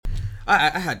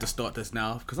I had to start this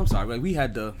now because I'm sorry, right? We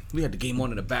had the game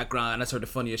on in the background. And that's heard the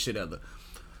funniest shit ever.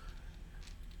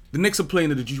 The Knicks are playing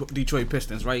the Detroit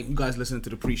Pistons, right? You guys listening to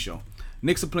the pre-show.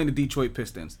 Knicks are playing the Detroit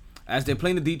Pistons. As they're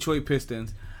playing the Detroit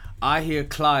Pistons, I hear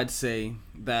Clyde say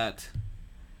that.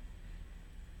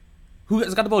 Who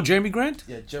has got the ball? Jeremy Grant?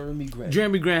 Yeah, Jeremy Grant.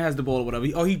 Jeremy Grant has the ball or whatever.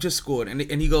 He just scored. And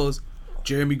he goes,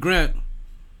 Jeremy Grant,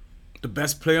 the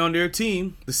best player on their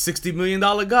team, the $60 million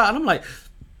guy. And I'm like,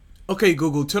 okay,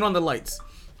 Google, turn on the lights.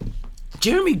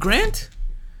 Jeremy Grant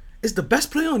is the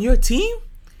best player on your team?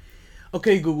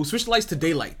 Okay, Google, switch the lights to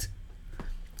daylight.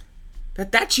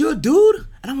 That's your dude?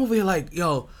 And I'm over here like,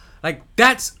 yo, like,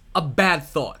 that's a bad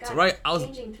thought, Got right? It. I was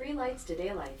changing 3 lights to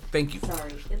daylight. Thank you.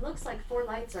 Sorry, it looks like 4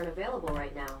 lights aren't available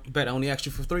right now. Bet I only asked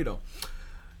you for 3 though.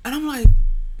 And I'm like,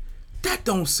 that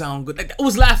don't sound good. It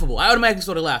was laughable. I automatically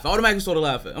started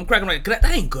laughing. I'm cracking like, that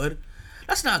ain't good.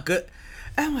 That's not good.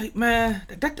 And I'm like, man,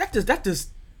 that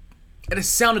just it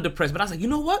just sounded depressed. But I was like, you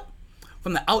know what?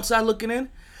 From the outside looking in,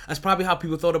 that's probably how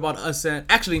people thought about us. And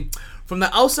actually, from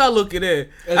the outside looking in,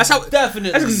 that's how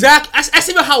definitely. That's exactly. That's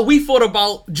even how we thought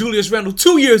about Julius Randle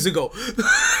 2 years ago. Yo,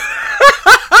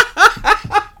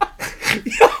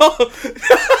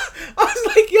 I was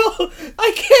like, yo,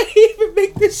 I can't even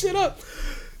make this shit up.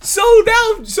 So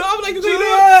I'm like, you know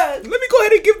what? Let me go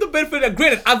ahead and give the benefit of that.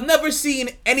 Granted, I've never seen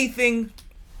anything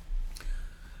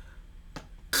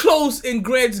close in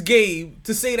Grant's game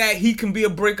to say that he can be a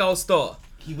breakout star.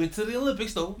 He went to the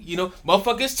Olympics though. You know,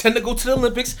 motherfuckers tend to go to the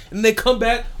Olympics and they come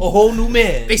back a whole new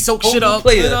man. They soak shit up,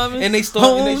 player, you know what I mean? and they start.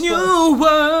 Whole new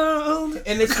world.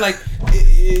 And it's like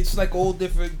a whole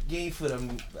different game for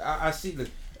them. I see. It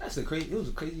was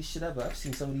a crazy shit ever. I've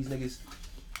seen some of these niggas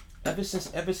ever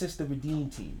since the Redeem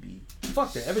Team.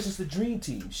 Fuck that. Ever since the Dream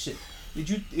Team. Shit.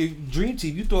 Dream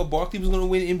Team? You thought Barkley was gonna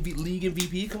win league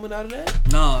MVP coming out of that?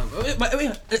 No, but I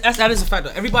mean that is a fact.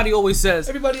 Everybody always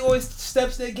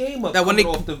steps their game up. That when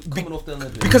coming off the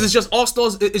Olympics, because it's just all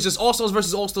stars. It's just all stars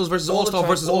versus all stars versus all star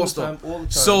versus all star.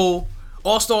 So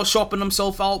all stars sharpen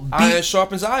themselves out. Iron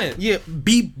sharpens iron. Yeah,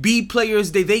 B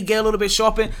players they get a little bit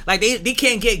sharpened. Like they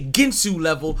can't get Ginsu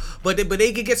level, but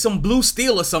they can get some blue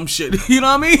steel or some shit. You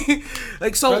know what I mean?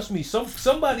 Like so. Trust me,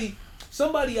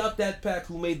 somebody out that pack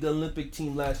who made the Olympic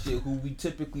team last year, who we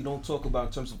typically don't talk about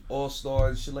in terms of all-stars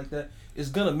and shit like that, is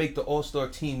gonna make the all-star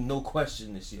team, no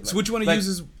question, this year. So what you want to use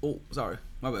is... Oh, sorry.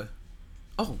 My bad.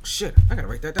 Oh, shit. I gotta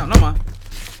write that down. Never mind.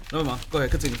 Go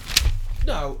ahead. Continue.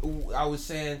 No, I was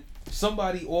saying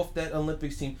somebody off that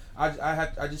Olympics team, I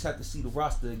just have to see the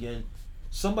roster again.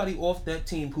 Somebody off that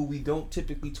team who we don't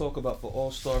typically talk about for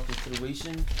all-star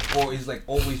consideration or is like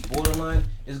always borderline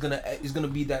is gonna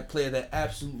be that player that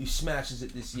absolutely smashes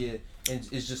it this year and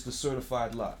is just a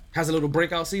certified lock. Has a little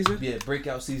breakout season? Yeah,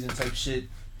 breakout season type shit.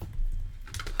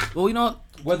 Well, you know,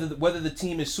 whether the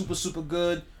team is super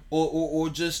good or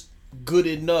just good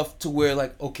enough to where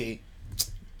like, okay,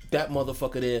 that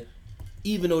motherfucker there,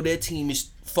 even though their team is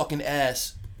fucking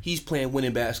ass, he's playing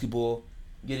winning basketball.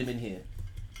 Get him in here.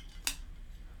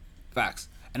 Facts.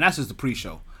 And that's just the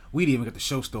pre-show. We didn't even get the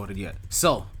show started yet.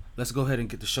 So, let's go ahead and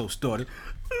get the show started.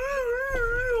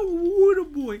 What a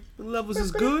boy. The levels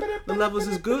is good. The levels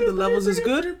is good. The levels is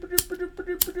good.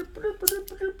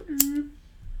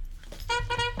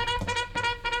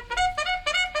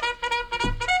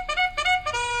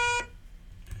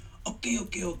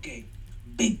 Okay.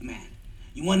 Big man,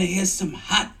 you want to hear some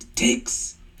hot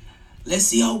takes? Let's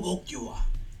see how woke you are.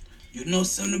 You know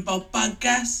something about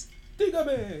podcasts?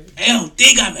 Dígame.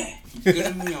 Dígame. You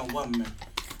get me on one, man.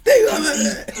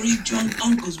 Dígame. 3 drunk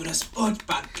uncles with a sports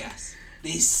podcast.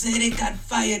 They say they got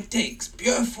fire takes,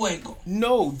 pure fuego.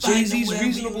 No, Jay-Z's Find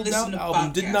Reasonable Doubt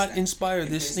album did not inspire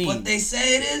this theme. What they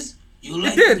say it is, you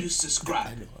like did. and you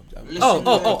subscribe. I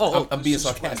know. I'm being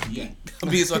sarcastic. Yeah. I'm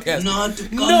being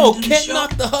sarcastic. No, Can't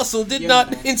Knock the Hustle did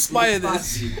not inspire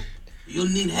this. You'll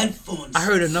need headphones. I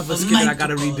heard another skit that I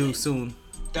gotta redo soon.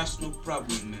 That's no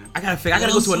problem, man. I gotta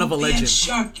go to another legend.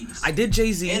 I did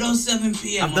Jay-Z. 8:07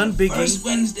 p.m. I've done on the Biggie. first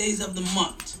Wednesdays of the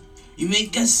month. You may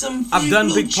get some free I've done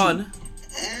blue Big chew. Pun.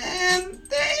 And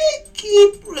they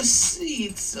keep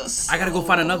receipts. I gotta go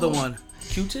find another one.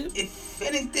 Q-Tip? If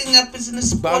anything happens in the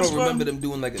But I sports don't remember world, them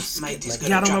doing like a skit. MyT is Like, gonna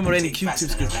Yeah, I don't drop remember and any take faster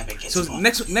Q-Tip than skits. a rabbit gets So born.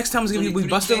 next time it's gonna be Only with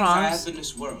Busta 3 things I Rhymes, have in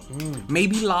this world.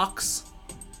 maybe Locks,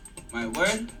 My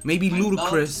word, maybe my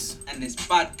Ludacris. thoughts, and this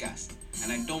podcast.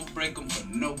 And I don't break them for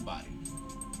nobody.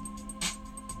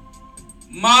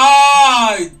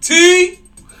 MyT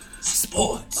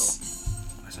Sports.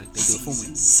 That's like they do it for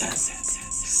me.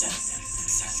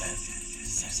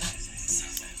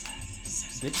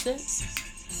 Bitch that?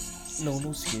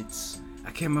 No skits.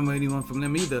 I can't remember anyone from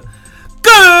them either.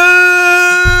 Good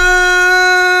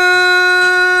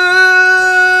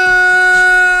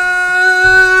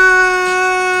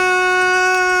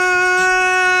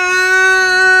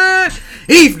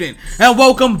and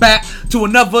welcome back to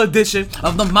another edition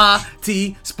of the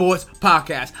MyT Sports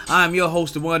Podcast. I'm your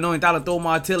host, the one and only Dollar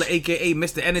Martilla, aka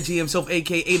Mr. Energy himself,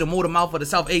 aka the Motor Mouth of the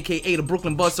South, aka the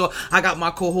Brooklyn Buzzsaw. I got my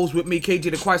co-host with me,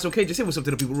 KJ the Quiet. So KJ, say what's up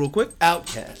to the people real quick.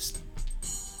 Outcast.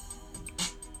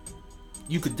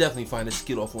 You could definitely find a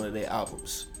skit off one of their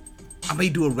albums. I may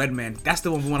do a Redman. That's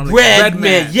the one I'm like.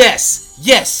 Redman. Yes.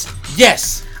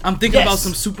 I'm thinking about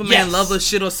some Superman lover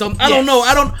shit or something. I don't know.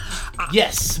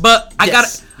 Yes. But I got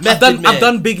it. I've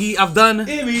done Biggie. I've done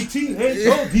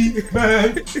M-E-T-H-O-D,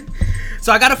 man.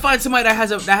 So I gotta find somebody that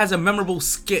has a memorable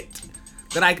skit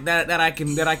that I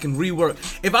can rework.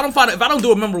 If I don't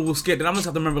do a memorable skit, then I'm just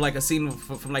have to remember like a scene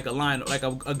from like a line, like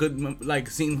a good like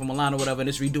scene from a line or whatever, and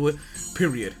just redo it.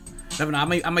 Period. Never know.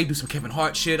 I may do some Kevin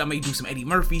Hart shit. I may do some Eddie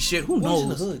Murphy shit. Who knows?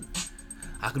 Boys in the Hood.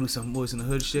 I could do some Boys in the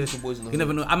Hood shit. You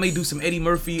never know. I may do some Eddie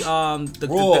Murphy,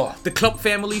 the Clump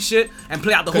family shit, and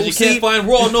play out the whole you scene. can't find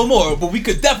Raw no more, but we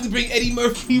could definitely bring Eddie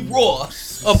Murphy Raw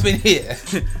up in here.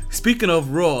 Speaking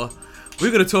of Raw,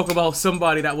 we're gonna talk about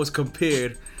somebody that was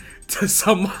compared to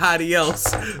somebody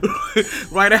else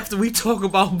right after we talk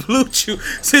about Blue Chew,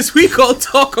 since we gonna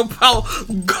talk about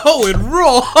going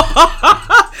Raw.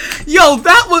 Yo,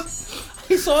 that was.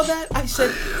 I saw that. I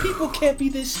said people can't be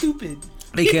this stupid.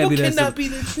 They can't be that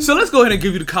stupid. So let's go ahead and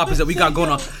give you the copies that we got going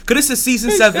on. Cause this is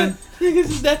season 7.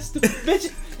 That's the bitch.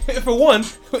 For one,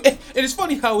 and it's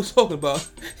funny how we're talking about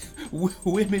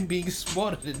women being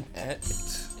smarter than that.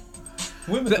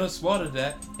 Women are smarter than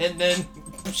that, and then.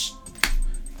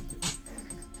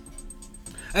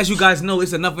 As you guys know,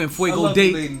 it's another Fuego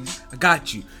day. Ladies. I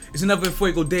got you. It's another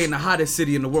Fuego day in the hottest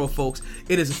city in the world, folks.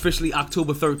 It is officially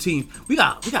October 13th. We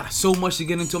got so much to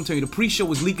get into. I'm telling you, the pre-show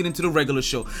is leaking into the regular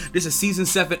show. This is season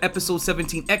 7, episode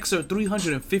 17, excerpt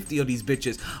 350 of these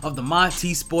bitches of the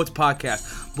MyT Sports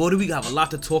Podcast. Boy, do we have a lot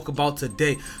to talk about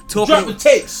today. Drop the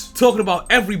takes. Talking about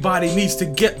everybody needs to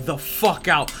get the fuck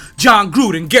out. John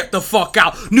Gruden, get the fuck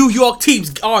out. New York teams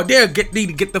need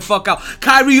to get the fuck out.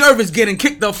 Kyrie Irving's getting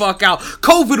kicked the fuck out.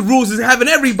 COVID rules is having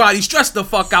everybody stressed the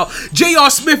fuck out. J.R.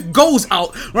 Smith goes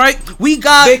out, right? We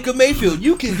got Baker Mayfield,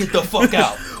 you can get the fuck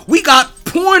out. We got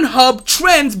Pornhub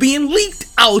trends being leaked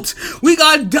out. We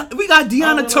got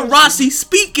Deanna Taurasi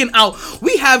speaking out.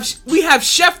 We have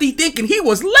Shefty thinking he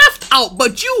was left out,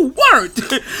 but you weren't.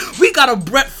 We got a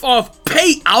Brett Favre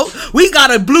payout. We got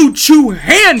a Blue Chew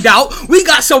handout. We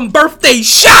got some birthday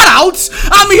shout outs.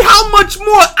 I mean, how much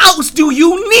more outs do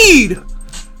you need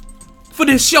for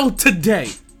this show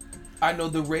today? I know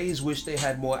the Rays wish they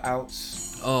had more outs.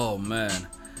 Oh, man.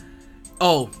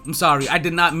 Oh, I'm sorry. I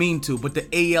did not mean to, but the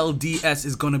ALDS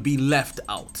is going to be left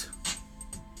out.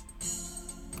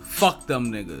 Fuck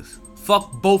them niggas.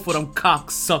 Fuck both of them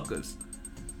cocksuckers.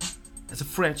 As a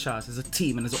franchise, as a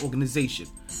team, and as an organization.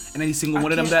 And any single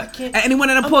one of them any one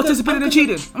of them participated in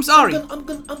cheating. I'm sorry. I'm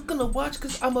gonna watch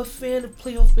because I'm a fan of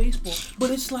playoff baseball.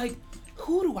 But it's like,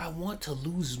 who do I want to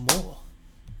lose more?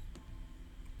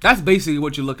 That's basically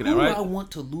what you're looking at, right? Who do I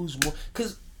want to lose more?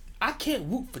 Because I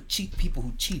can't root for people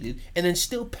who cheated and then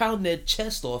still pound their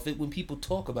chest off it when people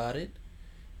talk about it.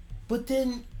 But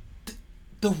then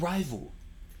the rival.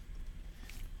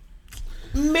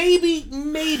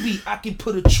 Maybe I can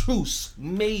put a truce.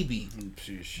 Maybe.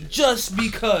 Just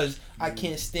because I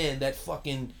can't stand that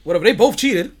fucking... Whatever, they both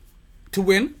cheated to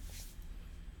win.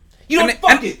 You know,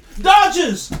 fuck it.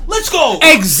 Dodgers, let's go.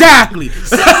 Exactly.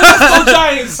 Let's go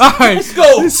Giants. All right, let's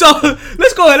go. So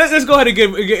let's go ahead and get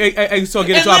into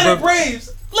our birthday.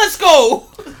 Braves, let's go.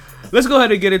 Let's go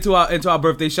ahead and get into our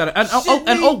birthday shout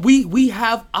out. We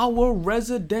have our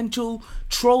residential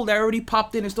troll that already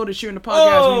popped in and started sharing the podcast.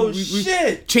 Oh we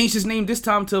shit! Changed his name this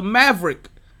time to Maverick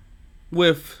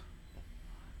with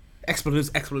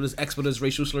expletives,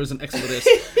 racial slurs, and expletives.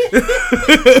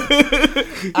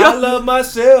 I love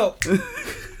myself.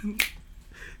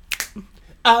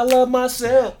 I love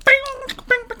myself.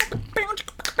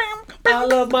 I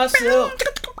love myself.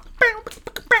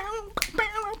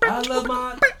 I love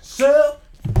myself.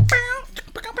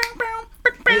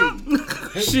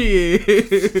 Hey.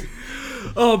 Shit.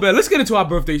 Oh man, let's get into our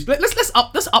birthdays. Let's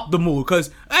up the mood, cause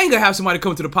I ain't gonna have somebody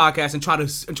come to the podcast and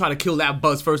try to kill that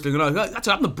buzz first thing. You know,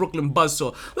 I'm the Brooklyn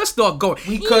Buzzsaw. Let's start going.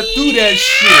 We cut through that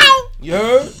shit. You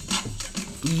heard?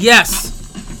 Yes.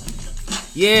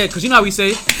 Yeah, cause you know how we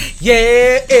say,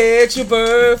 yeah, it's your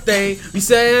birthday. We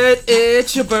said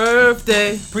it's your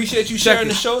birthday. Appreciate you sharing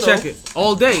the show though. Check it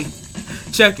all day.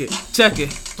 Check it.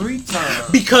 3 times.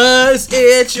 Because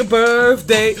it's your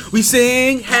birthday, we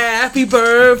sing happy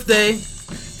birthday.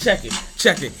 Check it.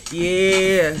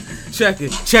 Yeah. Check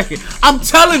it. I'm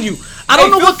telling you, I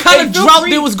don't know what kind of drought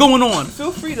there was going on.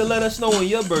 Feel free to let us know when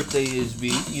your birthday is,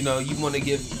 B. You know, you want to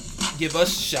give give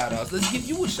us shout outs. Let's give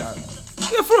you a shout out.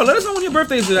 Yeah, for real. Let us know when your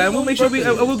birthday is, and we'll make sure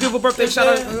we'll give a birthday shout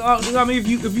out. You know what I mean,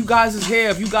 if you guys is here,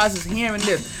 if you guys is hearing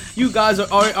this, you guys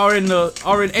are in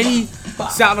any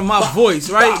sound of my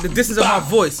voice, right? The distance of my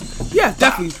voice. Yeah,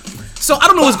 definitely. So I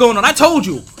don't know what's going on. I told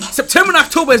you, September and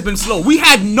October has been slow. We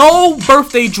had no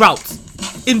birthday droughts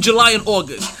in July and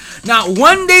August. Not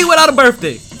one day without a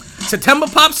birthday. September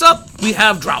pops up, we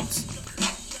have droughts.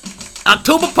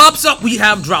 October pops up, we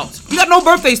have droughts. We got no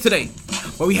birthdays today,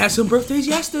 but we had some birthdays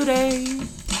yesterday.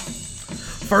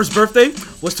 First birthday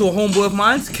was to a homeboy of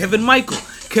mine, Kevin Michael.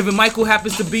 Kevin Michael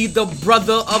happens to be the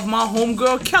brother of my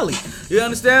homegirl Kelly. You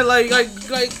understand? Like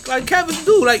Kevin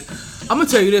do. Like, I'm gonna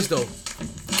tell you this though.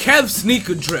 Kev's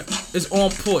sneaker drip is on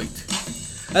point.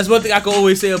 That's one thing I can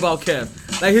always say about Kev.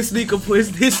 Like his sneaker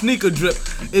drip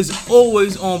is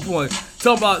always on point.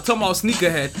 Talking about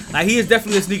sneakerhead. Like he is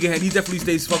definitely a sneakerhead. He definitely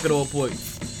stays fucking on point.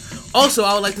 Also,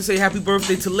 I would like to say happy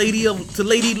birthday to Lady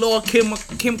Law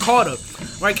Kim Carter.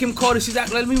 Right, Kim Carter. She's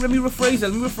at. Let me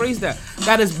rephrase that.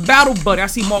 That is Battle Buddy. I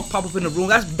see Mark pop up in the room.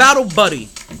 That's Battle Buddy,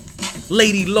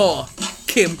 Lady Law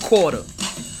Kim Carter.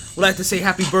 Would like to say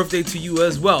happy birthday to you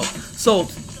as well. So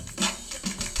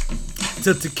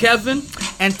to Kevin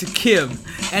and to Kim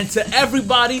and to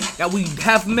everybody that we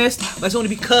have missed, that's only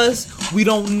because we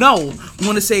don't know. We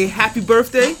want to say happy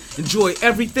birthday, enjoy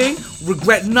everything,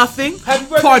 regret nothing, Happy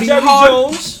birthday, party Jerry hard.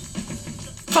 Jones.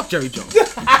 Fuck Jerry Jones.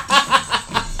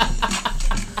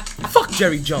 Fuck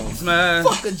Jerry Jones, man.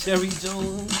 Fuck a Jerry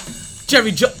Jones.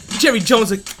 Jerry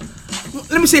Jones.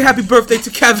 Let me say happy birthday to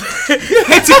Kevin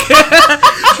and to Kevin.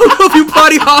 Hope you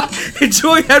party hard,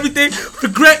 enjoy everything,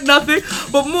 regret nothing,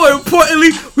 but more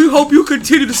importantly, we hope you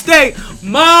continue to stay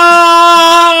MyT.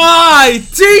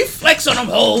 Flex on them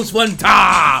hoes one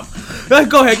time. Let's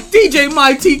go ahead, DJ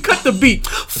MyT, cut the beat.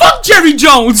 Fuck Jerry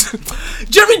Jones.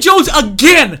 Jerry Jones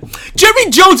again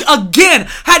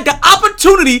had the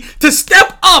opportunity to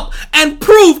step up and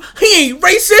prove he ain't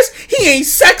racist, he ain't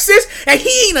sexist, and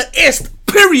he ain't an ist,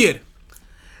 period.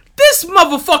 This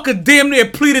motherfucker damn near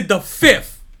pleaded the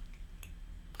fifth.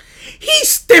 He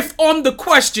stiffed on the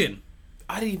question.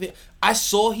 I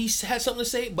saw he had something to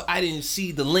say, but I didn't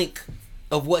see the link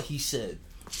of what he said.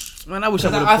 Man, I wish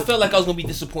I felt like I was gonna be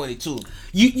disappointed too.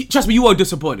 You trust me, you are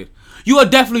disappointed. You are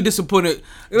definitely disappointed.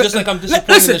 Just like I'm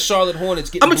disappointed in the Charlotte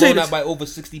Hornets getting blown out by over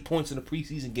 60 points in a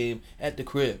preseason game at the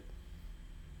crib.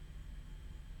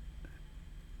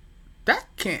 That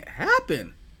can't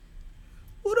happen.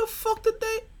 Who the fuck did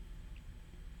they?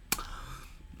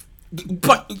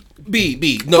 But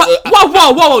B no.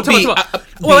 Whoa!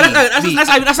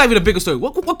 That's not even a bigger story.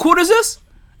 What quarter is this?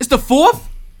 It's the fourth.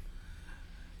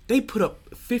 They put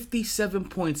up 57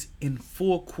 points in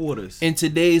 4 quarters. In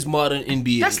today's modern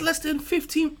NBA, That's less than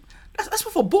 15. That's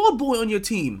with a ball boy on your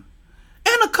team,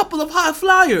 and a couple of high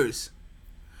flyers.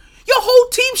 Your whole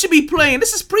team should be playing.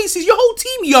 This is preseason. Your whole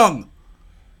team young.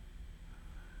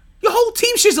 Your whole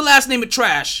team shares the last name of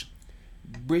trash.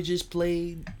 Bridges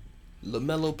played,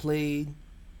 LaMelo played,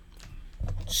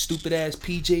 stupid ass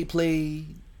PJ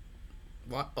played,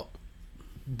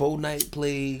 Bo Knight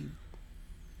played.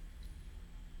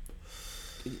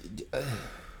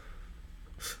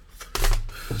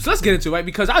 So let's get into it, right?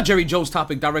 Because our Jerry Jones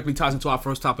topic directly ties into our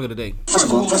first topic of the day.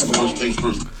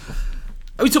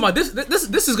 Are we talking about this?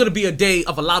 This is going to be a day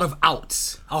of a lot of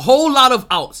outs, a whole lot of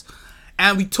outs,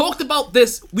 and we talked about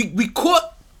this. We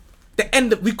caught this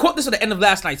at the end of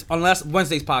last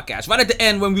Wednesday's podcast. Right at the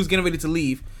end when we was getting ready to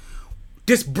leave,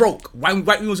 this broke. Right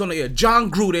when we was on the air.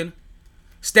 John Gruden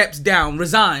steps down,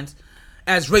 resigns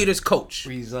as Raiders coach.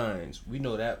 Resigns. We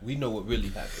know that. We know what really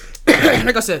happened.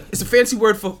 Like I said, it's a fancy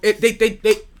word for it.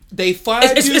 They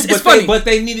fired you, but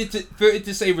they needed for it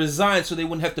to say resign so they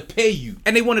wouldn't have to pay you.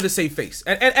 And they wanted to save face.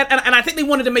 And I think they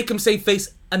wanted to make him save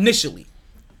face initially.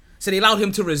 So they allowed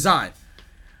him to resign.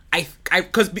 I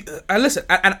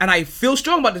feel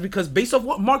strong about this because based off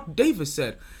what Mark Davis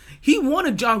said, he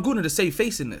wanted John Gruden to save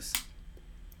face in this.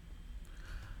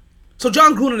 So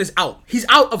John Gruden is out. He's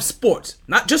out of sports.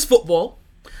 Not just football,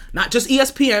 not just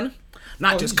ESPN,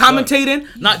 not just commentating,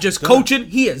 not just coaching.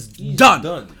 He is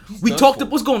done. We talked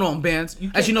about what's going on, bands.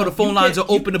 As you know, the phone lines are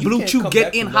open. The Blue Chew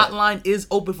Get In hotline is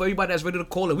open for everybody that's ready to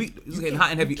call it. It's getting hot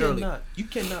and heavy early. You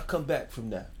cannot come back from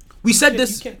that. We said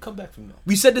this. You can't come back from that.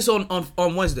 We said this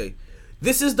on Wednesday.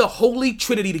 This is the holy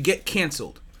trinity to get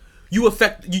canceled. You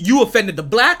offended the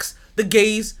blacks, the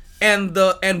gays, and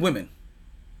women,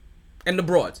 and the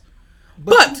broads.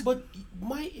 But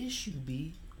my issue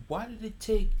be, why did it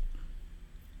take?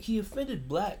 He offended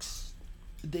blacks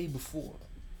the day before.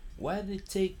 Why did it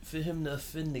take for him to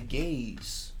offend the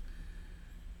gays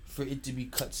for it to be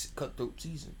cutthroat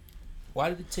season? Why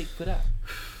did it take for that?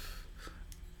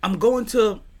 I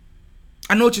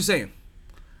know what you're saying.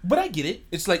 But I get it.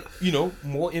 It's like,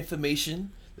 more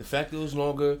information. The fact that it was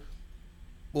longer,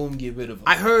 boom, get rid of him.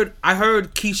 I heard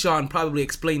Keyshawn probably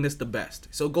explain this the best.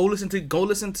 So go listen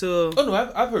to. Oh no,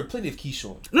 I've heard plenty of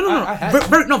Keyshawn.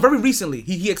 No. Very recently,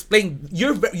 he explained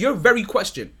your very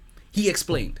question. He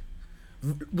explained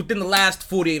within the last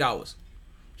 48 hours.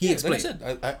 He explained.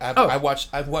 Like I said, I've watched.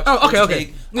 Oh,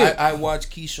 okay. Yeah. I watched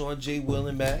Keyshawn, J. Will,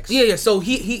 and Max. Yeah. So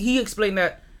he explained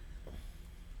that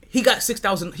he got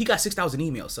 6,000. He got 6,000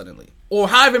 emails suddenly, or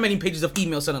however many pages of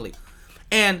emails suddenly,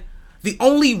 and the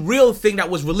only real thing that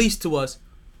was released to us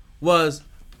was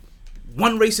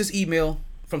one racist email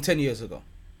from 10 years ago.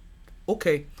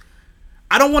 Okay,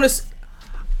 I don't want to.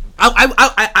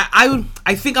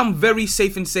 I think I'm very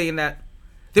safe in saying that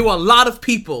there were a lot of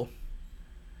people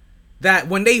that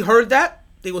when they heard that,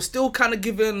 they were still kind of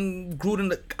giving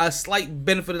Gruden a slight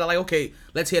benefit of like, okay,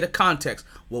 let's hear the context.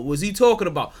 What was he talking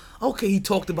about? Okay, he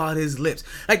talked about his lips.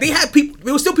 Like they had people.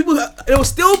 There was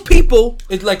still people.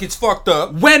 It's like it's fucked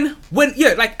up. When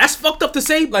like that's fucked up to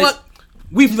say, like, but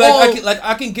we've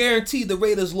I can guarantee the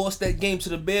Raiders lost that game to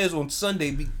the Bears on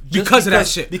Sunday because of that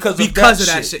shit. Because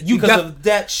of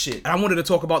that shit. And I wanted to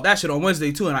talk about that shit on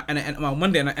Wednesday too, and on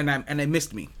Monday, and they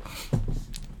missed me.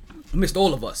 Missed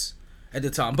all of us at the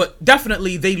time, but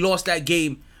definitely they lost that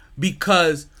game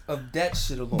because of that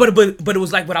shit alone. But it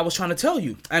was like what I was trying to tell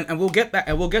you, and we'll get back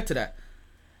and we'll get to that.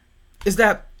 Is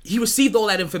that he received all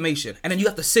that information, and then you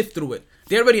have to sift through it.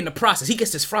 They're already in the process. He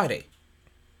gets this Friday.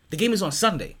 The game is on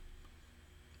Sunday.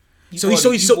 He's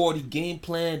already game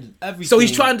planned and everything. So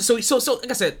he's trying to. So like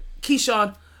I said,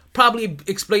 Keyshawn probably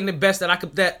explained it best that I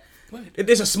could. That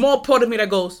there's a small part of me that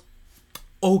goes,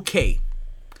 okay,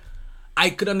 I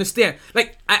could understand.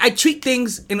 Like I treat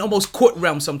things in almost court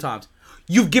realm sometimes.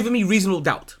 You've given me reasonable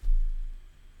doubt.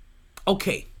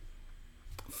 Okay,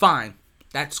 fine,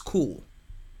 that's cool.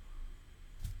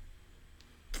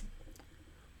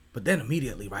 But then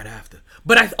immediately right after.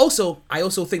 But I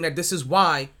also think that this is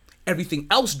why everything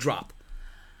else dropped.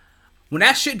 When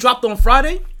that shit dropped on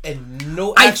Friday, and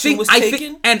no action was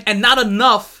taken, and not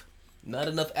enough. Not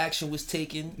enough action was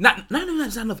taken. Not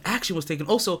enough action was taken.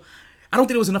 Also, I don't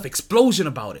think there was enough explosion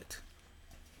about it.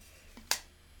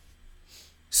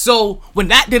 So when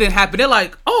that didn't happen, they're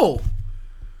like, "Oh,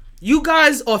 you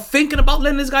guys are thinking about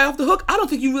letting this guy off the hook? I don't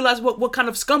think you realize what kind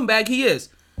of scumbag he is."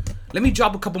 Let me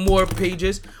drop a couple more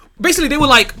pages. Basically, they were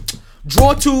like,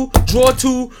 draw 2, draw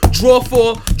 2, draw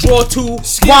 4, draw 2,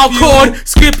 wild card,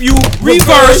 skip you,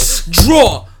 reverse,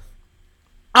 draw.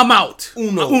 I'm out.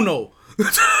 Uno.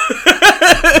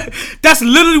 That's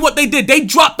literally what they did. They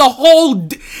dropped the whole.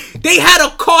 They had a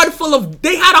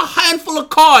handful of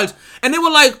cards, and they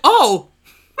were like, "Oh."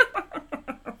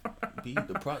 B,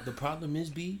 the problem is,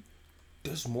 B,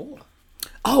 there's more.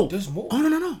 Oh, there's more. Oh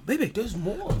no, baby. There's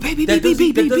more. Baby.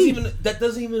 That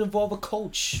doesn't even involve a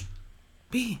coach.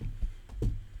 B.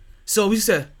 So we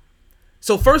said,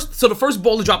 the first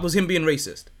ball to drop was him being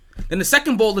racist. Then the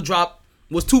second ball to drop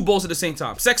was 2 balls at the same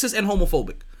time, sexist and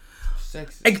homophobic.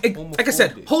 Like I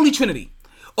said, Holy Trinity,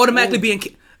 automatically being.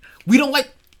 We don't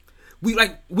like.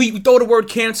 We throw the word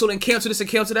cancel and cancel this and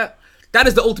cancel that. That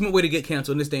is the ultimate way to get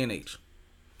canceled in this day and age.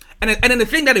 And then the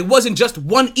thing that it wasn't just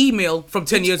one email from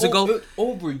 10 years ago.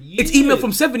 Over years. It's email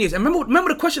from 7 years. And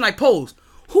remember the question I posed.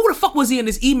 Who the fuck was he in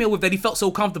this email with that he felt so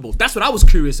comfortable? That's what I was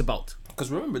curious about. Because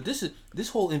remember, this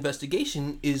whole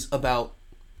investigation is about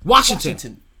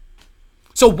Washington.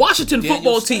 So Washington Daniel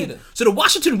football Snyder. team. So the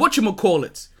Washington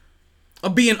whatchamacallits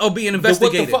are being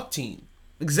investigated. The what the fuck team.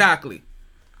 Exactly.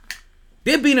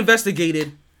 They're being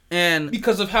investigated and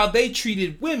because of how they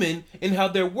treated women and how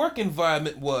their work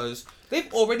environment was.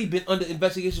 They've already been under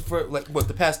investigation for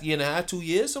the past year and a half, 2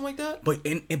 years, something like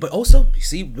that. But also, you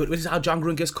see, this is how John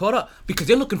Gruden gets caught up because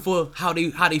they're looking for how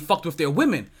they fucked with their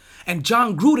women, and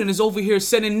John Gruden is over here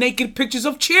sending naked pictures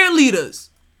of cheerleaders.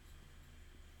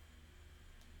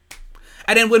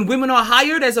 And then when women are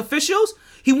hired as officials,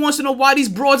 he wants to know why these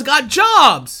broads got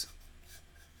jobs,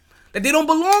 that they don't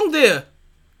belong there.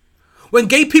 When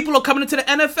gay people are coming into the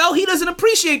NFL, he doesn't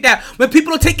appreciate that. When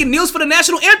people are taking kneels for the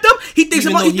national anthem, he thinks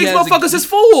motherfuckers as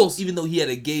fools. Even though he had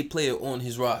a gay player on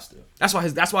his roster. That's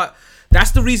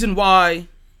the reason why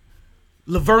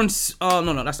Laverne's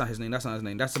no, that's not his name.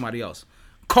 That's somebody else.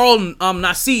 Carl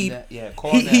Nassib.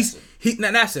 Carl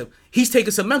Nassib. He's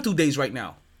taking some mental days right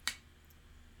now.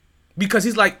 Because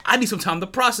he's like, I need some time to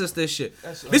process this shit.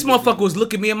 This motherfucker was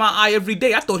looking me in my eye every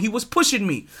day. I thought he was pushing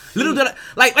me. Little did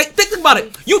I, think about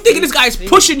it. You thinking this guy's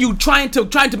pushing you, trying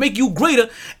to make you greater,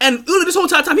 and this whole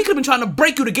time he could have been trying to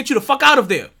break you to get you the fuck out of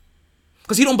there,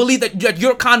 because he don't believe that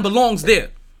your kind belongs there.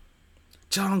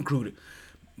 John Gruden,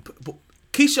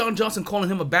 Keyshawn Johnson calling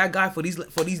him a bad guy for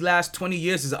these last 20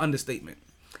 years is an understatement.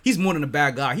 He's more than a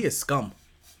bad guy. He is scum.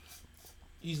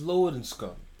 He's lower than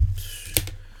scum.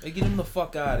 Hey, get him the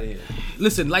fuck out of here.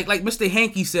 Listen, like Mr.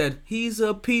 Hankey said, he's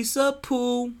a piece of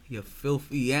poo. You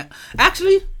filthy ant.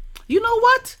 Actually, you know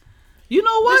what?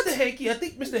 Mr. Hankey, I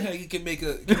think Mr. Hankey can make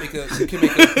an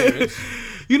appearance.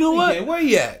 You know what? Yeah, where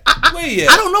he at?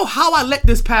 I don't know how I let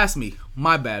this pass me.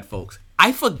 My bad, folks.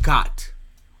 I forgot.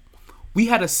 We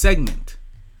had a segment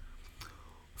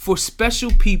for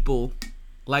special people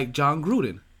like John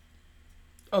Gruden.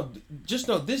 Oh, just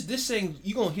know this thing,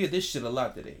 you're going to hear this shit a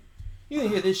lot today. You're going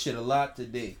to hear this shit a lot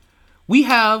today. We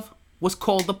have what's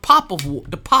called the Pop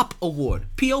Award,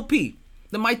 P-O-P,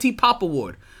 the MyT Pop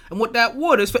Award. And what that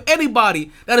award is for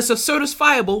anybody that is a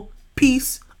certifiable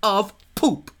piece of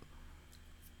poop.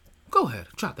 Go ahead,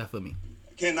 drop that for me.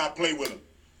 Cannot play with him.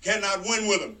 Cannot win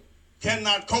with him.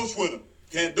 Cannot coach with him.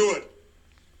 Can't do it.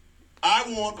 I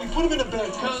want to put him in the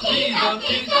bench.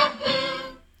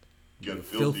 Get a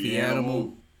filthy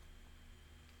animal.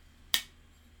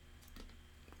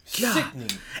 Sickening.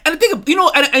 And the thing, and you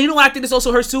know what I think this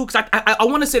also hurts too, because I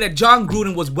want to say that John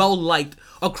Gruden was well liked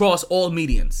across all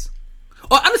medians.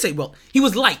 Or I'm gonna say, well, he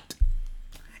was liked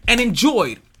and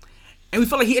enjoyed, and we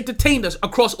felt like he entertained us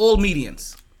across all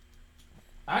medians.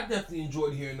 I definitely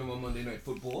enjoyed hearing him on Monday Night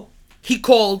Football. He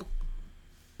called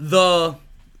the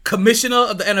commissioner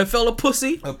of the NFL a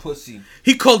pussy. A pussy.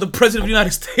 He called the president of the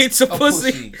United States a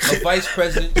pussy. A vice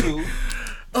president too.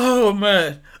 Oh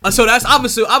man. So that's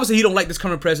obviously he don't like this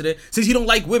current president. Since he don't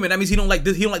like women, that means he don't like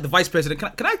this. He don't like the vice president.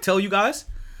 Can I tell you guys?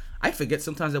 I forget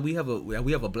sometimes that we have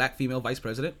a black female vice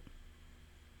president.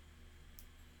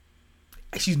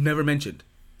 She's never mentioned,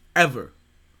 ever.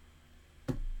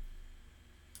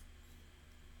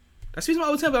 That's the reason why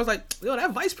I was telling you. I was like, yo,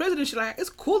 that vice president shit. Like, it's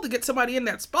cool to get somebody in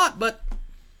that spot, but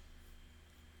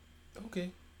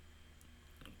okay.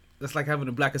 That's like having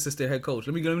a black assistant head coach.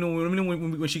 Let me know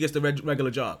when she gets the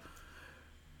regular job.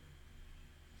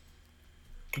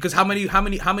 Because how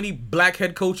many black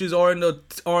head coaches are in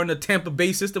the Tampa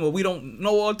Bay system that we don't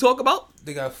know or talk about?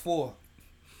 They got 4,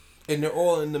 and they're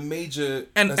all in the major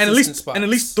and at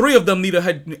least 3 of them need a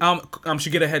head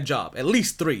should get a head job. At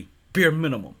least 3, bare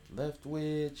minimum.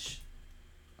 Leftwich,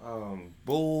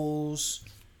 Bulls.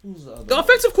 Who's the other? The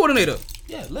offensive coordinator.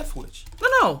 Yeah, Leftwich.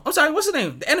 No. I'm sorry. What's his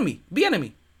name? The enemy. The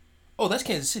enemy. Oh, that's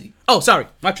Kansas City. Oh, sorry.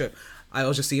 My trip. I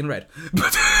was just seeing red.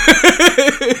 But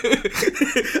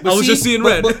just seeing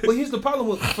red. But here's the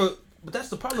problem but that's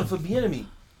the problem for Bieniemy.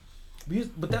 Here's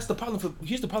the problem for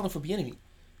Bieniemy.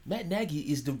 Matt Nagy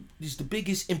is the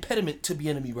biggest impediment to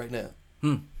Bieniemy right now.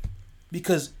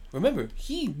 Because remember,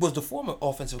 he was the former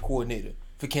offensive coordinator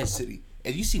for Kansas City,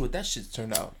 and you see what that shit's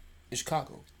turned out in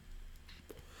Chicago.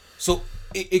 So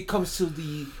it comes to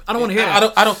the. I don't want to hear that.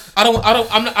 I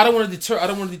don't want to deter. I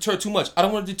don't want to deter too much. I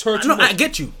don't want to deter too much. I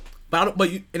get you, but at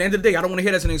the end of the day, I don't want to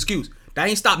hear that as an excuse. That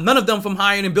ain't stopped none of them from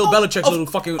hiring Bill Belichick's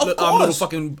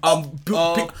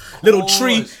little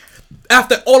tree.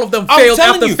 After all of them failed,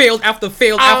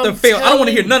 failed. I don't want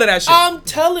to hear none of that shit. I'm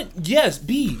telling, yes,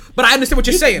 B. But I understand what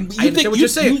you're saying. You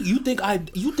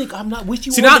think I'm not with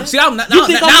you? Now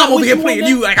I'm over here playing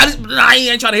you. Like I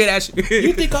ain't trying to hear that shit.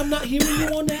 You think I'm not hearing you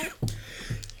on that?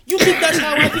 You think that's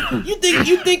how I think?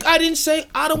 You think I didn't say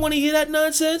I don't want to hear that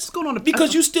nonsense? What's going on?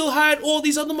 Because you still hired all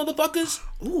these other motherfuckers?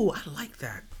 Ooh, I like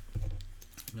that.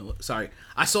 You know what? Sorry,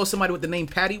 I saw somebody with the name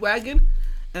Paddy Wagon.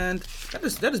 And that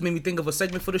just made me think of a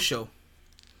segment for the show.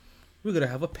 We're gonna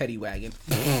have a petty wagon.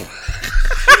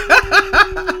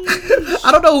 I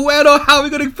don't know when or how we're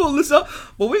gonna pull this up,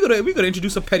 but we're gonna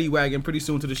introduce a petty wagon pretty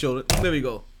soon to the show. There we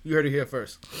go. You heard it here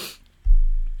first.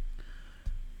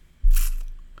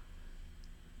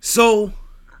 So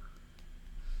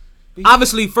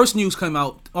obviously, first news came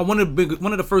out. One of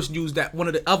the first news that one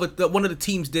of the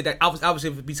teams did that. Obviously,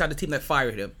 beside the team that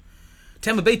fired him,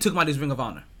 Tampa Bay took him out his Ring of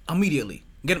Honor immediately.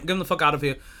 Get him the fuck out of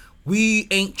here. We're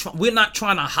not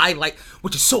trying to highlight,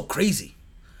 which is so crazy,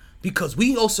 because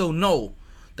we also know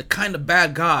the kind of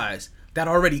bad guys that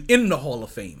are already in the Hall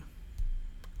of Fame.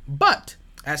 But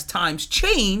as times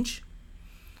change,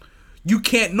 you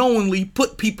can't knowingly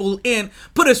put people in.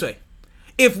 Put it this way: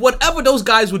 if whatever those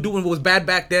guys were doing was bad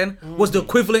back then was the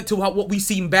equivalent to what we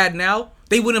seem bad now,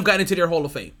 they wouldn't have gotten into their Hall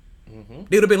of Fame.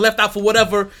 They would have been left out for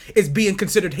whatever is being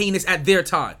considered heinous at their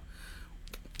time.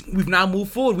 We've now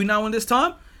moved forward. We now in this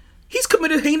time. He's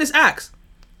committed heinous acts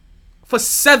for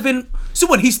 7. So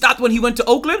what? He stopped when he went to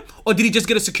Oakland, or did he just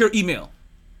get a secure email?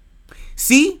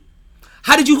 See,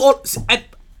 how did you all?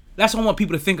 That's what I want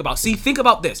people to think about. See, think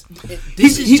about this.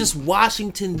 This is just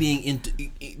Washington being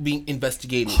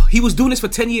investigated. He was doing this for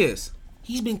 10 years.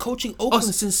 He's been coaching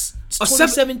Oakland since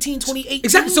 2017, 2018.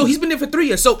 Exactly. So he's been there for 3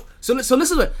 years. So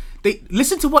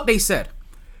listen to what they said.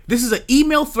 This is an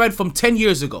email thread from 10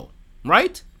 years ago,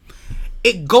 right?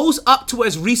 It goes up to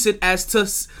as recent as to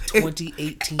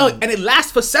 2018. And it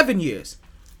lasts for 7 years.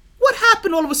 What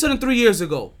happened all of a sudden 3 years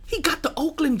ago? He got the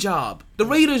Oakland job, the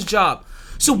Raiders job.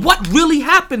 So what really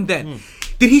happened then?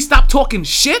 Did he stop talking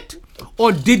shit?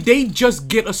 Or did they just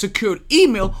get a secured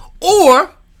email?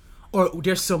 Or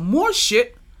there's some more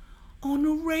shit on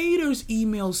the Raiders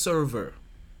email server.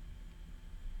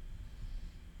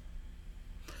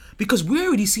 Because we're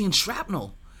already seeing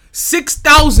shrapnel.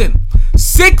 6,000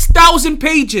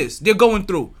 pages they're going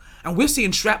through. And we're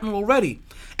seeing shrapnel already.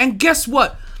 And guess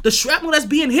what? The shrapnel that's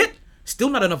being hit, still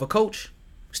not enough a coach.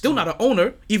 Still not an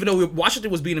owner, even though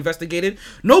Washington was being investigated.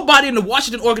 Nobody in the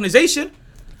Washington organization.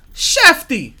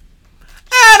 Shefty.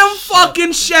 Adam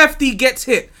fucking Shefty gets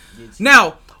hit.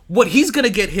 Now, what he's going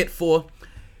to get hit for,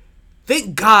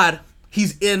 thank God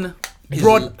he's in thank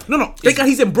God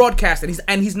he's in broadcasting.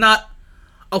 And he's not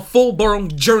a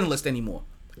full-blown journalist anymore,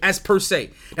 as per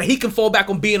se. And he can fall back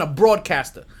on being a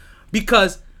broadcaster.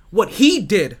 Because what he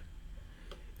did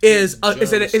is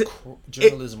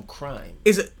journalism crime.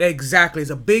 Exactly.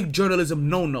 It's a big journalism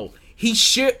no-no. He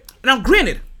shared... Now,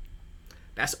 granted,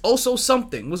 that's also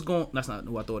something... That's not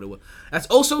who I thought it was. That's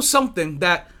also something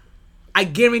that I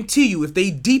guarantee you, if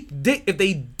they dig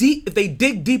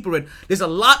deeper in, there's a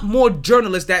lot more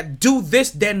journalists that do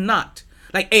this than not.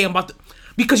 Like, hey, I'm about to...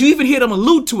 Because you even hear them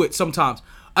allude to it sometimes.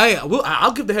 Hey,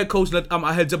 I'll give the head coach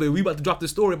a heads up. We about to drop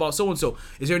this story about so-and-so.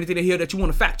 Is there anything in here that you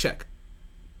want to fact check?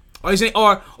 Or is it,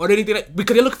 or anything that,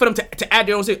 because they're looking for them to add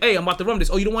their own say, hey, I'm about to run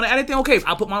this. Oh, you don't want to add anything? Okay,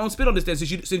 I'll put my own spin on this then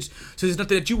since there's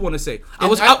nothing that you want to say. I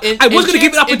was going to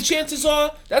give it up. And chances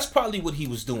are, that's probably what he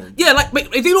was doing. Yeah, like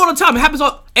they do it all the time. It happens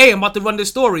all, hey, I'm about to run this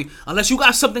story. Unless you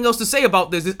got something else to say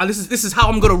about this is how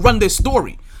I'm going to run this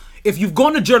story. If you've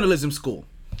gone to journalism school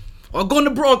or gone to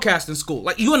broadcasting school,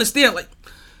 like you understand,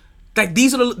 like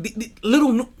these are the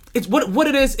little, it's what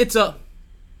it is. It's a,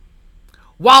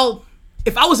 while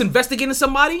if I was investigating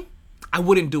somebody, I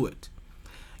wouldn't do it.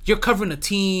 You're covering a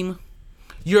team,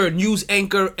 you're a news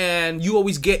anchor, and you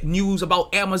always get news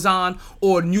about Amazon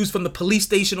or news from the police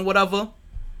station or whatever.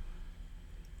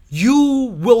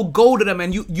 You will go to them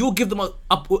and you'll give them a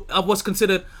what's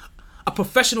considered a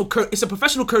professional it's a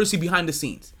professional courtesy behind the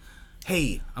scenes.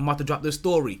 Hey, I'm about to drop this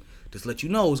story. Just let you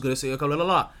know, it's gonna say blah, blah,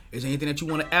 blah. Is there anything that you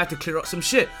want to add to clear up some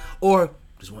shit? Or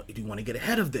do you want to get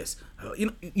ahead of this?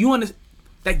 You understand?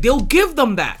 Like, they'll give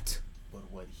them that.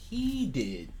 But what he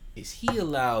did is he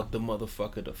allowed the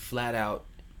motherfucker to flat out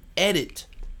edit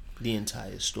the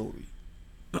entire story.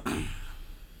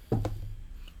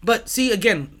 But see,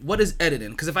 again, what is editing?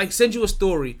 Because if I send you a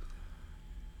story,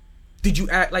 did you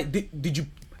act like did you?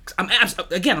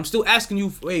 I'm still asking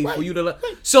you, hey, right, for you to. Right.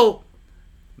 So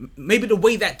maybe the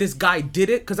way that this guy did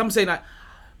it, because I'm saying that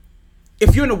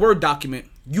if you're in a Word document,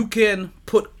 you can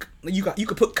put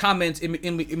put comments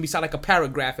in beside like a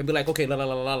paragraph and be like, okay, la la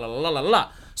la la la la la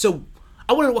la. So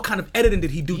I wonder what kind of editing did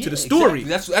he do to the story.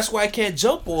 Exactly. That's why I can't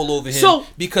jump all over him.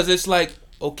 Because it's like,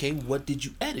 okay, what did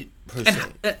you edit per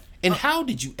se? And how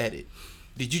did you edit?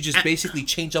 Did you just basically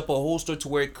change up a whole story to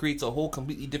where it creates a whole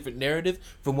completely different narrative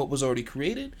from what was already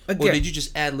created? Again, or did you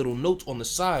just add little notes on the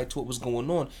side to what was going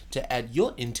on to add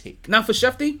your intake? Now for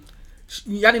Shefty,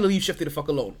 y'all need to leave Shefty the fuck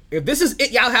alone. If this is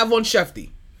it y'all have on Shefty,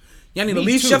 y'all need to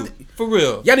leave Shefty. For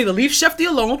real. Y'all need to leave Shefty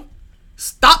alone.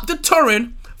 Stop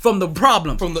deterring from the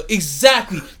problem.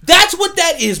 Exactly. That's what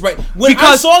that is, right? When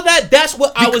I saw that, that's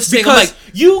what I was saying. I'm like,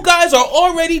 you guys are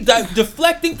already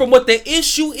deflecting from what the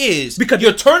issue is. Because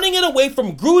you're turning it away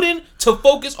from Gruden to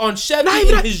focus on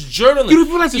Shefty and his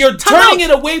journalism. You're turning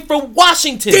it away from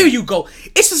Washington. There you go.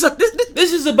 This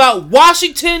is about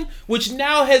Washington, which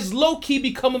now has low-key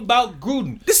become about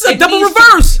Gruden. This is a double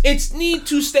reverse. It needs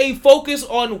to stay focused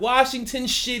on Washington's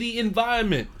shitty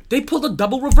environment. They pulled a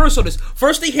double reverse on this.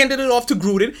 First they handed it off to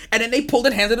Gruden, and then they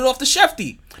handed it off to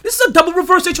Shefty. This is a double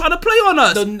reverse they trying to play on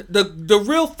us. The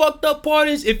real fucked up part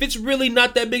is, if it's really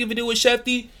not that big of a deal with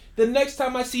Shefty, the next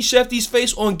time I see Shefty's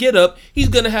face on Get Up, he's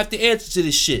gonna have to answer to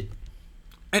this shit.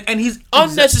 And he's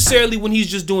unnecessarily when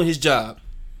he's just doing his job.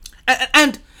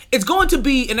 And it's going to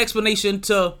be an explanation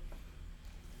to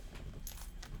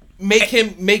make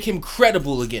him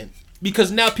credible again.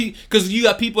 Because now, because you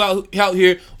got people out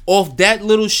here off that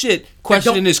little shit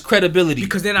questioning his credibility.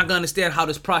 Because they're not gonna understand how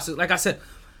this process. Like I said,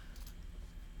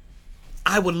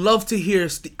 I would love to hear,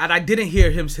 and I didn't hear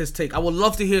his take. I would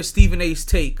love to hear Stephen A's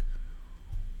take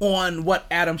on what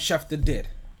Adam Schefter did,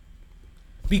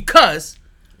 because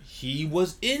he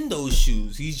was in those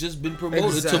shoes. He's just been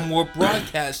promoted to more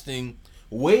broadcasting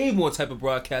way more type of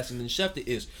broadcasting than Shefty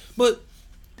is. But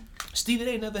Stephen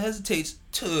A. never hesitates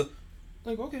to,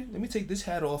 like, okay, let me take this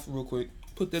hat off real quick,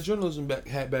 put that journalism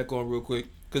hat back on real quick,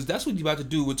 because that's what you about to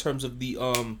do in terms of the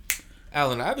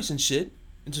Allen Iverson shit,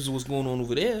 in terms of what's going on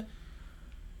over there.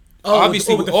 Oh,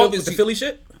 obviously, with the Philly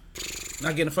shit?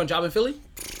 Not getting a front job in Philly?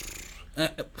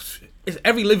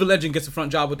 Every living legend gets a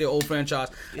front job with their old franchise.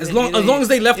 As long as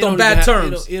they left on bad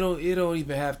terms. It don't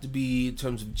even have to be in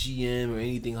terms of GM or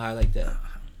anything high like that.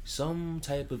 Some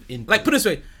type of input. Like, put it this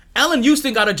way. Allen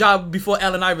Houston got a job before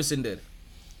Allen Iverson did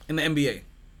in the NBA.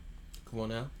 Come on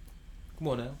now.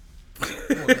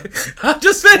 I'm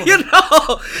just saying, you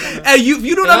know. And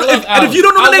you don't know. And if you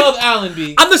don't know the name, I love Allen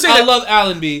B. I'm just saying. I love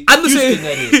Allen B. I'm just Houston,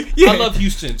 saying. that is. Yeah. I love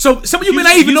Houston. So some of you may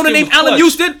not even know the name Allen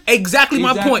Houston. Exactly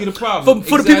my point. The problem.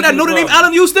 For the people that know the name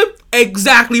Allen Houston,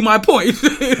 exactly my point.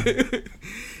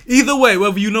 Either way,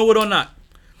 whether you know it or not.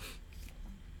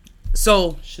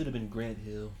 So should have been Grant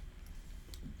Hill.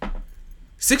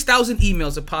 6,000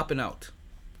 emails are popping out.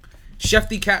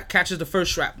 Shefty catches the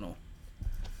first shrapnel.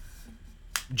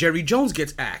 Jerry Jones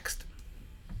gets axed.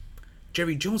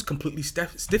 Jerry Jones completely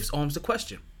stiff arms the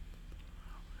question.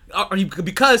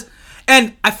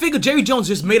 And I figure Jerry Jones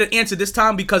just made an answer this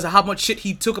time because of how much shit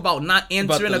he took about not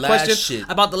answering a question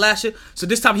about the last shit. So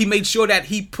this time he made sure that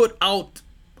he put out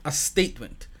a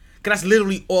statement. Because that's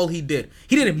literally all he did.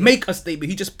 He didn't make a statement.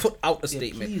 He just put out a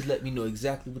statement. Please let me know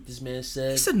exactly what this man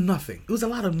said. He said nothing. It was a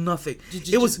lot of nothing.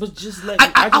 Just let me. Just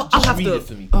read it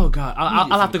for me. Oh God,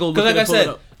 I'll have to go look at it. Because like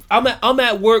I said, I'm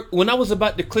at work. When I was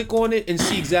about to click on it and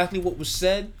see exactly what was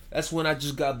said, that's when I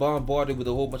just got bombarded with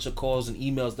a whole bunch of calls and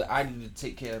emails that I needed to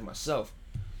take care of myself.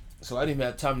 So I didn't even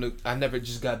have time to. I never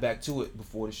just got back to it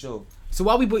before the show. So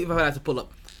while we waiting for that to pull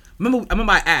up, I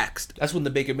remember I asked. That's when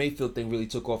the Baker Mayfield thing really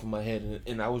took off in my head,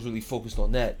 and I was really focused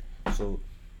on that. So,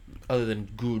 other than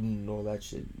Gruden and all that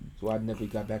shit, so I never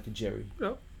got back to Jerry.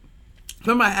 Yeah.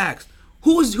 Remember I asked.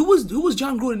 Who was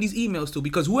John Gruden in these emails to?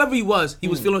 Because whoever he was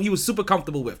super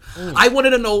comfortable with. I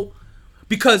wanted to know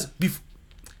because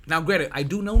now, granted, I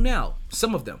do know now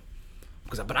some of them,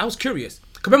 but I was curious.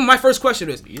 Remember, my first question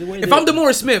is: if I'm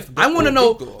DeMaurice Smith, I want to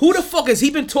know who the fuck has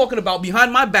he been talking about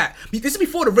behind my back? This is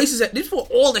before the races. This is before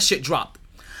all the shit dropped.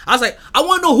 I was like, I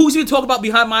want to know who's been talking about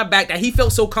behind my back that he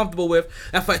felt so comfortable with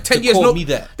that for 10 years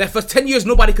that for 10 years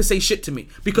nobody could say shit to me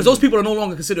because those people are no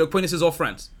longer considered acquaintances or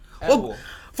friends.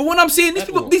 For what I'm seeing, these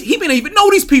people, he may not even know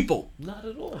these people. Not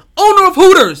at all. Owner of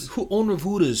Hooters. Owner of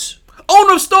Hooters.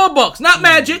 Owner of Starbucks. Not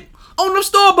Magic. Owner of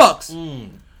Starbucks.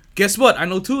 Guess what? I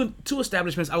know two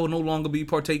establishments I will no longer be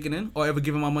partaking in or ever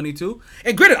giving my money to.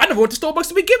 And granted, I never went to Starbucks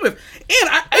to begin with. And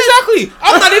I'm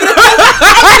not even a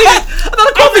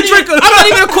coffee drinker. I'm not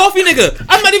even a coffee nigga.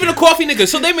 I'm not even a coffee nigga.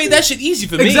 So they made that shit easy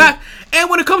for me. Exactly. And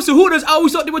when it comes to Hooters, I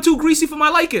always thought they were too greasy for my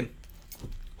liking.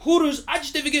 Hooters, I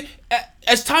just didn't get.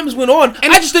 As time went on,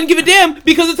 and I just didn't give a damn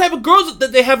because the type of girls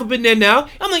that they have up in there now.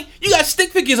 I'm like, you got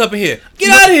stick figures up in here. Get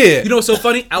out of here. You know what's so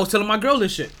funny? I was telling my girl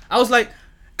this shit. I was like,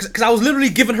 because I was literally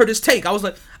giving her this take. I was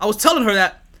telling her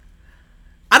that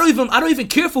I don't even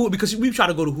care for it because we try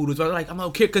to go to Hooters. But I'm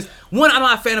not care because one, I'm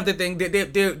not a fan of the thing.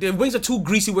 Their wings are too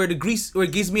greasy where it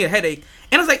gives me a headache.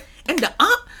 And I was like,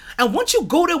 and once you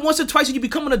go there once or twice and you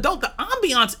become an adult, the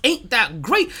ambiance ain't that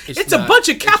great. It's a bunch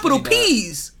of capital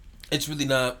P's. It's really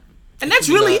not. And that's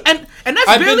really and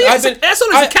that's barely that's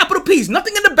all. There's a capital P's.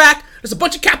 Nothing in the back. There's a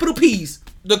bunch of capital P's.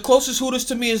 The closest Hooters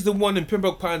to me is the one in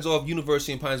Pembroke Pines off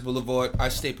University and Pines Boulevard. I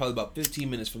stay probably about 15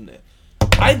 minutes from there.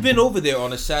 I've been over there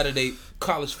on a Saturday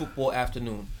college football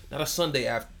afternoon, not a Sunday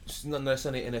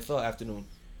NFL afternoon,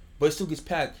 but it still gets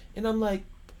packed. And I'm like,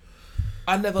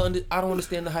 I don't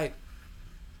understand the hype.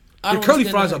 The curly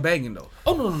fries are banging though.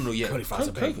 Oh no, yeah. Curly fries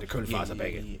are banging. The curly fries are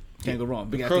banging. Yeah. Can't go wrong.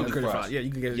 Big curly fries. Yeah,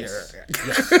 you can get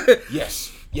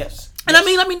Yes. And I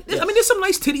mean, there's some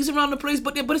nice titties around the place,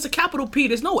 but it's a capital P.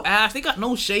 There's no ass. They got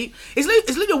no shape. It's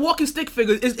literally a walking stick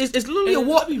figure. It's literally a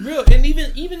walk. Be real. And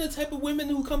even the type of women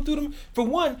who come through them. For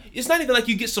one, it's not even like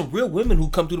you get some real women who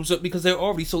come through them because they're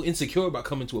already so insecure about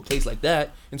coming to a place like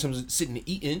that in terms of sitting and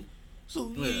eating. So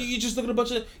you're just looking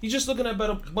at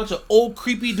a bunch of old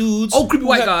creepy dudes,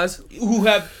 white guys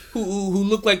who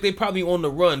look like they probably on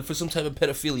the run for some type of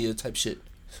pedophilia type shit.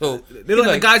 So they look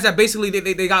like the guys that basically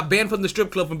they got banned from the strip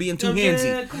club from being too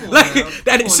handsy.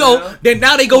 Then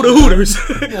now they go to Hooters.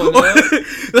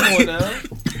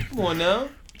 Come on now.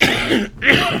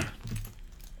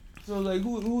 So like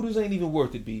Hooters ain't even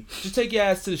worth it, B. Just take your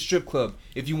ass to the strip club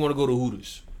if you want to go to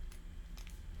Hooters.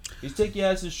 Just take your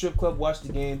ass to the strip club, watch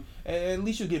the game, and at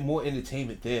least you'll get more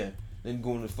entertainment there than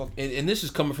going to fuck. And this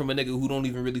is coming from a nigga who don't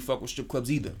even really fuck with strip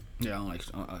clubs either. Yeah, I don't like.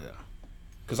 Yeah.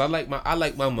 Because I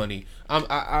like my money.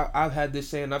 I've had this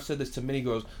saying. I've said this to many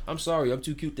girls. I'm sorry. I'm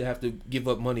too cute to have to give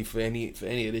up money for any of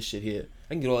this shit here.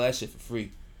 I can get all that shit for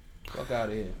free. Fuck out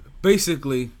of here.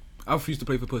 Basically, I refuse to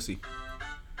play for pussy.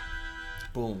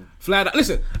 Boom. Flat out.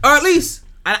 Listen, or at least,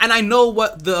 and I know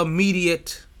what the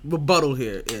immediate rebuttal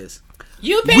here is.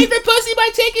 You pay for pussy by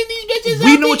taking these bitches.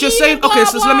 We know what you're saying. Okay,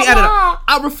 so let me add it up.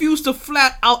 I refuse to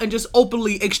flat out and just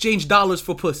openly exchange dollars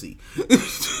for pussy.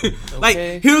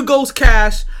 Like, here goes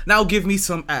cash. Now give me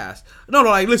some ass. No,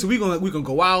 like, listen, we gonna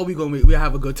go out. We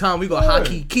have a good time. We gonna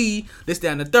hockey key. This, that,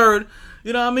 and the third.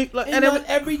 You know what I mean? Like, and not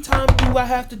every time do I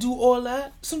have to do all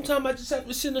that. Sometimes I just have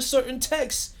to send a certain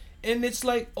text. And it's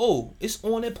like, oh, it's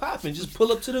on and popping. Just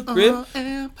pull up to the crib,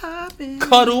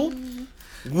 cuddle,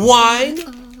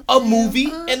 wine, a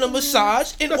movie, and a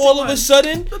massage, and all of a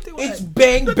sudden, it's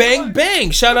bang, bang,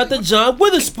 bang. Shout out to John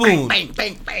Witherspoon. Bang,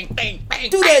 bang, bang, bang, bang.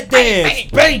 Do that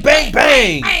dance. Bang, bang,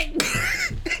 bang.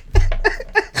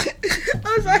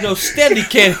 No, Stanley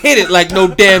can't hit it like no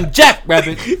damn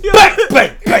jackrabbit. Bang,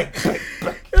 bang, bang, bang.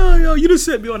 Yo, you just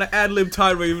sent me on an ad-lib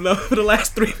tirade for the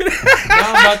last 3 minutes.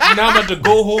 now I'm about to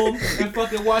go home and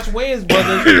fucking watch Wayans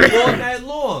Brothers all night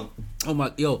long. Oh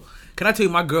my, yo, can I tell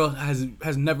you, my girl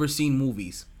has never seen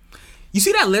movies. You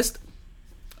see that list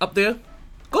up there?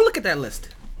 Go look at that list.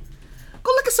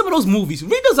 Go look at some of those movies.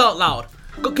 Read those out loud.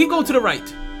 Keep going to the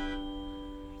right.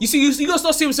 You see, you gonna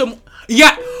start seeing some.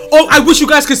 Yeah. Oh, I wish you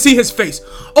guys could see his face.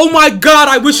 Oh my God,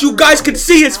 I wish you guys could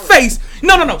see his face.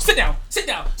 No. Sit down. Sit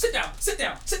down. Sit down. Sit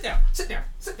down. Sit down. Sit down.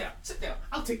 Sit down. Sit down.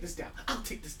 I'll take this down. I'll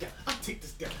take this down. I'll take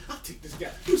this down. I'll take this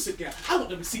down. You sit down. I want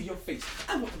them to see your face.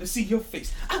 I want them to see your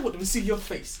face. I want them to see your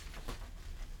face.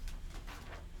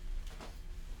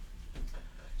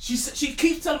 She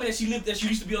keeps telling me that she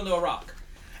used to be under a rock.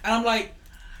 And I'm like,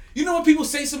 you know when people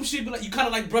say some shit, but like you kind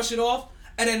of like brush it off,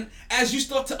 and then as you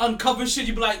start to uncover shit,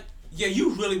 you be like, yeah,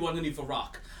 you really want underneath a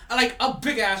rock. And like a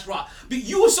big ass rock. But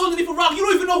you were so underneath a rock, you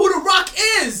don't even know who the rock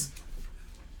is.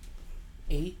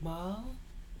 8 Mile.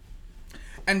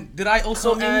 And did I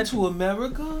also add to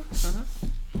America?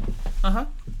 Uh-huh.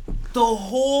 The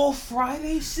whole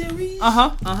Friday series?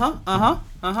 Avatar? Uh-huh.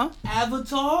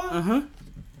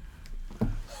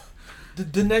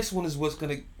 The next one is what's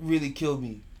gonna really kill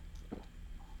me.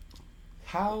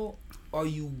 How are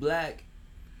you black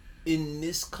in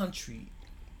this country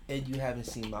and you haven't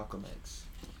seen Malcolm X?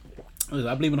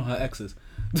 I blame it on her exes.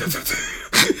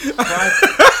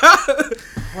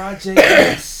 Project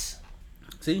X.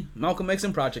 See? Malcolm X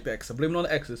and Project X. I blame it on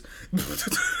the exes.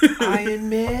 Iron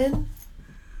Man.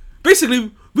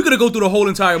 Basically, we're gonna go through the whole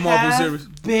entire Marvel series.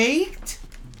 Baked.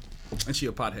 And she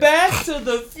a pothead. Back to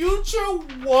the Future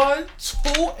 1,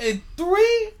 2, and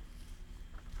 3.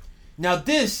 Now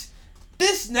this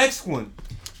next one,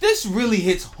 this really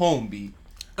hits home, B.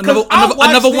 Another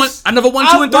one,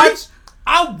 2, and 3.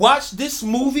 I watched this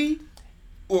movie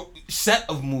or set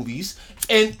of movies,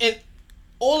 and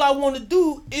all I want to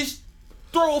do is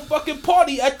throw a fucking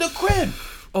party at the crib.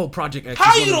 Oh, Project X.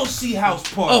 How you don't see House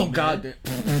Party? Oh, God.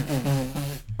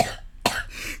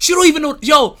 She don't even know.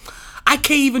 Yo, I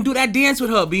can't even do that dance with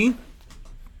her, B.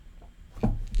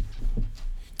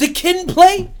 The Kid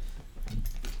Play?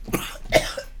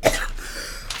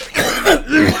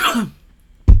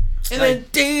 And then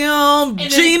damn,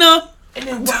 Gina. And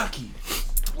then Rocky.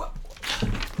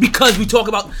 Because we talk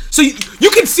about, so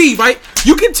you can see, right?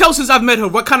 You can tell since I've met her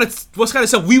what kind of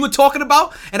stuff we were talking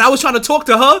about, and I was trying to talk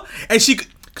to her, and cause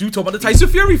we talk about the Tyson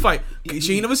Fury fight.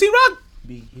 She ain't never seen Rock.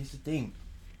 B, here's the thing.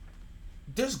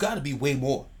 There's got to be way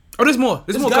more. Oh, there's more.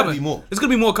 There's more coming. Be more. There's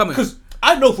gonna be more coming. Because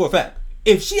I know for a fact,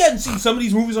 if she hadn't seen some of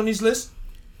these movies on this list,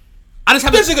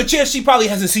 there's a chance she probably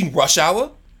hasn't seen Rush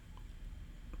Hour.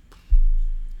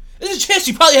 There's a chance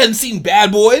she probably hasn't seen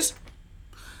Bad Boys.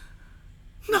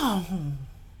 No.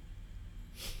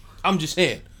 I'm just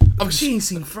saying. She ain't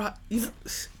seen Friday. You know,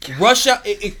 Rush Hour.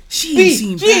 She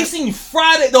ain't seen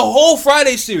Friday, the whole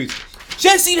Friday series. She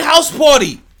hasn't seen House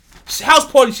Party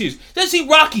series. She hasn't seen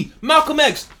Rocky, Malcolm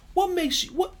X. What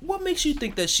makes you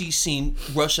think that she's seen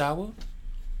Rush Hour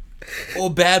or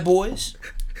Bad Boys?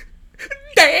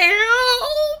 Damn.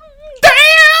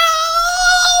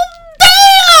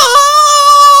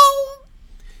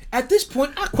 At this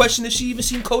point, I question if she even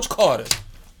seen Coach Carter.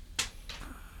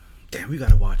 Damn, we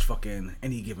gotta watch fucking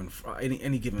any given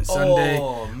Sunday.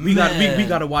 Oh, we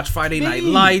gotta watch Friday Night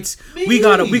Lights. We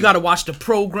gotta watch the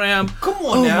program. Come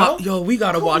on now, we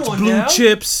gotta watch Blue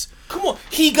Chips. Come on,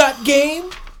 He Got Game.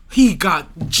 He got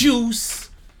Juice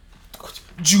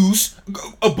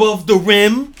above the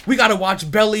rim. We gotta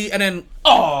watch Belly, and then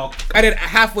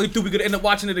halfway through we could end up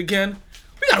watching it again.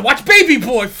 We gotta watch Baby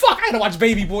Boy. Fuck, I gotta watch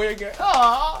Baby Boy again.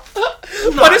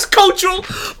 but it's cultural.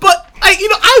 But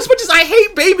as much as I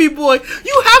hate Baby Boy,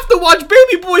 you have to watch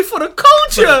Baby Boy for the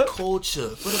culture. For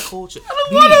the culture. I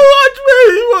don't want to watch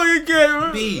Baby Boy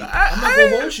again. B, I'm not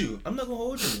gonna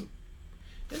hold you.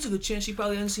 There's a good chance she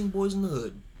probably hasn't seen Boys in the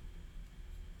Hood.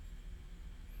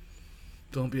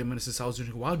 Don't be a menace to house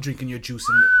drinking while drinking your juice.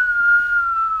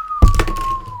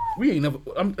 We ain't never.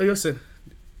 Listen,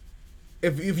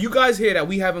 if you guys hear that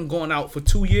we haven't gone out for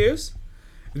 2 years,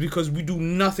 it's because we do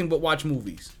nothing but watch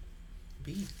movies.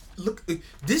 B, look,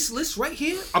 this list right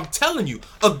here. I'm telling you,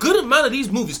 a good amount of these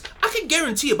movies. I can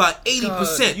guarantee about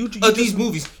 80% of these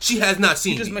movies she has not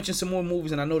seen. You just mentioned some more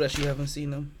movies, and I know that she haven't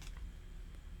seen them.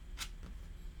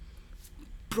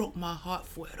 Broke my heart,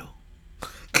 Fuero.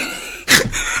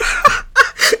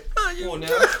 Come on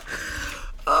now.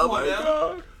 Oh my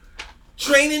God.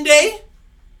 Training Day.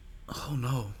 Oh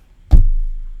no.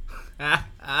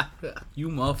 You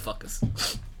motherfuckers.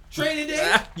 Training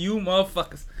Day. You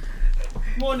motherfuckers.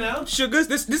 Come on now. Sugars,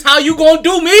 this how you gonna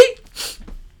do me?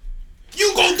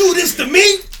 You gonna do this to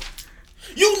me?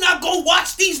 You not gonna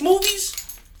watch these movies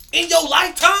in your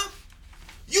lifetime?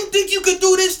 You think you could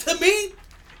do this to me?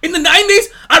 In the 90s,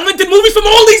 I rented movies from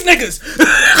all these niggas.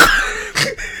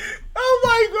 Oh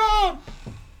my God.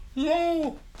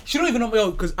 Yo. She don't even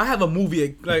know, because I have a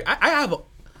movie, like, I have a,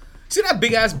 see that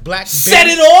big ass black Set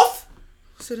it off?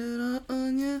 Set it up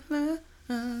on your left,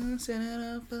 set it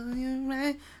up on your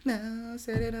right, now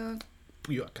set it up.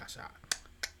 Yo, Kasha.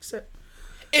 Set.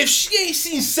 If she ain't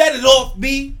seen Set It Off,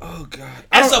 B. Oh God.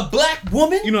 As a black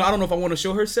woman? I don't know if I want to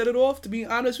show her Set It Off, to be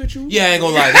honest with you. Yeah, I ain't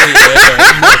gonna lie.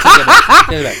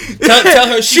 Tell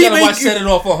her she gotta watch Set It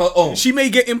Off on her own. She may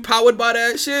get empowered by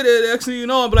that shit, and actually,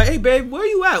 I'm like, hey, babe, where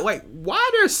you at? Like, why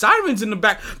are there sirens in the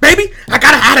back? Baby, I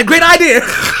had a great idea.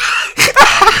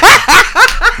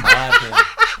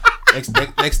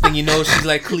 Next thing you know, she's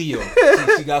like Cleo.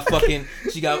 She got the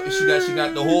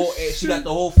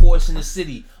whole force in the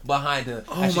city behind her.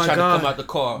 Oh as she my trying God. to come out the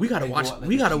car. We gotta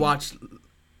watch.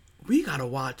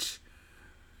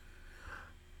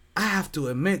 I have to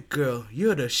admit, girl,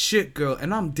 you're the shit, girl,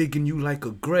 and I'm digging you like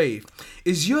a grave.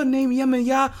 Is your name Yemen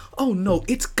Ya? Oh no,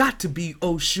 it's got to be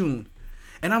Oshun.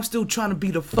 And I'm still trying to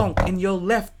be the funk in your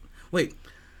left. Wait,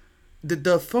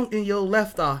 the funk in your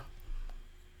left eye.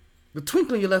 The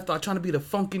twinkle in your left eye trying to be the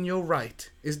funk in your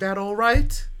right. Is that all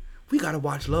right? We gotta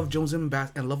watch Love Jones and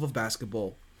Love of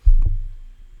Basketball.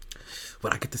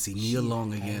 But I get to see Nia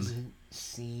Long again.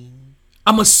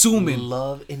 I'm assuming.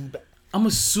 I'm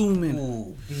assuming.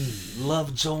 Ooh,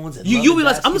 Love Jones and you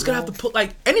realize I'm just gonna have to put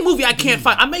like any movie I can't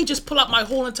find. I may just pull out my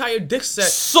whole entire dick set.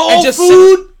 Soul and just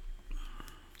Food.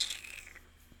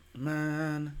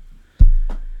 Man,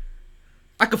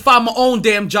 I could find my own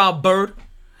damn job, bird,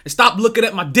 and stop looking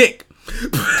at my dick.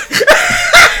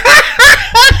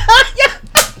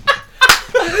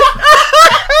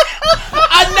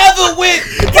 I never went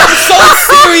from so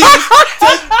serious to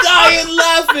dying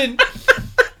laughing.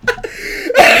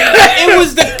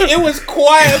 It was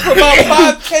quiet for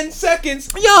about 5-10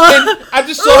 seconds. Yo, and I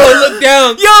just saw her look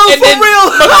down. Yo, and for then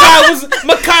real.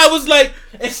 Makai was like,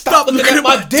 and stop looking at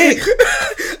my dick. I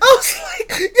was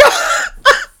like, yo.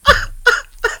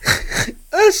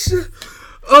 That's,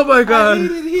 oh my God. I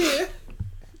hate it here.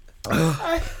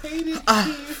 I hate it.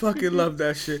 I fucking love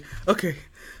that shit. Okay,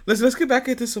 let's get back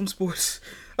into some sports.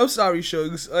 I'm sorry,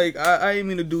 Shugs. Like I ain't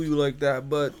mean to do you like that,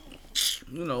 but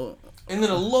And then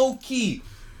a low key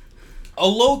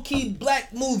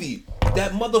black movie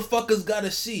that motherfuckers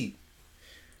gotta see.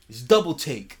 It's Double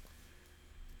Take.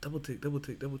 Double take.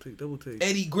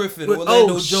 Eddie Griffin,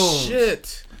 Orlando Jones.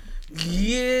 Shit.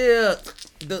 Yeah.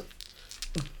 The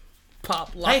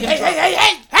pop lock.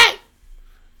 Hey!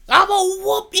 I'ma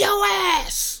whoop your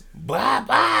ass. Bye,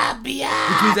 biatch.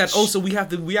 Which means that also we have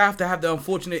to have the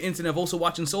unfortunate incident of also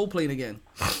watching Soul Plane again.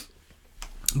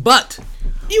 But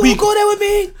you wanna go there with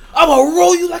me? I'ma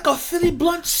roll you like a Philly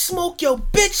blunt, smoke your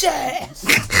bitch ass.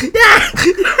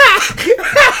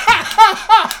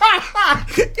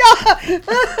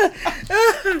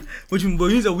 Which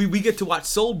means that we get to watch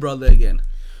Soul Brother again.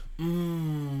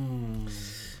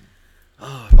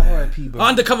 Oh, R.I.P. brother.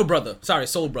 Undercover Brother. Sorry,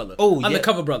 Soul Brother. Oh,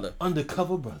 Undercover Brother.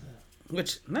 Undercover Brother.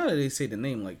 Which, now that they say the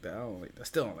name like that, I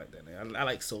still don't like that name. I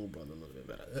like Soul Brother a little bit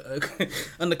better.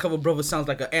 Undercover Brother sounds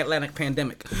like an Atlantic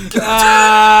pandemic. Don't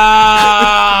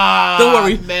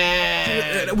worry,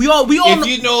 man. We all. If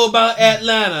you know about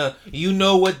Atlanta, you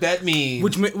know what that means.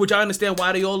 Which I understand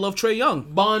why they all love Trae Young.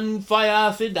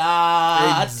 Bonfire for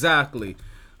that. Exactly.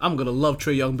 I'm gonna love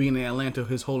Trae Young being in Atlanta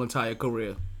his whole entire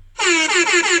career.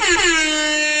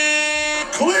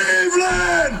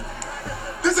 Cleveland!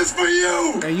 This is for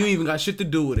you. And you even got shit to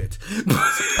do with it. But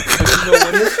you know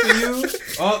what is for you?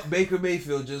 Oh, Baker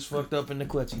Mayfield just fucked up in the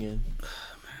clutch again.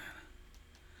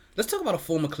 Let's talk about a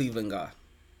former Cleveland guy.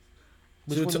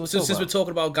 Which one you wanna Since talk we're about?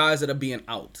 talking about guys that are being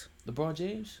out. LeBron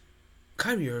James?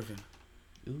 Kyrie Irving.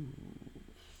 Ooh.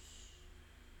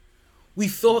 We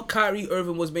thought Kyrie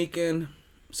Irving was making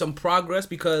some progress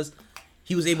because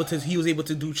he was able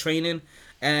to do training,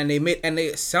 and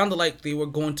they sounded like they were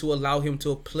going to allow him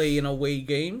to play in away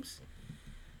games.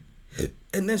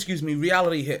 And then,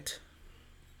 reality hit.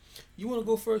 You want to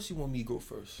go first? You want me to go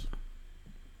first?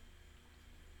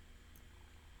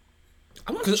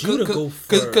 I want you to go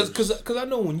first. Because I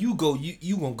know when you go,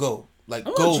 you gonna go. Like, I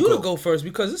want you to go first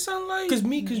because it sounds like Because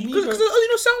you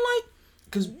know, sound like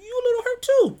because you a little hurt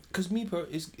too. Because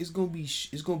it's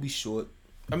gonna be short.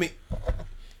 I mean,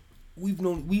 we've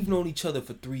known each other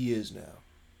for 3 years now,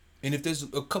 and if there's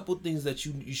a couple things that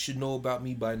you should know about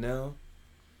me by now,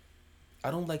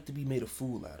 I don't like to be made a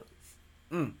fool out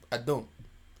of. I don't.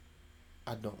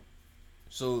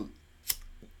 So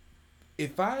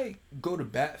if I go to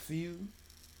bat for you,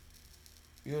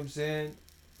 you know what I'm saying,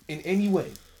 in any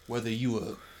way, whether you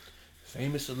a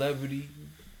famous celebrity,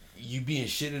 you being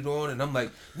shitted on, and I'm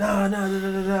like,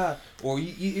 nah, or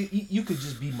you could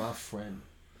just be my friend,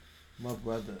 my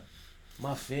brother,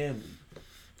 my family.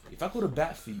 If I go to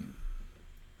bat for you,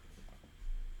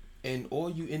 and all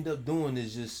you end up doing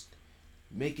is just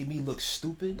making me look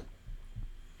stupid,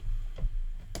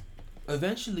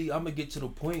 eventually I'm gonna get to the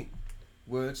point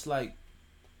where it's like,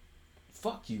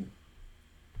 fuck you.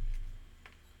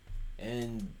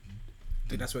 And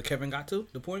Think that's where Kevin got to,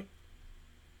 the point?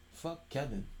 fuck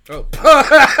Kevin. Oh.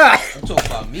 I'm talking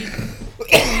about me.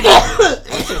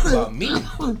 I'm talking about me.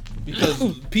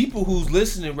 Because people who's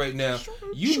listening right now,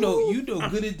 you know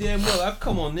good and damn well I've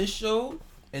come on this show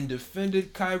and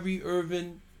defended Kyrie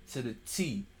Irving to the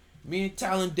T. Me and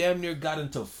Talon damn near got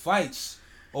into fights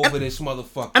over this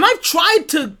motherfucker. And I've tried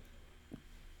to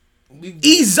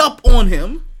ease up on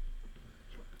him.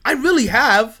 I really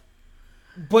have.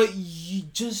 But you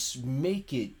just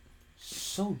make it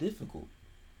so difficult.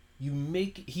 You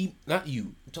make not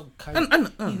you. I'm talking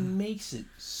Kyrie. He makes it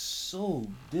so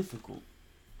difficult.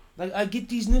 Like, I get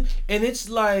these new, and it's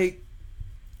like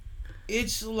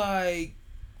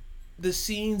the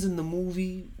scenes in the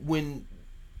movie when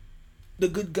the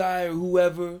good guy or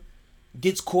whoever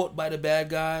gets caught by the bad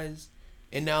guys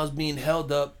and now is being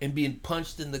held up and being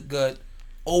punched in the gut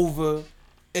over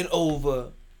and over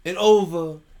and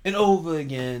over and over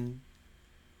again.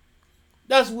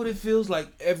 That's what it feels like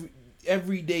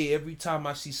every day, every time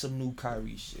I see some new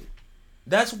Kyrie shit.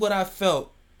 That's what I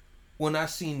felt when I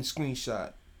seen the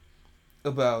screenshot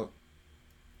about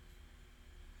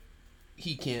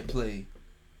he can't play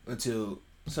until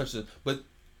such a... But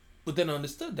then I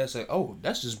understood that's like, oh,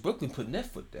 that's just Brooklyn putting that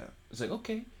foot down. It's like,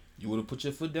 okay, you would have put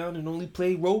your foot down and only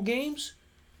play road games?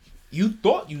 You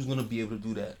thought you was going to be able to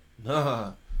do that.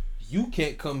 Nah, you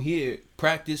can't come here,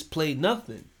 practice, play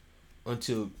nothing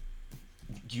until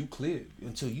you cleared,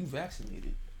 until you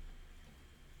vaccinated.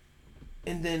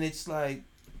 And then it's like,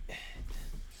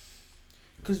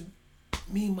 because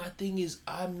my thing is,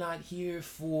 I'm not here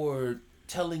for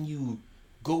telling you,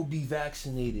 go be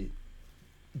vaccinated,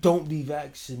 don't be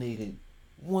vaccinated,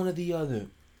 one or the other.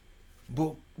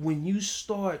 But when you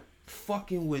start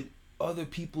fucking with other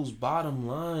people's bottom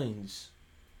lines,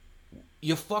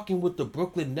 you're fucking with the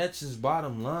Brooklyn Nets'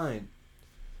 bottom line.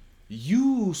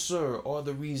 You, sir, are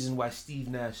the reason why Steve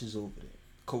Nash is over there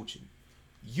coaching.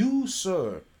 You,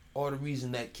 sir, are the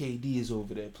reason that KD is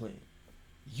over there playing.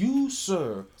 You,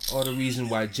 sir, are the reason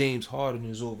why James Harden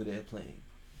is over there playing.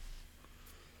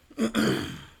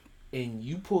 And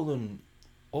you pulling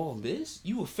all this,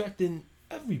 you affecting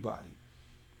everybody.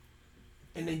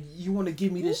 And then you want to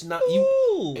give me this and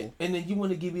then you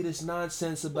want to give me this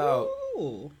nonsense about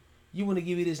you want to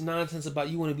give me this nonsense about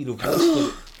you want to be the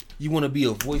voice for you want to be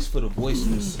a voice for the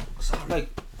voiceless. Like,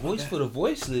 voice for the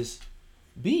voiceless.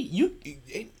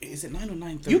 Is it 9 or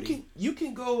 9:30? You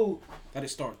can go that it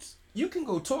starts. You can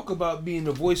go talk about being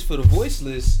the voice for the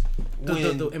voiceless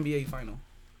when the NBA final.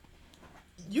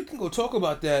 You can go talk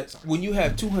about that when you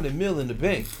have $200 million in the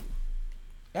bank.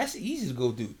 That's easy to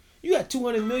go do. You got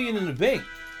 $200 million in the bank.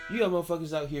 You got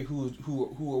motherfuckers out here who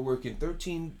are working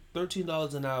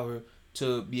 $13 an hour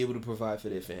to be able to provide for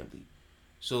their family.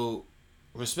 So,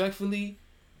 respectfully,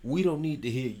 we don't need to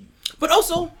hear you. But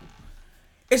also,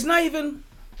 it's not even.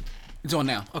 It's on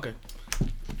now. Okay.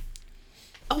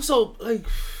 Also, like,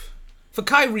 for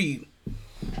Kyrie,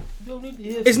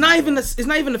 it's not even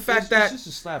the fact that it's just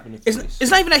a slap in the face.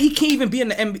 It's not even that he can't even be in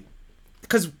the NBA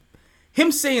because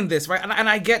him saying this, right? And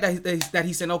I get that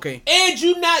he's saying, okay. And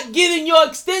you not getting your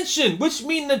extension, which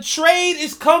means the trade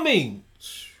is coming.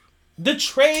 The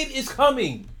trade is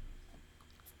coming.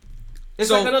 It's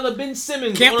So, like another Ben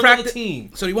Simmons can't on practice. another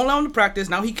team. So he won't allow him to practice.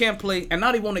 Now he can't play, and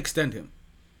now they won't extend him.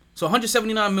 So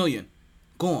 179 million,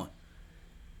 gone.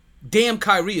 Damn,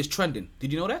 Kyrie is trending.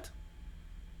 Did you know that?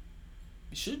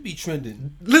 It should be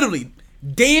trending. Literally,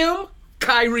 damn,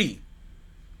 Kyrie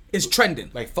is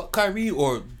trending. Like fuck Kyrie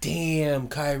or damn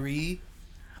Kyrie.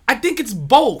 I think it's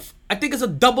both. I think it's a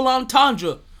double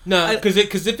entendre. Nah, because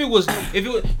if it was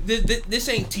this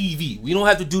ain't TV. We don't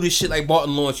have to do this shit like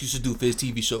Martin Lawrence used to do for his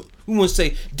TV show. We want to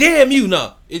say damn you,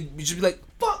 nah. It should be like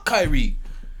fuck Kyrie.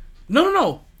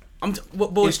 No.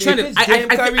 But it's trending. If it's damn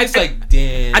Kyrie, it's like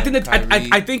damn. I think that Kyrie.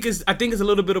 I think it's a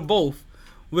little bit of both.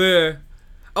 Where,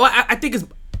 I think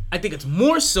it's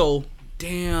more so.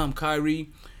 Damn, Kyrie,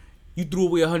 you threw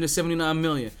away 179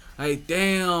 million. Like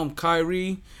damn,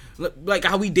 Kyrie, like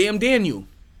how we damn Daniel.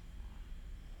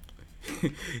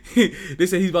 They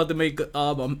say he's about to make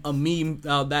a meme.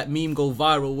 That meme go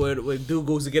viral where dude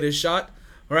goes to get his shot,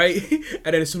 right?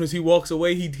 And then as soon as he walks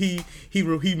away, he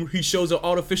shows an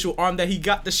artificial arm that he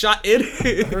got the shot in.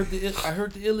 I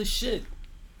heard the illest shit.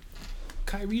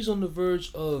 Kyrie's on the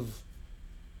verge of,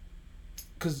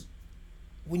 because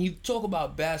when you talk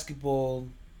about basketball,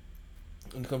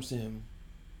 when it comes to him,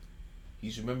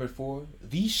 he's remembered for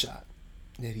the shot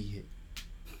that he hit.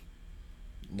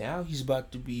 Now he's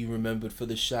about to be remembered for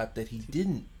the shot that he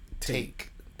didn't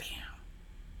take. Damn.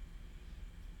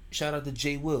 Shout out to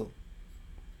Jay Will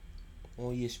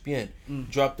on ESPN.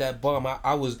 Dropped that bomb.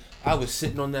 I was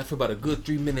sitting on that for about a good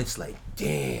 3 minutes. Like,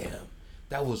 damn,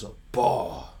 that was a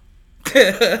bar.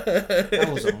 That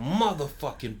was a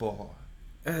motherfucking bar.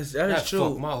 That is That true.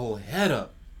 fucked my whole head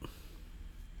up.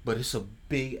 But it's a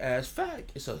big ass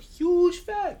fact. It's a huge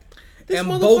fact. This And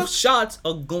both shots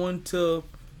are going to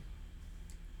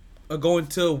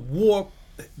warp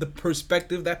the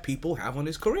perspective that people have on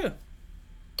his career.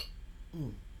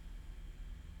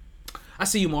 I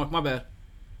see you, Mark. My bad.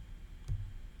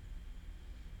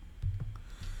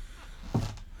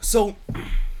 So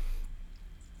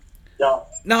Yo,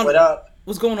 now, what up?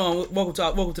 what's going on? Welcome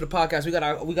to the podcast.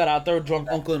 We got our third drunk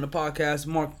uncle in the podcast.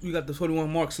 Mark, you got the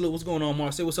 21 Mark Salute. What's going on,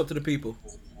 Mark? Say what's up to the people.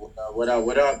 What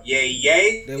up?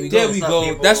 Yay. There we There go. we What's up, go.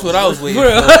 people? That's what I was waiting for.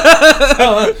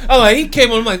 I'm like, he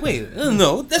came on. I'm like, wait,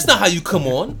 no, that's not how you come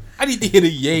on. I need to hear the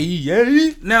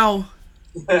yay. Now,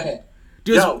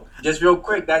 Yo, just real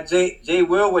quick, that Jay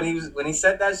Will when he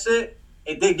said that shit,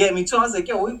 it did get me too. I was like,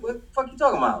 yo, what the fuck you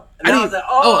talking about? And I was like,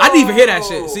 I didn't even hear that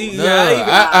shit. See,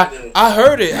 I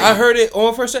heard it. I heard it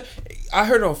on first. I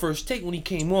heard it on first take when he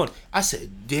came on. I said,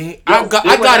 "Damn!" I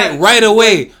got it right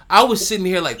away. I was sitting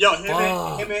here like, yo,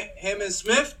 him and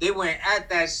Smith, they went at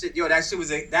that shit. Yo, that shit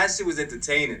was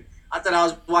entertaining. I thought I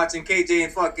was watching KJ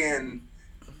and fucking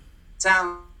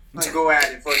Town go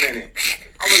at it for a minute.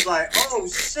 I was like, oh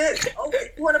shit.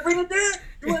 Okay, you want to bring it there?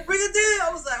 I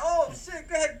was like, oh shit,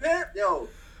 go ahead, Pimp. Yo,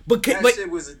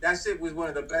 that shit was one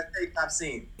of the best takes I've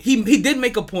seen. He did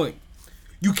make a point.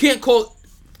 You can't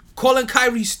calling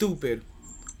Kyrie stupid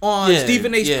on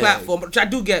Stephen A's platform, which I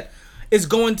do get, is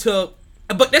going to.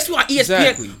 But that's why ESPN.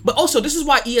 Exactly. But also, this is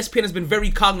why ESPN has been very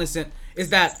cognizant. Is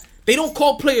that they don't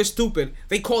call players stupid;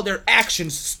 they call their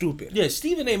actions stupid. yeah.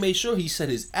 Stephen A. made sure he said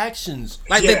his actions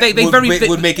Like Yeah. they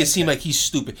would make it seem like he's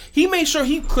stupid. He made sure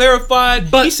he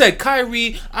clarified. But- He said,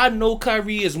 Kyrie, I know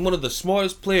Kyrie is one of the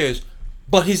smartest players,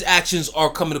 but his actions are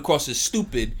coming across as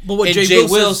stupid. But what and Jay Jay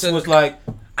Wilson Wilson said- was like,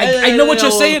 I know what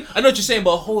you're saying. I know what you're saying,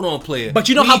 but hold on, player. But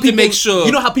you know We how need to people make sure.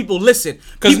 You know how people listen.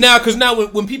 Because now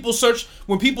when people search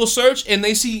and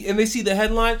they see the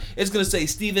headline, it's gonna say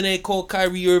Stephen A. called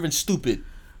Kyrie Irving stupid.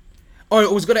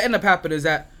 Or what's going to end up happening is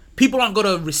that people aren't going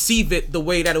to receive it the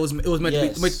way that it was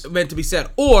meant to be said,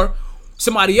 or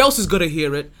somebody else is going to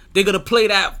hear it. They're going to play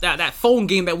that phone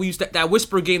game that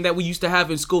whisper game that we used to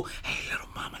have in school. Hey, little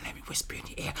mama, let me whisper in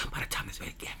your ear.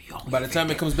 By the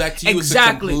time It comes back to you,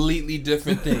 Exactly. it's a completely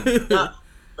different thing.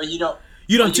 But you know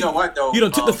what though? You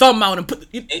don't took the thumb out and put.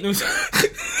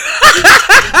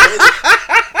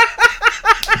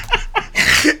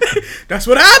 That's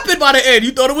what happened by the end.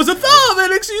 You thought it was a thumb, and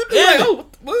you're like, oh,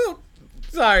 well,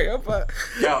 sorry. Yo,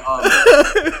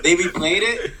 they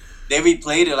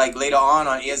replayed it like later on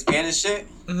ESPN and shit.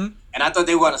 Mm-hmm. And I thought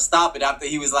they were gonna stop it after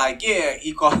he was like, yeah,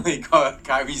 he called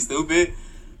Kyrie stupid.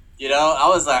 You know, I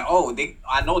was like, oh,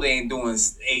 I know they ain't doing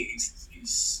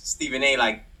Stephen A.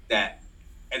 like that.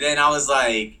 And then I was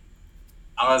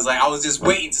just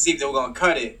waiting to see if they were gonna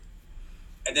cut it.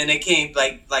 And then they came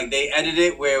like they edited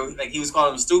it where like he was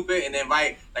calling him stupid, and then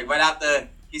right after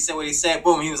He said what he said.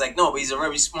 Boom. He was like, no, but he's a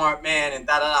very smart man. And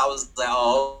I was like,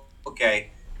 oh, okay.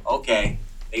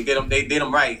 They did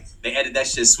him right. They edited that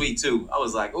shit sweet too. I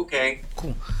was like, okay.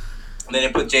 Cool. And then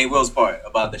they put Jay Will's part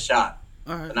about the shot.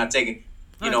 All right. But not taking,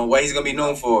 what he's gonna be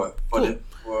known for. Cool.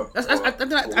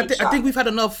 I think we've had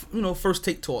enough, first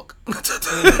take talk.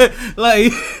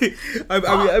 Like, No,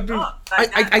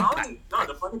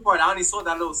 the funny part, I only saw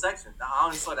that little section. I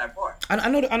only saw that part. I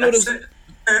know this.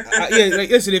 Yeah, like,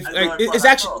 listen,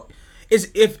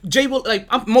 if Jay Will, like,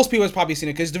 most people has probably seen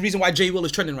it, because the reason why Jay Will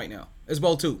is trending right now as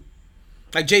well too.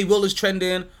 Like, Jay Will is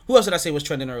trending. Who else did I say was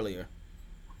trending earlier?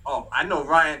 Oh, I know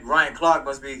Ryan Clark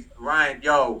must be Ryan.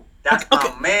 Yo, that's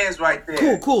my man's right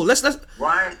there. Cool. Let's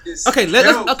Ryan is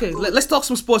let's talk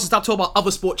some sports and stop talking about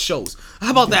other sports shows. How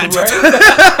about that?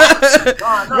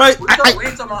 No, right. We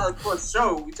ain't talking about a sports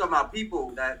show. We talking about people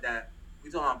we talking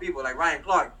about people like Ryan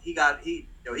Clark. He got it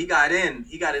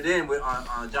in with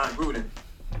on John Gruden.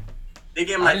 They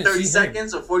gave him like 30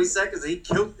 seconds or 40 seconds, and he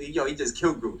just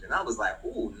killed Gruden. I was like,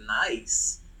 ooh,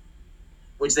 nice.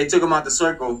 Which they took him out the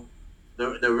circle,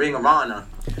 the Ring of Honor,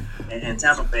 and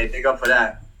Tampa Bay. Big up for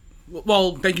that.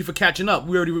 Well, thank you for catching up.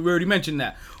 We already mentioned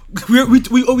that. We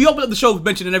opened up the show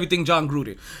mentioning everything John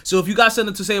Gruden. So if you got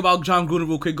something to say about John Gruden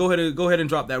real quick, go ahead and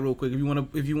drop that real quick.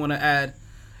 If you wanna add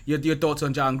your thoughts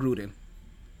on John Gruden.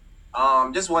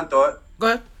 Just one thought. Go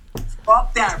ahead.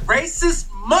 Fuck that racist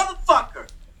motherfucker.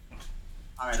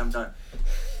 All right, I'm done.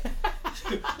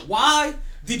 Why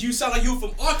did you sound like you were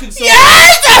from Arkansas?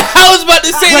 Yes! I was about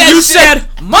to say when that you said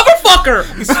motherfucker.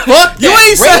 Fuck you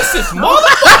ain't racist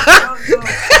motherfucker.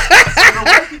 The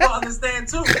white people understand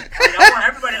too. Like, I want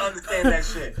everybody to understand that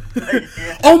shit.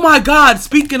 Oh my God!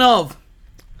 Speaking of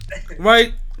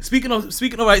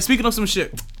some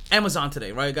shit. Amazon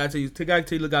today, right? Gotta tell you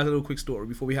guys a little quick story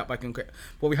before we hop back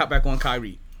on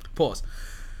Kyrie. Pause.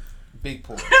 Big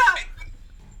pause.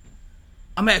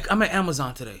 I'm at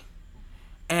Amazon today,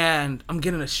 and I'm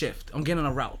getting a shift. I'm getting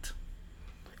a route,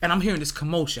 and I'm hearing this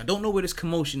commotion. I don't know where this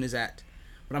commotion is at,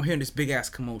 but I'm hearing this big ass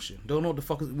commotion. Don't know what the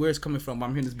fuck where it's coming from, but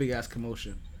I'm hearing this big ass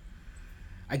commotion.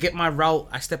 I get my route.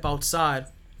 I step outside,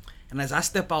 and as I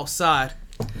step outside,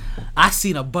 I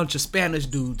seen a bunch of Spanish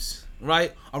dudes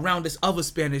right around this other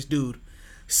Spanish dude,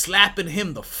 slapping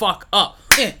him the fuck up.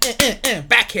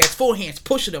 Backhands, forehands,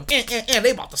 pushing him. They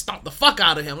about to stomp the fuck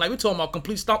out of him. Like, we talking about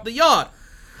complete stomp the yard.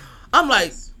 I'm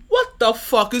like, what the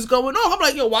fuck is going on? I'm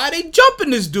like, yo, why are they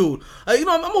jumping this dude?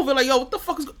 I'm over like, yo, what the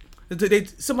fuck is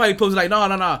somebody posted like,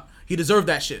 no, he deserved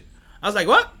that shit. I was like,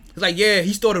 what? He's like, yeah,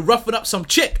 he started roughing up some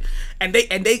chick, and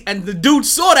the dude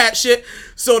saw that shit,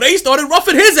 so they started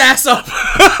roughing his ass up.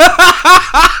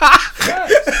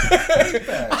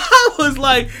 I was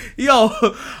like, yo,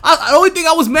 the only thing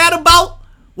I was mad about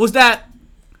was that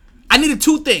I needed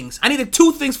two things. I needed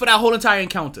two things for that whole entire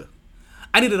encounter.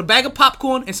 I needed a bag of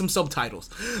popcorn and some subtitles,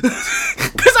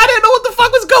 because I didn't know what the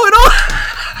fuck was going on.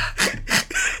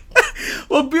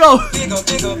 Well, yo,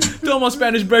 tell my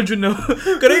Spanish brethren though,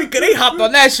 cause they hopped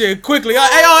on that shit quickly. Hey,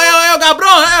 yo,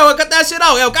 cabrón, hey, cut that shit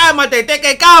out. Yo, cálmate, te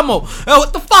que camo. Yo,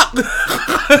 what the fuck?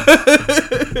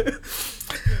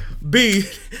 B,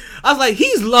 I was like,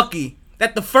 he's lucky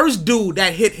that the first dude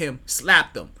that hit him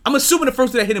slapped him. I'm assuming the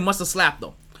first dude that hit him must have slapped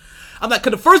him. I'm like,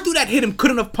 cause the first dude that hit him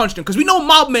couldn't have punched him, cause we know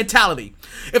mob mentality.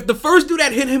 If the first dude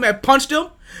that hit him had punched him,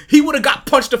 he would have got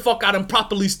punched the fuck out and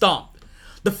properly stomped.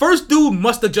 The first dude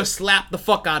must have just slapped the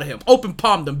fuck out of him, open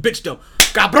palmed him, bitched him.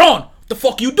 Cabron, what the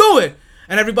fuck you doing?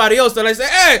 And everybody else, they like say,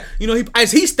 hey,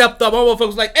 as he stepped up, my motherfucker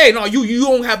was like, hey, no, you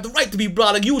don't have the right to be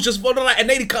blood. Like, you was just, and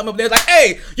they come up there like,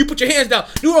 hey, you put your hands down.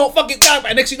 You don't fucking die.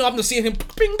 And next thing you know, I'm just seeing him,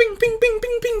 ping, ping, ping, ping,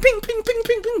 ping, ping, ping, ping, ping,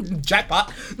 ping, ping,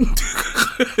 jackpot.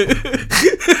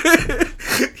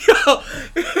 Yo,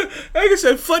 like I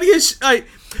said, funny as shit. Like,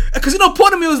 because,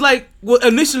 part of me was like, well,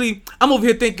 initially, I'm over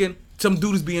here thinking some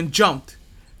dude is being jumped.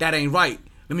 That ain't right.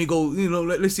 Let me go,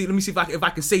 let me see if I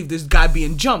can save this guy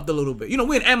being jumped a little bit.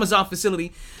 We're in Amazon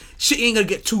facility. Shit ain't gonna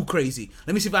get too crazy.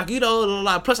 Let me see if I can,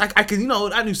 plus I can,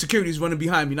 I knew security's running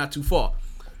behind me not too far.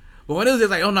 But when it was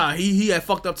just like, oh nah, he had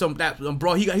fucked up some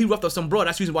broad, he roughed up some broad.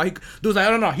 That's the reason why he was like,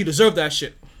 oh no, he deserved that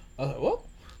shit. I was like, what?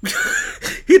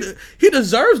 he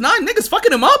deserves 9 niggas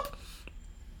fucking him up?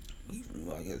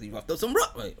 I guess he roughed up some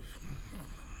broad. Like,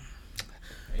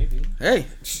 maybe. Hey.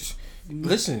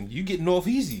 Listen, you getting off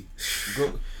easy.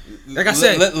 Go, like I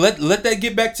said, let that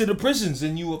get back to the prisons,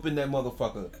 and you up in that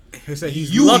motherfucker.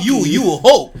 You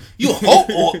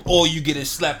hope, or you get a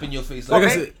slap in your face.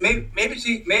 Like maybe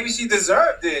she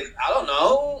deserved it. I don't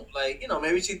know. Like,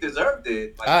 maybe she deserved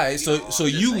it. Like, all right, so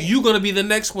you gonna be the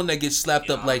next one that gets slapped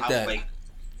up like that. Like,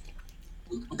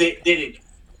 they did it.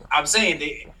 I'm saying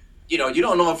you know, you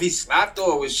don't know if he slapped her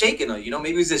or was shaking her. You know,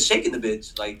 maybe he's just shaking the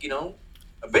bitch. Like, you know,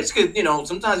 a bitch could, you know,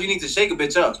 sometimes you need to shake a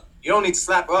bitch up. You don't need to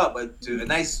slap her up, but to a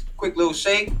nice, quick little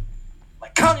shake,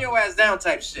 like, calm your ass down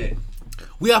type shit.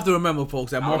 We have to remember,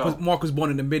 folks, that Mark was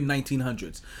born in the mid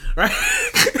 1900s, right?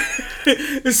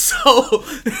 So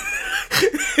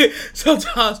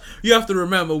sometimes you have to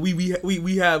remember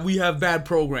we have bad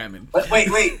programming. But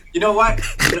wait, you know what?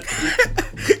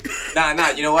 Nah,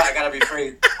 you know what? I gotta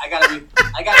reframe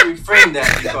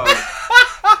that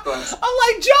because I'm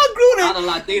like, John Gruden a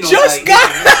lot of Latinos just like,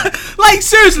 got like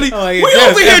seriously. Oh, we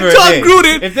over here talking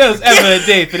Gruden. If there was ever a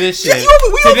day for this shit,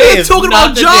 we over here talking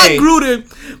about John Gruden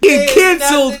getting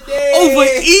canceled over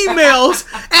emails,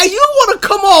 and you want to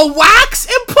come on wax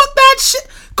and put that shit.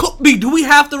 B, do we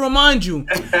have to remind you?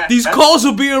 These calls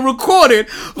are being recorded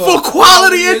for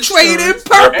quality and trading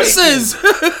purposes.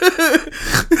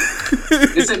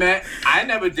 Listen, man, I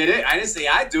never did it. I didn't say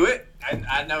I do it.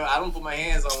 I don't put my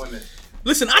hands on women.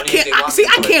 Listen, I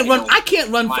can't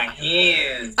run. My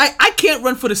hands. I can't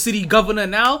run for the city governor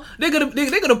now. They're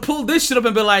gonna pull this shit up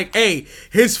and be like, hey,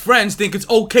 his friends think it's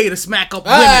okay to smack up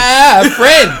women.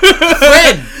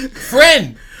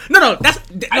 Friend. No, I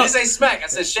didn't say smack. I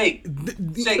said shake.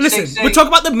 Listen, shake. we're talking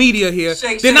about the media here.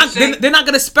 They're not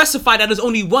gonna specify that there's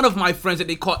only one of my friends that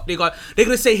they got. They're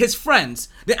gonna say his friends,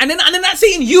 and they're not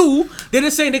saying you. They're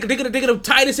just saying they're gonna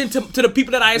tie this into the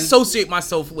people that I associate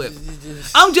myself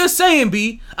with. I'm just saying,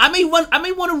 B. I may want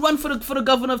to run for the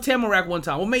governor of Tamarack one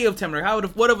time, or mayor of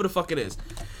Tamarack, whatever the fuck it is.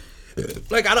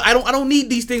 Like I don't need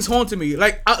these things haunting me.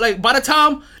 Like by the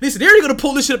time listen, they're already gonna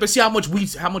pull this shit up and see how much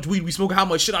weed we smoke, how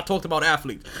much shit I talked about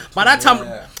athletes. By that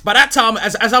time,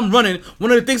 as I'm running,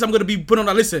 one of the things I'm gonna be putting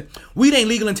on. Listen, weed ain't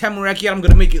legal in Tamarack yet. I'm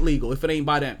gonna make it legal if it ain't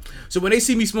by then. So when they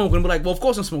see me smoking, they'll be like, well, of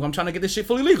course I'm smoking. I'm trying to get this shit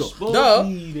fully legal. Duh.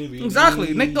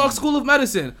 Exactly. Nick Dog School of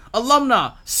Medicine,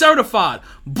 alumni, certified,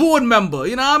 board member.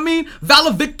 You know what I mean?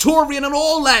 Valedictorian and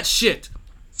all that shit.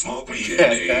 Whose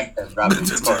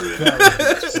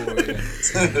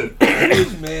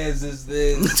man's is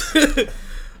this?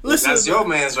 Listen, that's your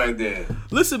man's right there.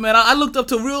 Listen, man, I looked up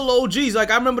to real OGs.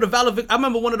 Like I remember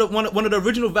one of the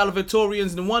original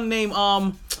valedictorians, and one named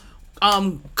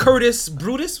Curtis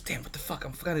Brutus. Damn, what the fuck?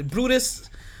 I'm forgetting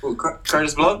Brutus. Ooh,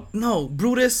 Curtis Blow? No,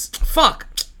 Brutus. Fuck,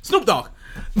 Snoop Dogg.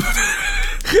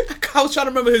 I was trying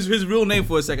to remember his real name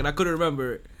for a second. I couldn't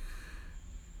remember it.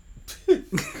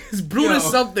 It's Brutus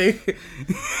something.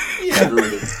 Yeah,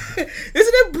 Brutus. Isn't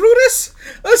it Brutus?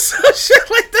 Or some shit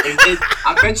like that.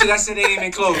 I bet you that shit ain't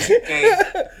even close.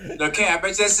 Okay, I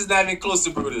bet you that shit's not even close to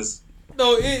Brutus.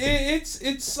 No,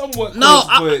 it's somewhat close, no,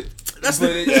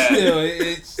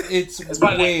 it's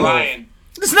probably like Brian.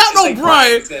 It's not no like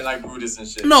Brian. Brian like Brutus and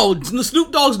shit. No,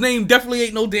 Snoop Dogg's name definitely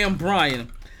ain't no damn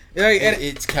Brian.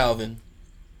 It's Calvin.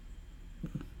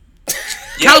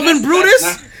 Calvin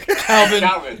Brutus?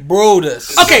 Calvin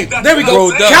Brutus. Okay, there we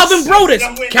go. Calvin Brutus.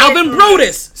 Calvin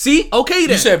Brutus. See? Okay then.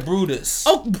 You said Brutus.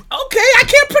 Oh, okay. I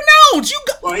can't pronounce.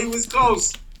 Well, he was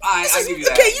close. I give you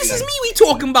that. Okay, this is me we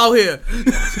talking about here.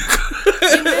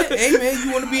 Hey man,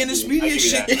 you want to be in this media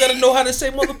shit? You gotta know how to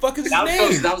say motherfuckers'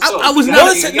 names. I was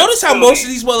Notice how most of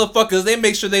these motherfuckers, they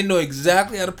make sure they know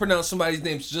exactly how to pronounce somebody's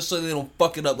names just so they don't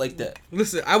fuck it up like that.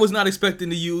 Listen, I was not expecting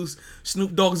to use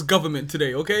Snoop Dogg's government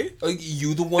today. Okay,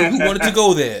 you the one who wanted to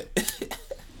go there.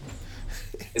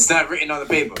 It's not written on the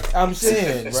paper. I'm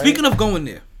saying. Right? Speaking of going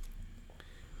there.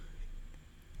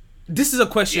 This is a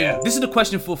question. Yeah. This is the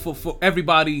question for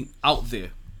everybody out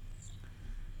there.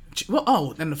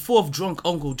 Well, and the fourth drunk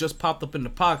uncle just popped up in the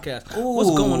podcast. Ooh, what's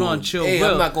going on, Chill? Hey,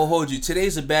 I'm not gonna hold you.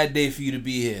 Today's a bad day for you to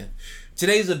be here.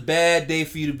 Today's a bad day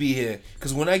for you to be here.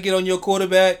 Cause when I get on your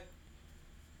quarterback,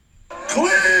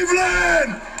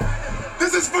 Cleveland,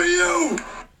 this is for you.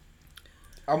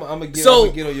 I'm gonna get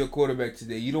on your quarterback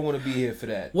today. You don't want to be here for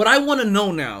that. What I want to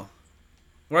know now,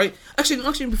 right? Actually,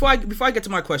 before I get to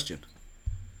my question.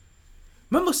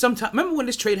 Remember when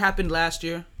this trade happened last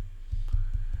year?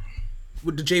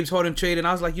 With the James Harden trade, and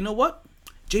I was like, you know what?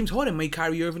 James Harden made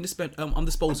Kyrie Irving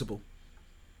undisposable.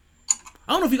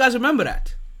 I don't know if you guys remember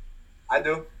that. I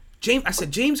do. I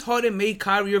said James Harden made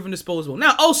Kyrie Irving disposable.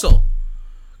 Now, also,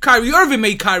 Kyrie Irving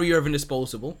made Kyrie Irving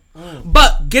disposable.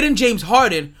 But getting James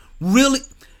Harden, really,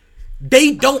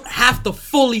 they don't have to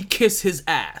fully kiss his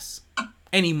ass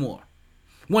anymore.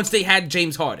 Once they had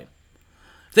James Harden.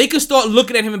 They can start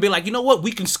looking at him and be like, you know what?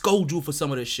 We can scold you for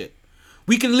some of this shit.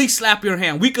 We can at least slap your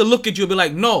hand. We can look at you and be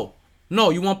like, no,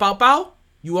 you want pow pow?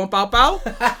 You want pow pow?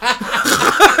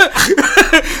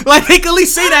 Like, they can at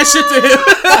least say that shit to him.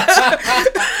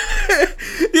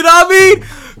 You know what I mean?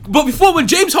 But before, when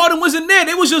James Harden wasn't there,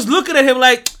 they was just looking at him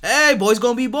like, hey, boys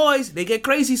gonna be boys. They get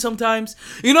crazy sometimes.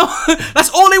 You know? That's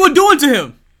all they were doing to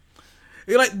him.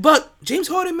 You're like, but James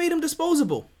Harden made him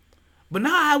disposable. But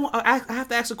now I have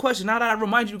to ask a question. Now that I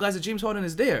remind you guys that James Harden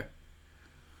is there.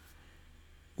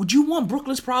 Would you want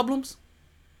Brooklyn's problems?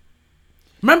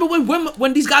 Remember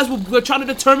when these guys were trying to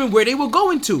determine where they were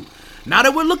going to? Now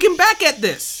that we're looking back at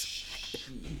this,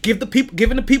 giving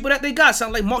the people that they got.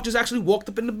 Sound like Mark just actually walked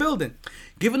up in the building.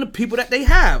 Giving the people that they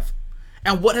have.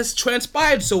 And what has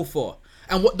transpired so far.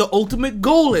 And what the ultimate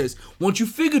goal is. Once you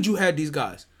figured you had these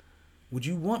guys. Would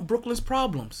you want Brooklyn's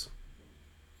problems?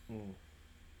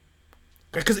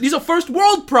 Because these are first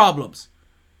world problems.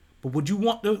 But would you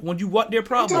want their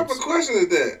problems? What type of question is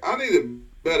that? I need a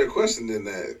better question than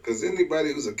that. Because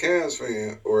anybody who's a Cavs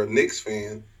fan or a Knicks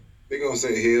fan, they're going to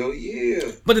say, hell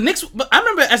yeah. But I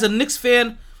remember as a Knicks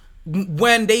fan,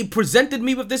 when they presented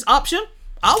me with this option,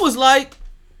 I was like,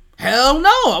 hell no.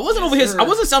 I wasn't over here. I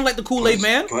wasn't sounding like the Kool-Aid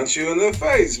man. Punch you in the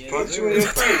face. Punch you in the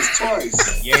face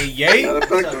twice. Yay. Matter of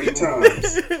fact, 3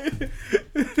 times.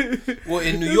 Well,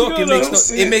 in New York, it makes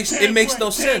no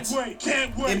sense.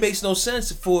 It makes no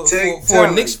sense for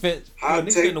a Knicks fan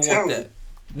to want that.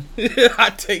 I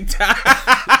take time.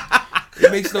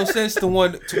 It makes no sense to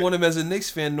want him as a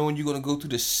Knicks fan, knowing you're gonna go through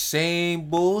the same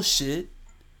bullshit.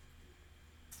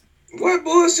 What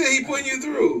bullshit he putting you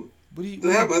through? What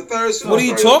are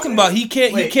you talking about? He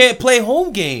can't play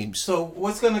home games. So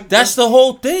what's gonna? That's the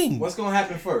whole thing. What's gonna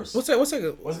happen first? What's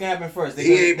gonna happen first?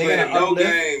 He ain't playing no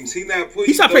games. He not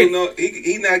putting.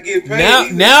 He not getting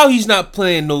paid. Now he's not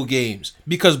playing no games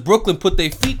because Brooklyn put their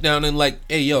feet down and like,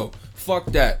 hey yo, fuck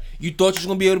that. You thought you was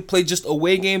gonna be able to play just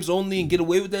away games only and get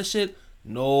away with that shit?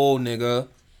 No, nigga.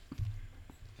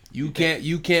 You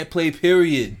can't play.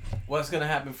 Period. What's gonna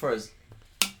happen first?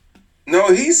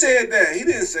 No, he said that. He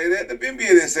didn't say that. The NBA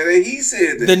didn't say that. He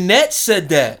said that. The Nets said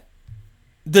that.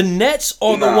 The Nets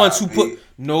are the ones who put.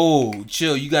 No,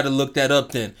 chill. You got to look that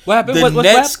up then. What happened?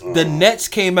 The Nets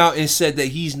came out and said that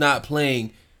he's not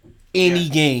playing any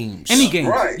games. Any games?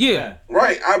 Right. Yeah.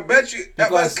 Right. I bet you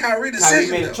that was Kyrie's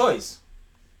decision. Kyrie made a choice.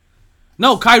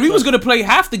 No, Kyrie was gonna play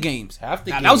half the games. That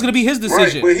was gonna be his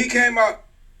decision. Right, but he came out.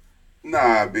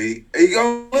 Nah, B. He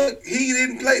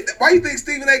didn't play. Why you think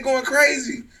Stephen A. going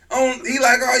crazy? He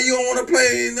like, oh, you don't want to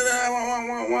play.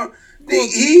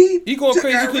 He going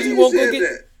crazy because he won't go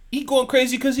get. He going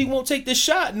crazy because he won't take the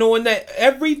shot, knowing that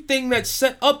everything that's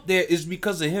set up there is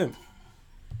because of him.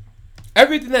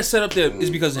 Everything that's set up there is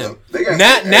because of him.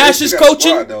 Nash is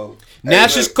coaching.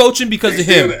 Nash is coaching because of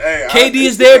him. KD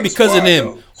is there because of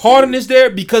him. Harden is there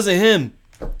because of him.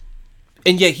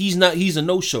 And yet he's not. He's a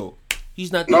no-show.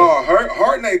 He's not there. No,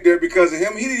 Harden ain't there because of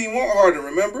him. He didn't even want Harden,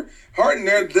 remember? Harden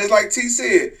there, just like T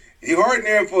said. Harden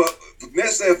there for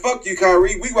Nets said, fuck you,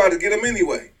 Kyrie. We about to get him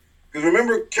anyway. Because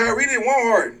remember, Kyrie didn't want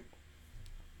Harden.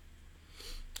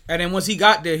 And then once he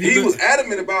got there, he was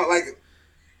adamant about, like,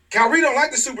 Kyrie don't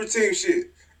like the super team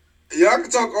shit. Y'all can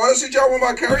talk all that shit y'all want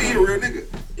about Kyrie, he a real nigga.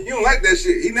 He don't like that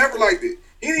shit. He never liked it.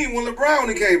 He didn't even want LeBron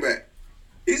when he came back.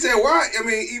 He said, why? I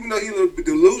mean, even though he's a little bit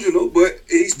delusional, but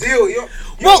he still, he don't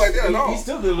like that at all. He's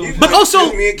still delusional. But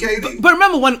also, me and KD. But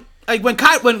remember when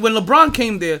LeBron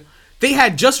came there, they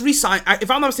had just re-signed, if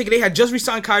I'm not mistaken, they had just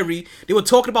re-signed Kyrie. They were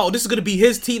talking about, this is going to be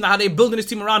his team, how they're building this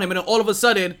team around him, and then all of a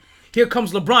sudden, here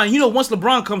comes LeBron. You know, once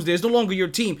LeBron comes there, it's no longer your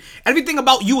team. Everything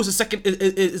about you is a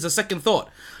second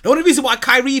thought. The only reason why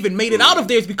Kyrie even made it out of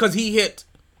there is because he hit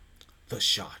the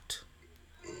shot.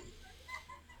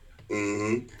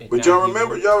 Mm-hmm. But y'all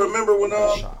remember when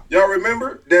y'all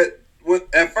remember that when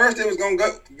at first they was gonna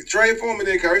go trade for him, and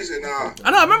then Kyrie said nah.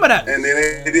 I know, I remember that. And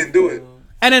then they didn't do it.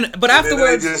 And then, but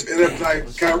afterwards, then they just ended up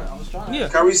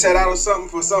like Kyrie sat out of something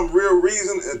for some real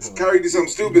reason. Kyrie did something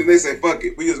stupid, and they said fuck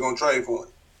it, we just gonna trade for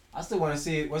him. I still want to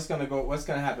see what's gonna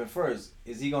happen first.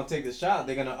 Is he gonna take the shot?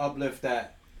 They're gonna uplift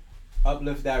that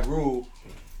rule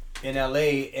in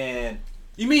LA and.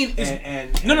 You mean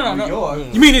no. New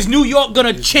York. You mean is New York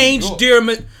gonna change their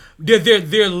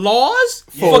laws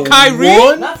for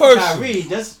Kyrie? Not for Kyrie,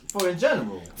 just for in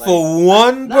general. Like, for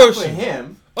one person. Not for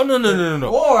him. Oh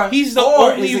no. Or he's the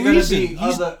only is it reason.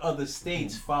 Gonna be other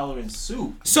states following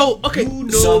suit. So okay, you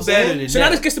know better than so that. now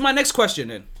let's get to my next question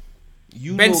then.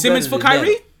 You Ben Simmons for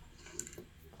Kyrie?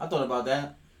 I thought about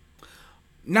that.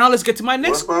 Now let's get to my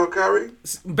next. What about Kyrie?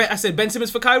 I said Ben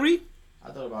Simmons for Kyrie.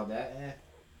 I thought about that. Yeah.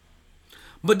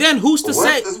 But then who's to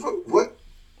say? What?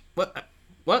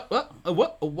 You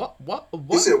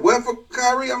said what for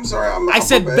Kyrie? I'm sorry. I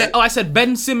said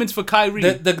Ben Simmons for Kyrie.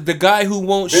 The guy who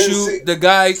won't shoot. The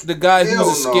guy who's a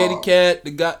scaredy cat.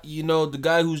 The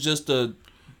guy who's just a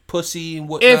pussy and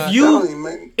whatnot.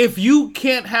 If you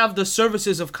can't have the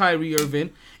services of Kyrie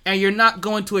Irving and you're not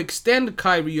going to extend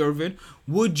Kyrie Irving,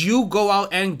 would you go out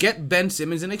and get Ben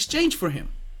Simmons in exchange for him?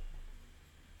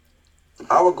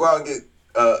 I would go out and get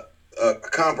a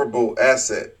comparable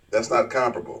asset. That's not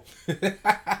comparable.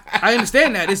 I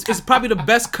understand that. It's probably the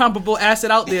best comparable asset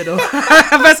out there, though. But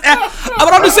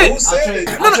I'm just saying.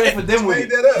 I'll trade for Dinwiddie.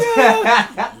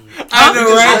 I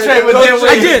know, right? I'll trade for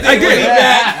Dinwiddie. I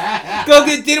did. Go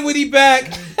get Dinwiddie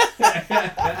back.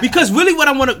 Because really what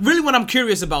I'm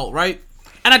curious about, right?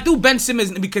 And I do Ben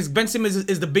Simmons because Ben Simmons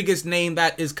is the biggest name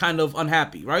that is kind of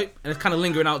unhappy, right? And it's kind of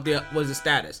lingering out there. What's his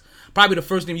status? Probably the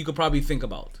first name you could probably think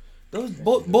about.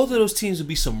 Both of those teams would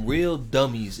be some real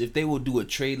dummies if they would do a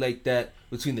trade like that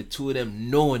between the two of them,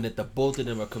 knowing that the both of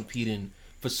them are competing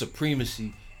for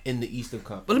supremacy in the Eastern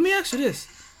Conference. But let me ask you this: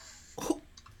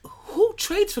 Who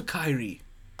trades for Kyrie?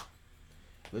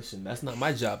 Listen, that's not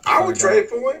my job. I would trade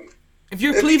for him. If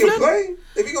you're Cleveland,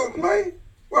 if he gonna play.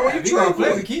 Why would you trade for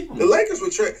him? The Lakers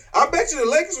would trade. I bet you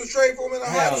the Lakers would trade for him in a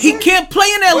high. He can't play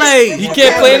in LA. He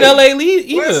can't play in LA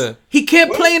either. He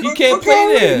can't play in. He can't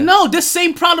play there. No, this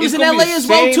same problem is in LA as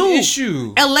well too.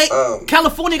 Issue. LA,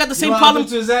 California got the same problem. I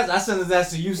send his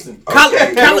ass to Houston.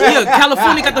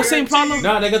 California got the same problem.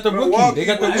 Nah, they got the rookie. They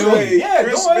got the rookie. Yeah,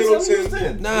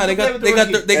 Houston. Nah, they got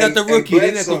the rookie.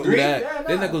 They're not gonna do that.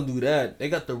 They're not gonna do that. They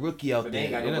got the rookie out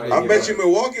there. I bet you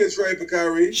Milwaukee would trade for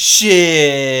Kyrie.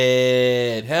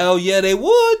 Shit. Hell yeah, they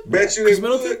would. Bet you they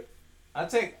would. I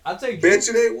take Drew. Bet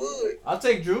you they would. I'll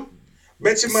take Drew.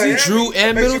 Bet you Miami. Drew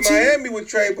and Middleton. Miami would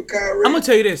trade for Kyrie. I'm gonna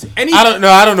tell you this. I don't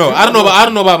know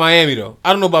about Miami though.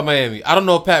 I don't know about Miami. I don't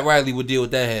know if Pat Riley would deal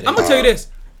with that headache. I'm gonna tell you this.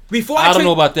 I don't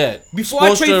know about that. Before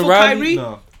I trade for Kyrie,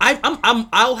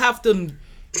 I'll have to.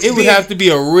 It would have to be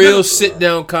a real sit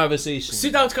down conversation.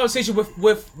 Sit down conversation with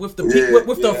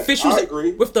the officials. I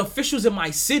with the officials in my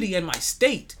city and my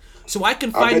state. So I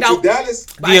can find out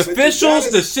the officials,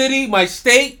 the city, my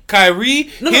state, Kyrie,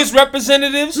 his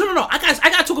representatives. No. I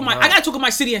got to talk of my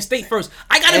city and state first.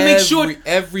 I got to make sure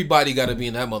everybody got to be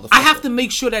in that motherfucker. I have to make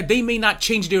sure that they may not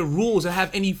change their rules or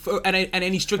have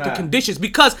any stricter conditions,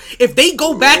 because if they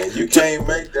go back, you can't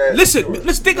make that. Listen,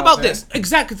 let's think about this.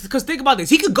 Exactly, because think about this.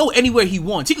 He could go anywhere he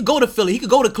wants. He could go to Philly. He could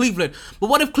go to Cleveland. But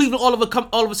what if Cleveland all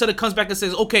of a sudden comes back and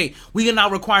says, "Okay, we are now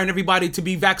requiring everybody to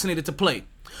be vaccinated to play"?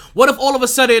 What if all of a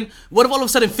sudden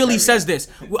Philly says this?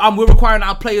 We're requiring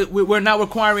our players. We're now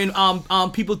requiring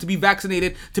people to be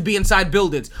vaccinated to be inside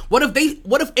buildings. What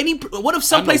if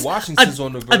some place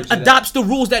adopts the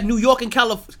rules that New York and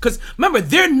California? Because remember,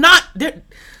 they're not. But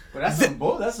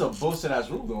that's a bullshit ass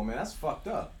rule though, man. That's fucked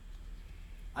up.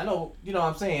 I know. You know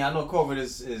what I'm saying. I know COVID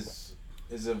is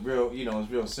a real. You know, it's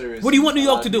real serious. What do you want New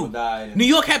York to do? New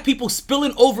York had people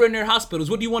spilling over in their hospitals.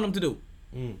 What do you want them to do?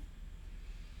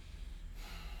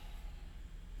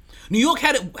 New York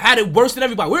had it worse than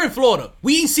everybody. We're in Florida.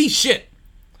 We ain't see shit.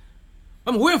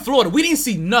 I mean, we're in Florida. We didn't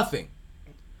see nothing.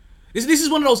 This is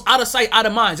one of those out of sight, out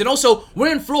of minds. And also,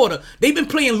 we're in Florida. They've been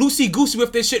playing loosey goosey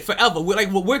with this shit forever.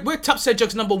 We're top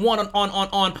subjects number one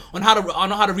on how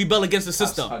to rebel against the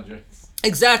system.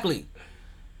 Exactly.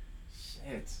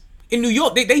 Shit. In New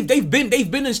York, they've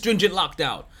been in stringent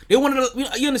lockdown. They wanted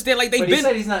to, you understand, like they've been. He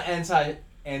said he's not anti.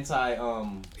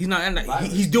 He's not.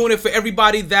 He's doing it for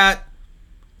everybody that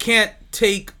can't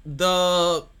take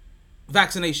the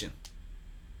vaccination.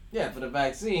 Yeah, for the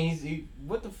vaccine.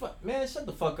 What the fuck, man? Shut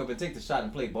the fuck up and take the shot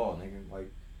and play ball, nigga.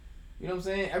 Like, you know what I'm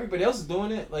saying? Everybody else is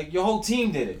doing it. Like, your whole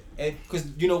team did it, because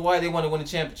you know why? They want to win a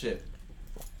championship.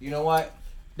 You know what?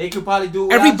 They could probably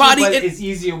do it. Everybody, but it's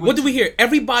easier. What did we hear?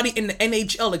 Everybody in the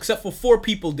NHL except for 4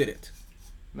 people did it.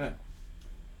 Man,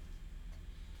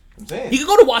 I'm saying you can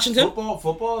go to Washington.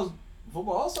 Football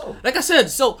also. Like I said,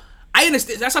 so. I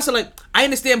understand. That's also like I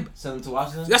understand. Send him to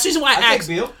Washington. That's the reason why I asked.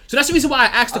 Bill. So that's the reason why I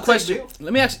asked the question.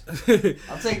 Let me ask.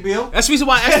 I'll take Bill. That's the reason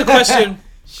why I asked the question.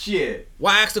 Shit.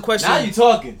 Why I asked the question? Now you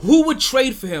talking. Who would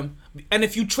trade for him? And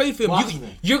if you trade for him,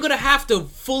 you're gonna have to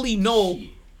fully know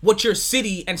what your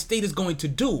city and state is going to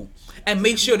do, and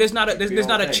make sure there's not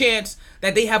a chance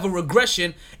that they have a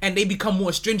regression and they become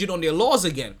more stringent on their laws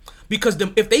again. Because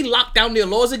if they lock down their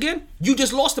laws again, you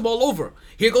just lost them all over.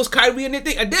 Here goes Kyrie and their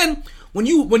thing, and then when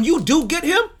you do get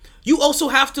him. You also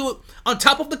have to, on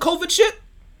top of the COVID shit,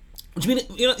 which means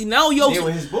now you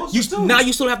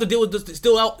still have to deal with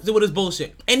his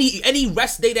bullshit. Any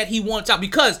rest day that he wants out,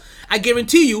 because I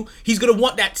guarantee you he's gonna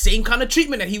want that same kind of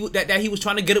treatment that he was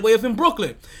trying to get away with in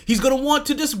Brooklyn. He's gonna want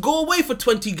to just go away for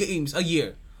 20 games a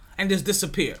year and just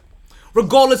disappear.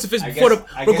 Regardless if it's if it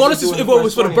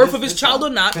was for the birth of his child or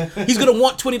not, he's gonna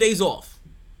want 20 days off.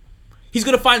 He's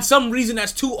gonna find some reason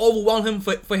that's too overwhelming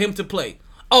for him to play.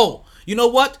 Oh, You know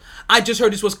what? I just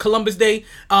heard this was Columbus Day.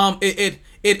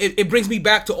 It brings me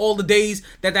back to all the days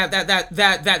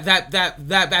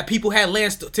that people had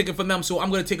land taken from them. So I'm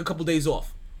gonna take a couple days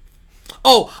off.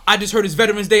 Oh, I just heard it's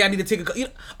Veterans Day. I need to take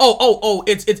a.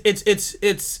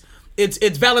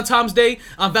 It's Valentine's Day.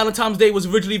 Valentine's Day was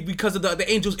originally because of the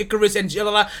angels Icarus and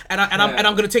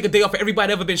I'm gonna take a day off for everybody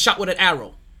that ever been shot with an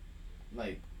arrow.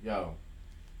 Like, yo,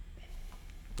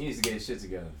 he needs to get his shit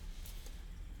together.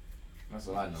 That's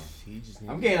all I know.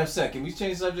 I'm getting upset. Can we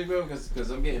change the subject, bro?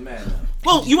 Because I'm getting mad now.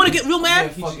 Well, you want to get real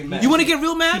mad? You want to get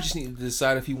real mad? You just need to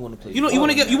decide if you want to play. You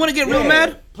want to get real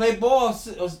mad? Play ball.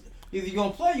 Either you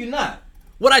gonna play or you not.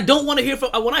 What I don't want to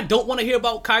hear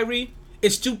about Kyrie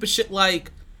is stupid shit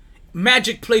like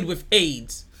Magic played with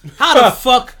AIDS. How the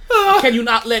fuck can you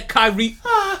not let Kyrie?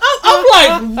 I'm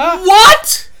like,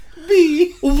 what?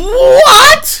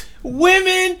 What?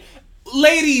 Women,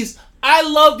 ladies, I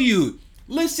love you.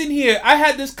 Listen here, I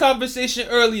had this conversation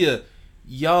earlier.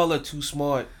 Y'all are too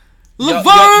smart.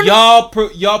 Laverne,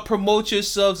 y'all promote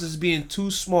yourselves as being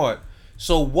too smart.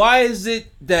 So why is it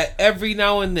that every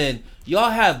now and then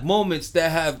y'all have moments that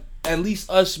have at least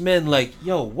us men like,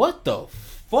 yo, what the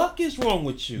fuck is wrong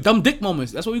with you? Dumb dick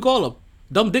moments. That's what we call them.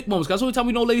 Dumb dick moments. That's the only time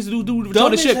we know ladies do dumb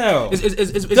retarded shit.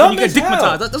 Is when you get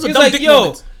dickmatized. That's a dumb like, dick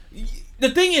moment. The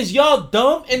thing is, y'all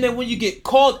dumb, and then when you get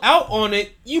called out on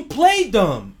it, you play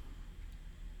dumb.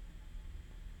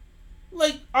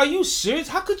 Like, are you serious?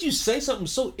 How could you say something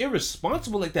so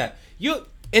irresponsible like that?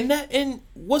 And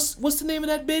what's the name of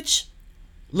that bitch?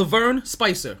 Laverne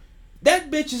Spicer.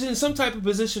 That bitch is in some type of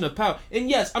position of power. And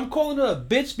yes, I'm calling her a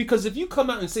bitch because if you come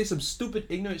out and say some stupid,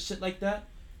 ignorant shit like that,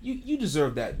 you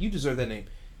deserve that. You deserve that name.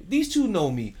 These two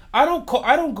know me. I don't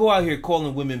go out here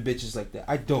calling women bitches like that.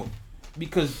 I don't.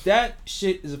 Because that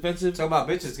shit is offensive. Talk about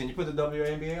bitches. Can you put the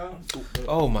WNBA on?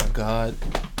 Oh my god.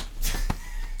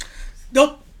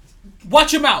 Don't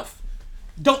watch your mouth.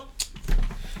 Don't.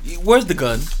 Where's the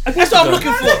gun? That's what I'm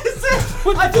looking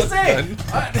for. I just said.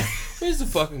 Where's the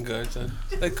fucking gun, son?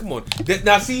 Like, come on.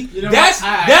 Now, see, You know that's the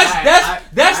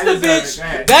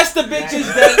bitch. That's the bitches.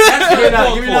 That's Give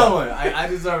not me another one. I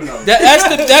deserve another.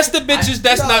 That's the bitches.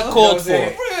 That's not called for.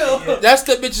 Real. That's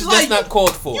the bitches. That's not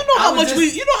called for. You know how much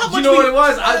we. You know what it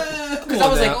was? Because I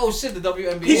was like, oh shit, the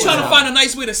WNBA. He's trying to find a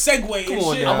nice way to segue and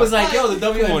shit. I was like, yo, the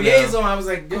WNBA is on. I was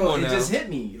like, yo, it now. just hit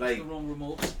me. Like, The wrong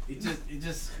remote. it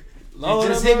just Lord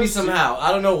hit have me mercy. somehow.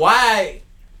 I don't know why.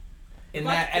 In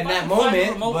that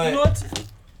moment, remote, but you know what?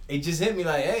 it just hit me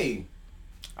like, hey.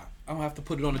 I don't have to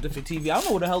put it on a different TV. I don't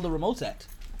know where the hell the remote's at.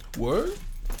 Word?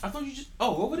 I thought you just.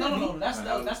 Oh, what would that No. be? That's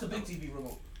the big TV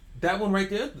remote. That one right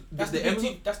there? That's the big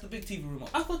TV. That's the big TV remote.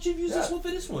 I thought you'd use this one for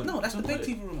this one. No, that's the big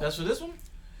TV remote. That's for this one?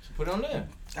 Put it on there.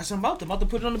 That's what I'm about to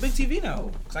put it on the big TV now.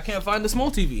 Cause I can't find the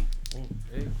small TV.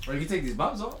 Or you can take these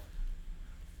bombs off.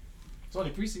 It's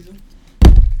only preseason.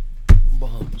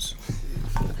 Bombs.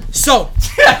 So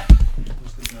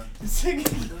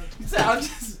I'm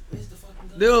just.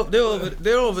 they're over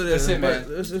there. Listen, man.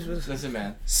 Listen. Listen,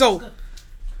 man. So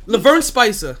Laverne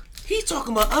Spicer. He's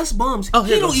talking about us bums. Oh,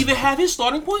 He here don't goes. even have his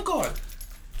starting point guard.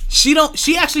 She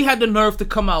actually had the nerve to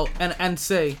come out and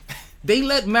say they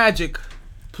let Magic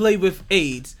play with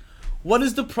AIDS. What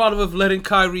is the problem of letting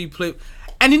Kyrie play?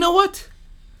 And you know what?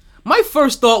 My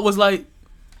first thought was like,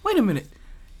 wait a minute.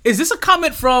 Is this a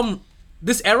comment from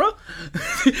this era?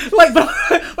 Like, but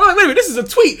I'm like, wait a minute, this is a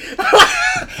tweet.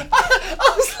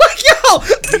 I was like, yo,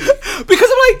 because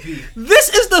I'm like, this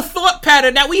is the thought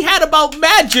pattern that we had about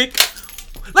Magic.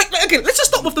 Like, okay, let's just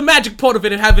start with the Magic part of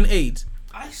it and having AIDS.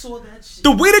 I saw that shit.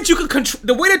 The way that you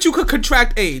could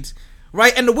contract AIDS,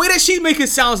 right? And the way that she make it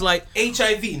sounds like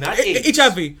HIV, not AIDS.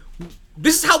 HIV.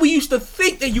 This is how we used to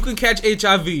think that you can catch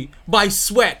HIV: by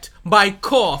sweat, by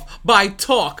cough, by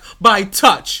talk, by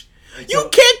touch. You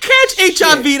can't catch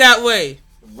HIV that way.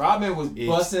 Robin was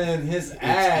busting his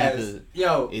ass.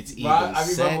 Yo, it's I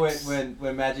either remember sex.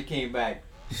 when Magic came back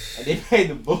and they played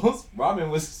the Bulls. Robin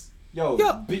was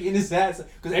beating his ass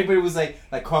because everybody was like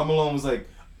Carmelo was like,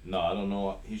 no, I don't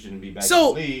know, he shouldn't be back in the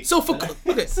league. So for okay,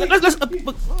 let's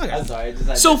I'm sorry, it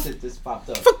just So, that shit just popped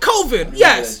up. for COVID,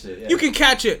 yes, that shit, yeah. you can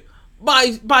catch it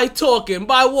by talking,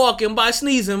 by walking, by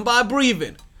sneezing, by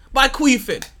breathing, by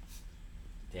queefing,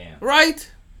 Damn,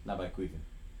 right? not by queefing.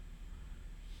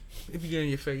 If you get in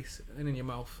your face and in your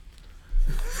mouth.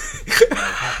 I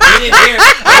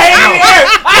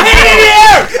hate it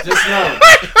here. Just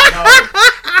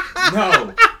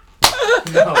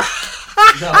no.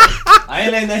 I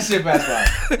ain't letting that shit pass by.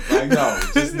 Like no,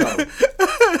 just no.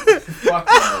 Fuck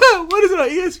no. What is it on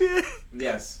ESPN?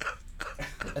 Yes.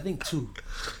 I think 2.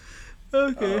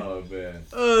 Okay. Oh man.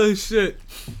 Oh shit.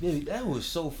 Baby, that was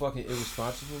so fucking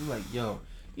irresponsible. I'm like, yo,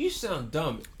 You sound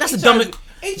dumb. That's a dumb.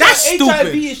 That's HIV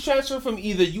stupid. is transferred from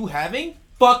either you having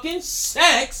fucking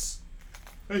sex,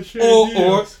 or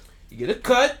you get a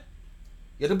cut,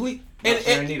 you get a bleed,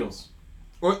 and needles,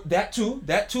 or that too,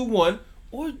 one,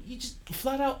 or you just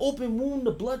flat out open wound,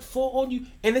 the blood fall on you,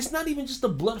 and it's not even just the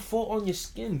blood fall on your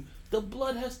skin. The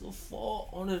blood has to fall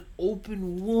on an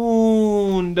open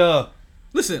wound.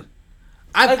 Listen,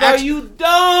 are you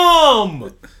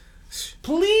dumb?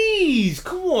 Please,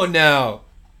 come on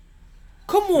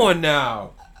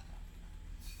now.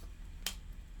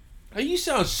 You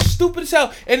sound stupid as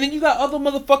hell. And then you got other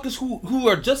motherfuckers who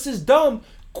are just as dumb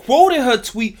quoting her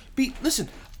tweet. Listen,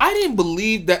 I didn't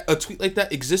believe that a tweet like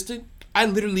that existed. I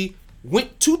literally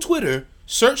went to Twitter,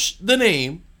 searched the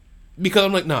name, because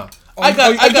I'm like, nah. I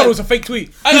thought it was a fake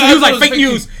tweet. He was like, fake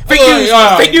news. Fake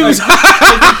news.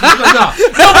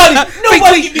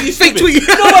 Nobody can be this stupid.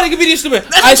 Nobody can be this stupid.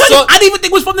 I didn't even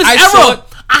think it was from this era.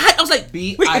 I was like,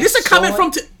 wait, is this a comment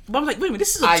from... I was like, wait a minute,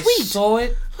 this is a tweet.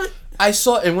 I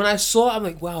saw it, and when I saw it, I'm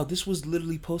like, wow, this was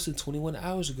literally posted 21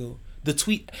 hours ago. The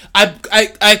tweet,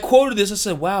 I quoted this. I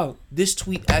said, wow, this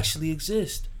tweet actually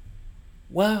exists.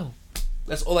 Wow.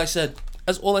 That's all I said.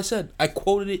 I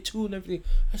quoted it too and everything.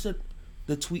 I said,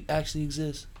 the tweet actually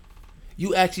exists.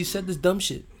 You actually said this dumb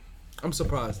shit. I'm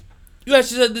surprised. You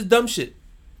actually said this dumb shit.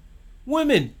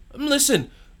 Women,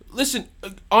 listen.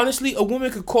 Honestly, a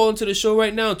woman could call into the show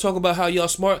right now and talk about how y'all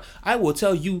smart. I will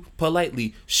tell you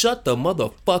politely, shut the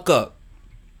motherfuck up.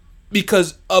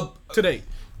 Because today,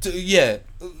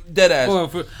 dead ass.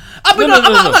 I'm not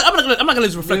gonna let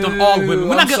this reflect on all women.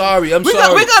 I'm sorry. We're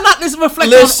gonna not let this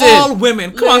reflect on all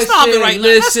women. Come on, stop it right now.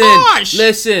 That's harsh.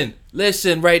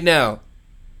 Listen right now.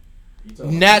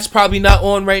 Nat's probably not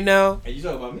on right now. Are you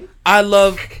talking about me? I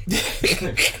love.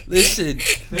 Listen,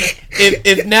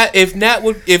 if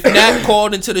Nat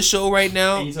called into the show right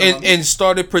now and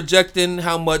started projecting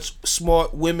how much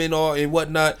smart women are and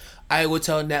whatnot, I would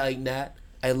tell Nat, like, Nat,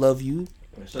 I love you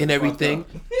and everything.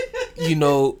 You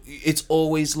know, it's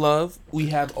always love. We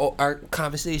have all our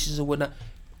conversations and whatnot.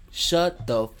 Shut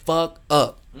the fuck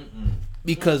up.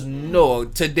 Because no,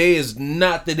 today is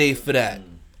not the day for that.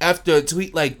 After a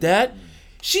tweet like that,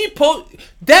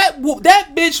 that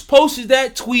bitch posted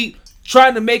that tweet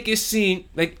trying to make it seem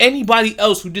like anybody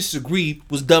else who disagreed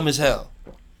was dumb as hell.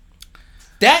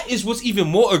 That is what's even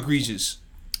more egregious.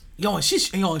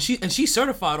 She's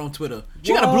certified on Twitter.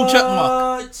 She got a blue check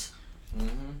mark.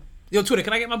 Yo, Twitter,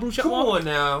 can I get my blue check mark?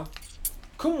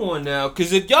 Come on now.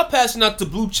 Because if y'all passing out the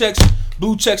blue checks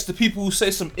to people who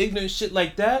say some ignorant shit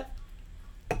like that,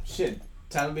 shit,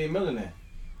 time to be a millionaire.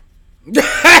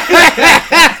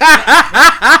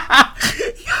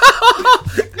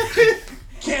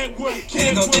 Can't wait.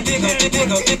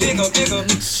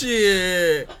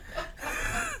 Shit.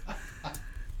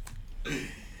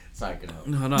 Sorry,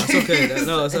 no, it's okay.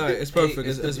 No, it's alright. It's perfect.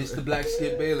 It's the Black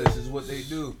Skip Bayless is what they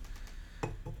do.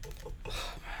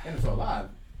 NFL Live.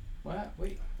 What?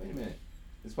 Wait a minute.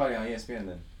 It's probably on ESPN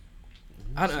then.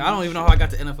 I don't even know how I got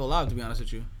to NFL Live, to be honest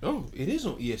with you. Oh, it is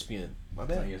on ESPN. My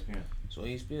bad. It's on ESPN. It's on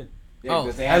ESPN. Yeah,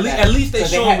 at least they're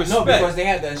showing respect. No, because they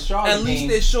had that Charlotte game. At least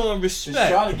they're showing respect. The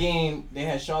Charlotte game, they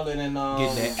had Charlotte and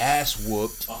getting their ass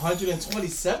whooped.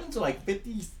 127 to like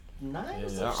 59 or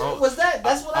Yeah, something. Was that?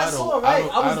 That's what I saw, right?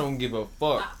 I don't give a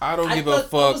fuck. I don't give a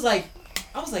fuck.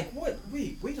 I was like, what?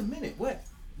 Wait a minute. What?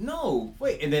 No,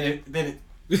 wait. And then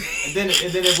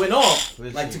it went off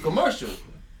like to commercial.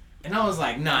 And I was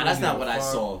like, nah, that's not what I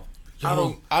saw. I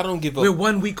don't give a. We're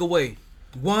 1 week away.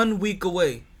 1 week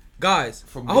away. Guys,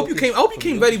 I hope you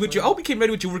came ready with your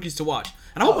rookies to watch.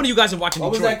 And I hope one of you guys are watching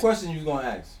What Detroit. was that question you was gonna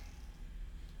ask?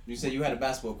 You said you had a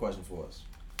basketball question for us.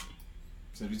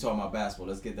 Since we talking about basketball,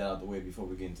 let's get that out the way before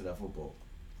we get into that football.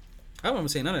 I don't remember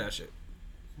saying none of that shit.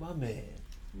 My man. You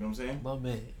know what I'm saying? My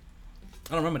man. I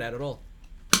don't remember that at all.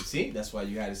 You see? That's why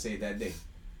you had to say it that day.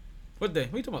 What day?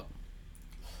 What are you talking about?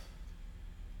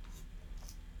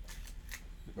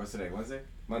 What's today? Wednesday?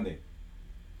 Monday.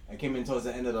 I came in towards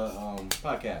the end of the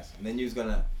podcast, and then we was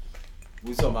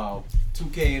talking about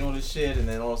 2K and all this shit, and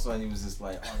then all of a sudden you was just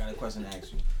like, oh, I got a question to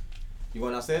ask you. You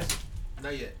going downstairs?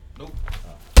 Not yet. Nope.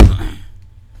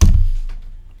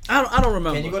 I don't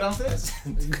remember. Can you go downstairs?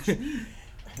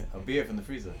 A beer from the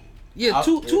freezer. Yeah,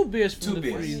 two beers from the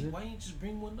beers. freezer. Why didn't you just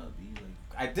bring one up?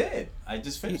 I did. I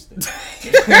just finished it.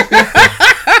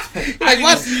 I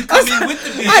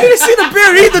didn't see the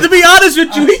beer either, to be honest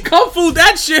with you. He kung fu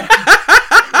that shit.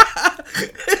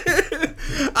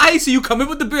 I ain't see you come in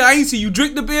with the beer. I ain't see you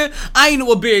drink the beer. I ain't know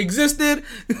what beer existed.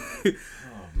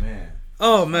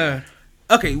 Oh man.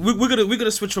 Okay, we're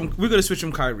gonna switch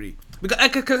from Kyrie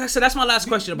because I said that's my last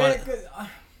question about it.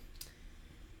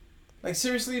 Like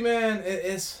seriously, man,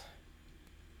 it's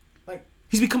like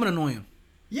He's becoming annoying.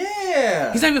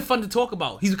 yeah. He's not even fun to talk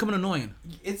about. He's becoming annoying.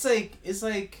 It's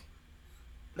like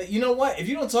you know what? If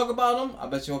you don't talk about him, I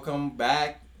bet you'll come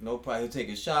back. No problem. He'll take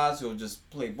his shots. He'll just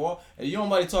play ball. And you don't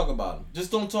nobody talk about him.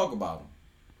 Just don't talk about him.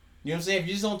 You know what I'm saying? If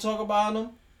you just don't talk about him,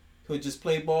 he'll just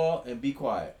play ball and be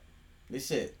quiet. That's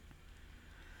it.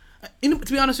 You know,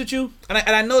 to be honest with you, and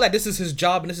I know that this is his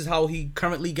job and this is how he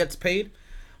currently gets paid.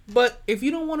 But if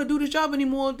you don't want to do this job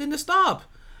anymore, then just stop.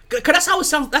 Cause that's how it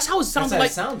sounds. That's how it sounds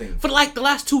like for like the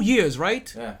last 2 years,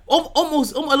 right? Yeah.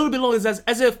 Almost a little bit longer.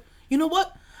 As if, you know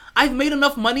what? I've made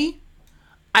enough money.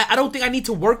 I don't think I need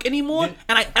to work anymore.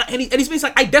 Yeah. And he's basically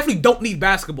like, I definitely don't need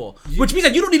basketball. Which means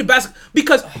that you don't need a basketball.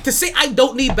 Because to say I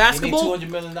don't need basketball $200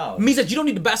 million. means that you don't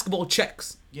need the basketball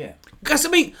checks. Yeah.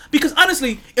 Because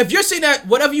honestly, if you're saying that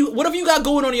whatever you got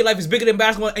going on in your life is bigger than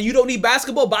basketball and you don't need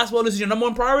basketball is your number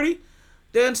one priority,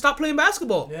 then stop playing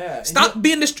basketball. Yeah. Stop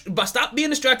being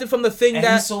distracted from the thing And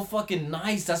that. he's so fucking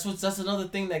nice. That's another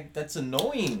thing that's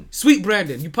annoying. Sweet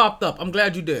Brandon, you popped up. I'm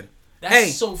glad you did.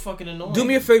 That's so fucking annoying. Do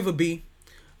me a favor, B.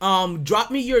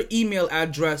 Drop me your email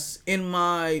address in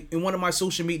one of my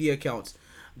social media accounts.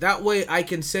 That way I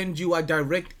can send you a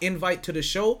direct invite to the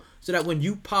show so that when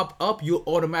you pop up, you'll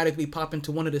automatically pop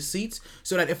into one of the seats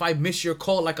so that if I miss your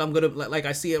call like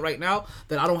I see it right now,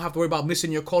 that I don't have to worry about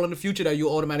missing your call in the future, that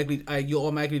you'll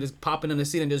automatically just pop in the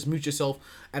seat and just mute yourself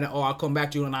or I'll come back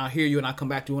to you and I'll hear you and I'll come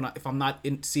back to you if I'm not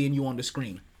seeing you on the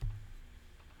screen.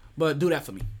 But do that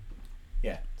for me.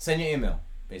 Yeah. Send your email,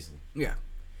 basically. Yeah.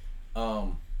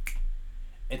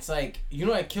 It's like, you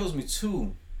know, it kills me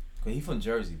too. Cause he's from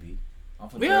Jersey, B. I'm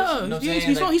from Yeah, Jersey. You know what I'm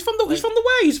saying? he's from the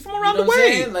way. He's from around you know the what I'm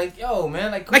way. saying? Like, yo,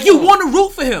 man, like, Like you want to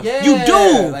root for him. Yeah, You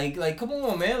do. Like, come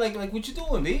on, man. Like, what you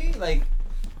doing, B? Like,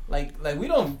 we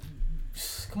don't.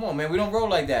 Come on, man. We don't roll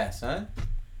like that, son.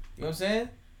 You know what I'm saying?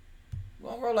 We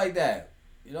don't roll like that.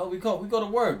 You know, we go to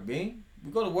work, B.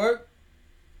 We go to work.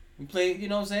 We play. You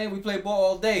know what I'm saying? We play ball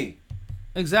all day.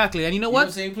 Exactly, and you know You what? know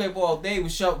what I'm saying? We play ball all day. We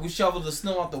shovel the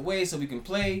snow out the way so we can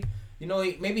play. You know,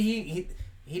 maybe he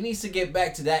needs to get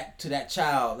back to that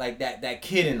child, like that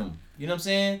kid in him. You know what I'm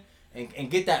saying? And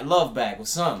get that love back with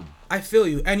something. I feel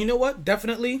you, and you know what?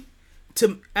 Definitely,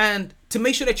 to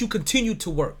make sure that you continue to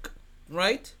work,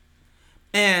 right?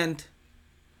 And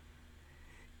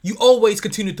you always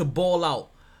continue to ball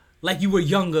out, like you were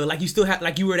younger, like you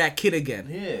were that kid again.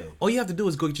 Yeah. All you have to do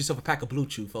is go get yourself a pack of Blue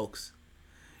Chew, folks.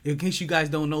 In case you guys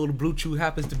don't know, the Blue Chew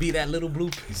happens to be that little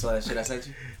blue. You saw that shit I sent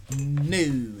you?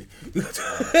 No.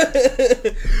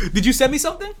 Did you send me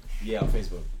something? Yeah, on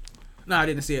Facebook. No, I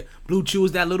didn't see it. Blue Chew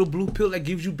is that little blue pill that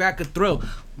gives you back a thrill.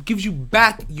 Gives you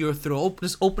back your thrill.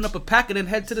 Just open up a pack and then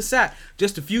head to the sack.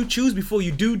 Just a few chews before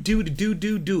you do.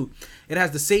 It has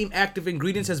the same active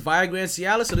ingredients as Viagra and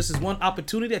Cialis, so this is one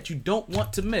opportunity that you don't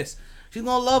want to miss. She's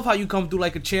gonna love how you come through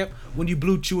like a champ when you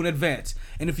Blue Chew in advance.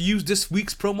 And if you use this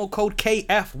week's promo code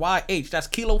KFYH, that's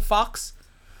Kilo Fox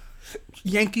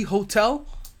Yankee Hotel,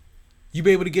 you'll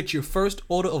be able to get your first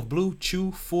order of Blue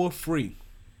Chew for free.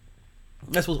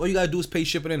 That's what all you gotta do is pay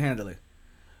shipping and handling.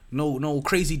 No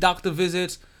crazy doctor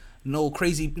visits, no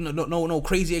crazy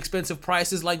expensive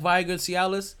prices like Viagra and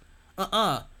Cialis.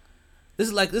 This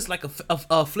is like a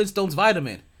Flintstones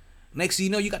vitamin. Next thing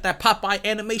you know, you got that Popeye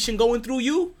animation going through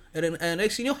you, and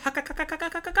next thing you know,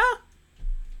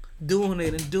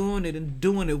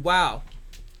 doing it. Wow.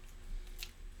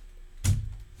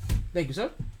 Thank you, sir.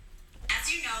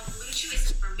 As you know, Blue Chew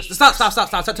is for me. Stop.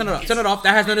 Turn it off.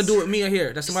 That has nothing to do with me or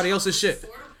here. That's somebody else's shit.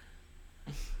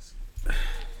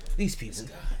 These people,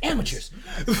 amateurs.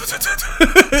 Yo, that's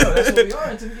what we are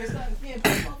until we get started. We ain't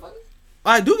paying motherfuckers.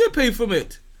 I do get paid from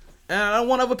it. And I don't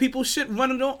want other people's shit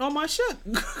running on my shit.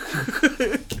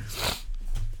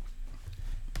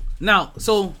 Now,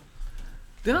 so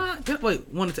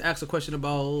wanted to ask a question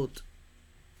about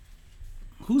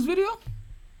whose video?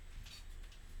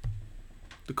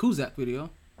 The Kuzak video.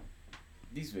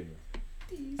 These videos.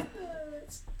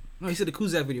 No, he said the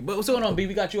Kuzak video. But what's going on, B?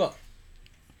 We got you up.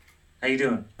 How you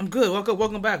doing? I'm good.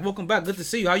 Welcome back. Good to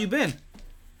see you. How you been?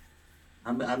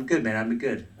 I'm good, man. I've been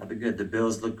good. The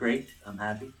Bills look great. I'm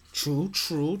happy. True.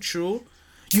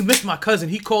 You missed my cousin.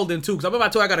 He called in too. Because I remember I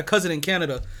told you I got a cousin in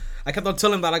Canada. I kept on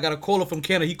telling him that I got a caller from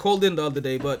Canada. He called in the other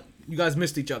day, but you guys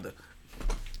missed each other.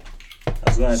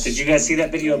 Did you guys see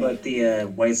that video about the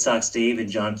White Sox Dave and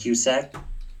John Cusack?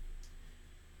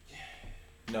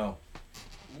 No.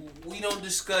 We don't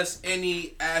discuss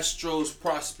any Astros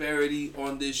prosperity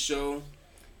on this show.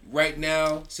 Right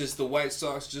now, since the White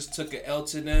Sox just took an L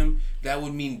to them, that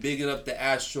would mean bigging up the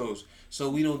Astros. So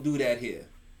we don't do that here.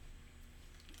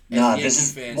 No, Yankee this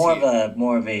is fans more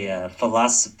here. of a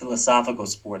philosophical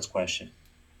sports question.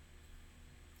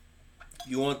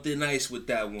 You on thin ice with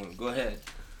that one. Go ahead.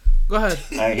 Go ahead.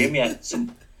 All right, hear me out. So,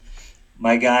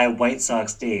 my guy, White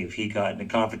Sox Dave, he got in a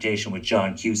confrontation with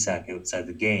John Cusack outside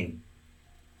the game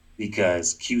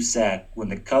because Cusack, when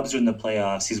the Cubs are in the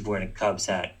playoffs, he's wearing a Cubs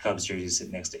hat, Cubs jersey,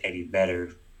 sitting next to Eddie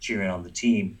Vedder, cheering on the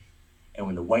team. And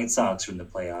when the White Sox are in the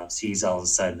playoffs, he's all of a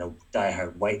sudden a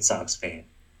diehard White Sox fan.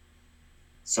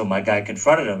 So my guy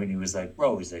confronted him, and he was like,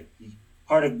 bro, he's like,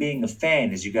 part of being a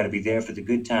fan is you got to be there for the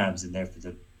good times and there for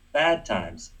the bad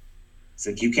times. It's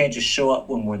like, you can't just show up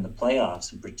when we're in the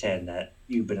playoffs and pretend that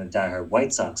you've been a diehard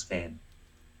White Sox fan.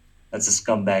 That's a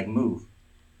scumbag move.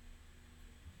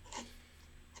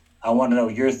 I want to know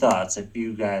your thoughts. If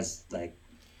you guys, like,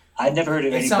 I've never heard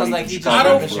of anybody. sounds like from he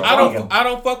Chicago just- for I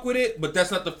don't fuck with it, but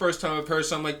that's not the first time I've heard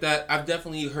something like that. I've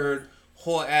definitely heard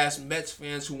whore ass Mets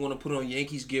fans who want to put on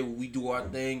Yankees gear when we do our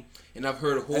thing, and I've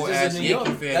heard whore ass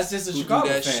Yankee fans That's just a who Chicago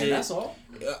do that fan. shit. That's all.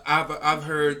 I've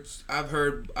heard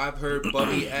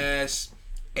bummy ass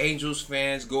Angels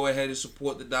fans go ahead and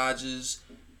support the Dodgers.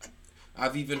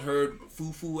 I've even heard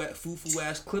foo-foo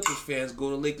ass Clippers fans go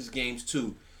to Lakers games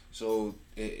too. So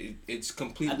it's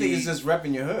completely. I think it's just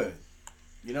repping your hood.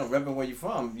 You know, repping where you're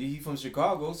from. You from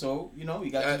Chicago, so you know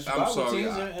you got your Chicago I'm sorry.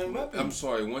 teams and repping. I'm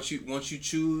sorry. Once you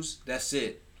choose, that's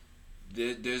it.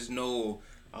 There's no.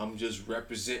 I'm just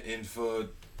representing for.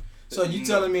 So you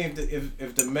telling me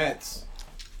if the Mets,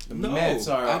 Mets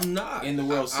are I'm not in the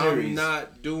World Series, I'm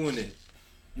not doing it.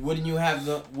 Wouldn't you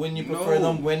prefer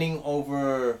them winning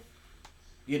over,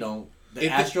 you know, the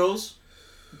Astros?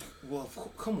 Well,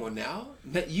 come on now.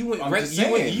 You went I'm right. just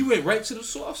saying. You went right to the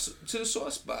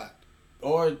soft spot.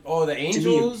 Or the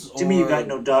Angels. To me, you got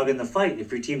no dog in the fight.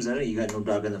 If your team's in it, you got no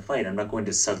dog in the fight. I'm not going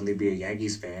to suddenly be a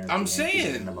Yankees fan. I'm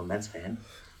saying. And I'm a Mets fan.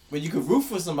 But you could root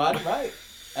for somebody, right?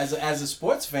 As a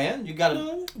sports fan, you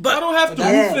gotta. But I don't have to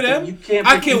Yeah, root for them. you can't-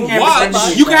 I you can can't watch.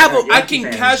 pretend You can have. you're a I Yankee can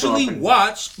fan and casually show up and-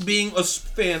 watch being a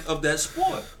fan of that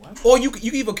sport. Or you can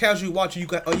either casually watch, or you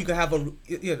can have a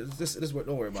this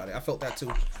don't worry about it. I felt that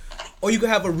too. Or you can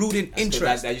have a rooting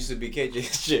interest. That used to be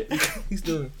KJ's shit. He's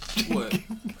doing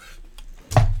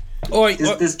What?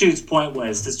 This dude's point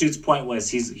was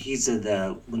he's in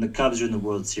the when the Cubs are in the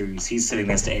World Series, he's sitting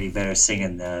next to Eddie Vedder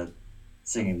singing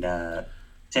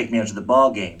 "Take Me Out to the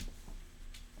Ball Game,"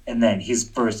 and then he's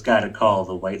first guy to call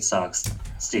the White Sox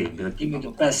stadium. Be like, give me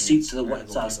the best seats to the White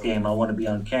Sox game. I want to be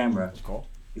on camera.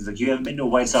 He's like, you haven't been to a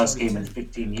White Sox game in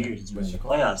 15 years. It's been in the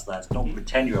playoffs last. Don't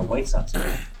pretend you're a White Sox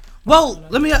fan. Well,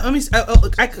 let me. I don't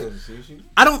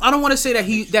want to say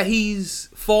that he's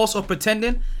false or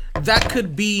pretending. That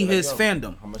could be his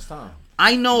fandom. How much time?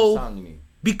 I know How much time you need?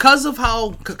 because of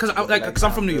how because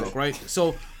I'm from New York, right?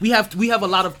 So we have a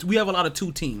lot of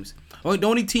two teams. The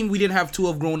only team we didn't have two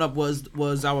of growing up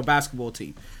was our basketball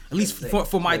team. At least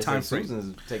for my time frame.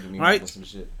 Susan's taking me Right? with some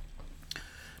shit.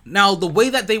 Now, the way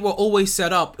that they were always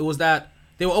set up, it was that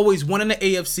they were always one in the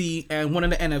AFC and one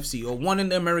in the NFC, or one in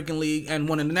the American League and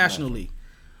one in the National League.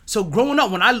 So growing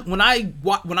up, when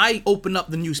I opened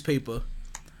up the newspaper,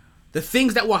 the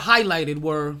things that were highlighted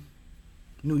were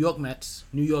New York Mets,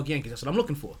 New York Yankees. That's what I'm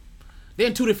looking for. They're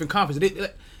in two different conferences,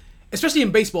 especially in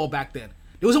baseball back then.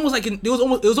 It was almost like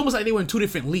they were in two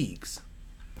different leagues,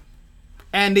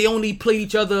 and they only played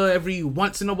each other every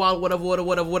once in a while,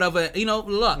 whatever. You know,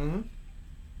 look. Mm-hmm.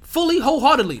 Fully,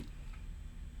 wholeheartedly,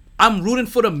 I'm rooting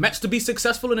for the Mets to be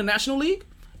successful in the National League,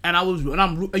 and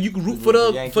you can root for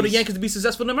the Yankees to be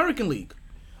successful in the American League.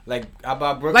 Like how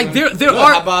about Brooklyn? Like there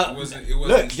are. It wasn't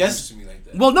introduced to me like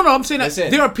that. Well, no, I'm saying that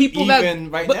there are people even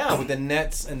that right now with the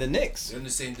Nets and the Knicks. They're in the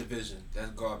same division.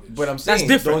 That's garbage. But I'm saying, that's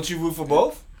different. Don't you root for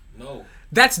both? No.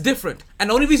 That's different, and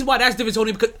the only reason why that's different is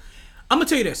only because I'm gonna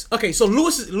tell you this. Okay, so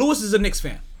Lewis is a Knicks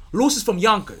fan. Lewis is from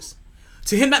Yonkers.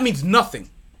 To him, that means nothing.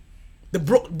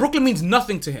 Brooklyn means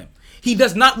nothing to him. He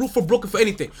does not root for Brooklyn for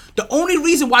anything. The only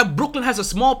reason why Brooklyn has a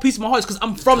small piece of my heart is because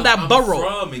I'm from that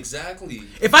borough. Exactly.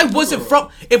 If I wasn't from,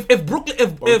 if Brooklyn,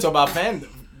 if we're talking about fan,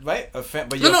 right?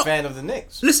 But you're a fan of the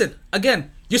Knicks. Listen,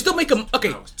 again, you're still making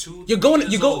okay. You're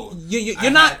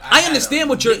not. I understand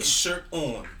what you're. Shirt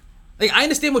on. Like I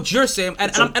understand what you're saying,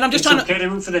 and I'm just trying to. It's okay to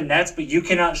root for the Nets, but you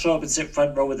cannot show up and sit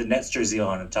front row with the Nets jersey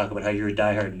on and talk about how you're a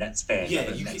diehard Nets fan. Yeah,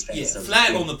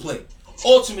 flag on the plate.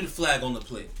 Ultimate flag on the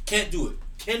plate. Can't do it.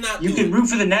 Cannot do it. You can root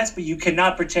for the Nets, but you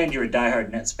cannot pretend you're a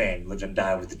diehard Nets fan. Live and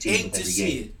die with the team. Hate to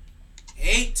see it.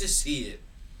 Hate to see it.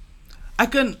 I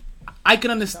can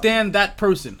understand that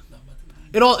person.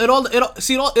 It all is all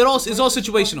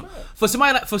situational. For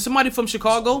somebody from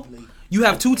Chicago, you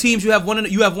have two teams. You have one in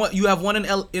the AL. You have one in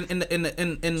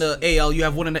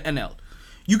the NL.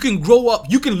 you can grow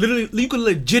up. You can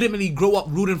legitimately grow up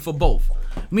rooting for both.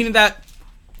 Meaning that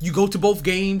you go to both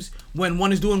games when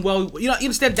one is doing well. You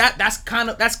understand that that's kind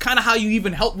of how you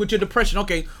even help with your depression.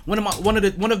 Okay, one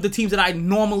of the teams that I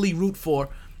normally root for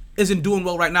isn't doing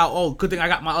well right now. Oh, good thing I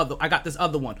got this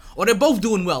other one. Or they're both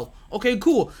doing well. Okay,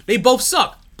 cool. They both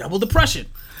suck. Double depression.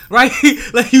 Right?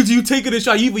 Like you take it a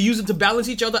shot. You either use it to balance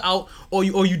each other out, or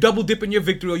you double dip in your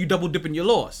victory, or you double dip in your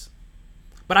loss.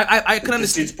 But I can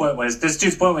understand. This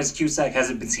dude's point was Cusack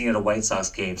hasn't been seen at a White Sox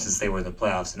game since they were in the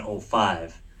playoffs in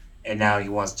 2005. And now he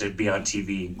wants to be on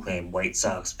TV and claim White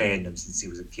Sox fandom since he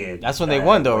was a kid. That's when they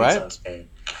won, though, right?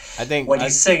 I think when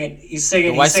he's saying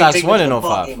the White Sox won in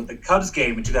 2005. The Cubs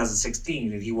game in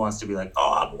 2016, and he wants to be like,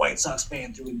 "Oh, I'm a White Sox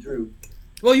fan through and through."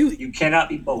 Well, you cannot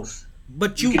be both.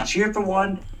 But you can cheer for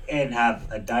one and have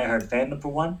a diehard fandom for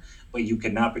one, but you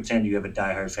cannot pretend you have a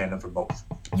diehard fandom for both.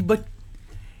 But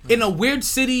in a weird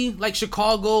city like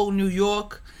Chicago, New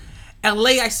York,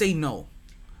 LA, I say no.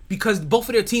 Because both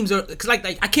of their teams are, cause like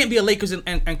I can't be a Lakers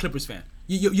and Clippers fan.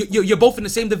 You're both in the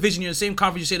same division, you're in the same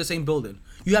conference, you share the same building.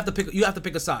 You have to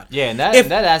pick a side. Yeah, and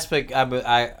that aspect,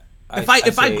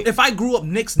 if I grew up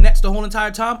Knicks Nets the whole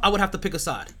entire time, I would have to pick a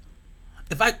side.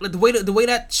 The way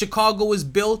that Chicago is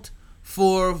built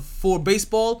for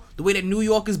baseball, the way that New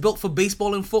York is built for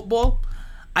baseball and football,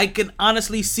 I can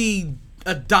honestly see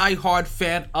a diehard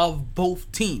fan of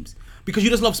both teams. Because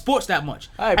you just love sports that much,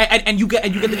 and you get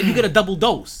a double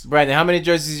dose. Brandon, how many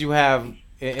jerseys you have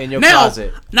in your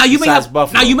closet? Now you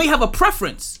may have a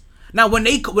preference. Now when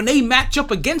they match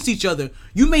up against each other,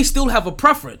 you may still have a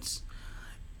preference.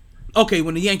 Okay,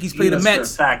 when the Yankees play the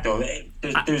Mets, for a fact though,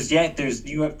 there's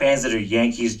New York fans that are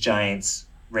Yankees, Giants,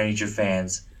 Ranger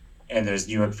fans, and there's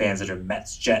New York fans that are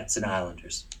Mets, Jets, and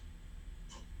Islanders.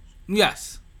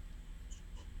 Yes.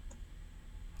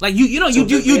 Like you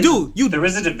do. There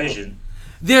is a division.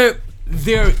 There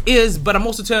is, but I'm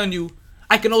also telling you,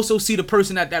 I can also see the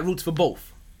person that roots for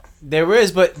both. There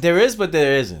is, but there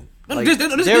isn't. Like, there's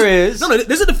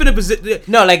a definitive position.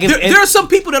 No, like there are some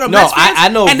people that are Mets fans. I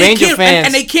know Ranger fans,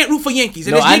 and they can't root for Yankees.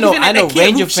 And I know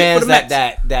Ranger fans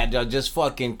that are just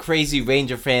fucking crazy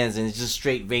Ranger fans and it's just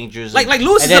straight Rangers. Like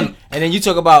Lewis. And then you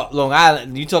talk about Long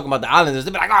Island. You talk about the Islanders. They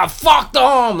be like, oh fuck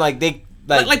them. Like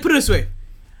put it this way.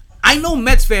 I know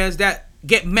Mets fans that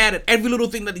get mad at every little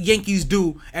thing that the Yankees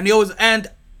do, and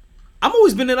I'm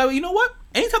always been like, you know what?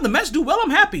 Anytime the Mets do well,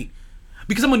 I'm happy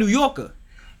because I'm a New Yorker.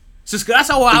 So that's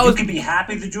how I was. You can be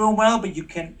happy they're doing well, but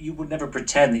you would never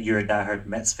pretend that you're a diehard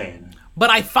Mets fan.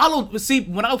 But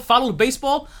when I followed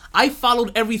baseball, I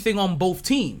followed everything on both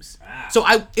teams. So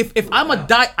if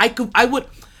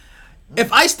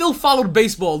I still followed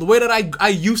baseball the way that I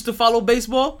used to follow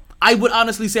baseball, I would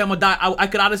honestly say I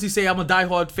could honestly say I'm a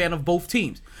diehard fan of both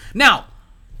teams. Now,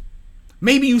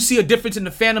 maybe you see a difference in the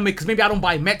fandom because maybe I don't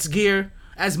buy Mets gear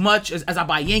as much as I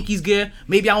buy Yankees gear.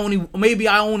 Maybe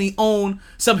I only own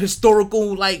some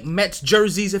historical like Mets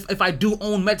jerseys if I do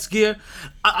own Mets gear.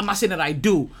 I'm not saying that I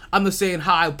do. I'm just saying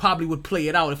how I probably would play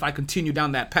it out if I continue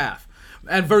down that path.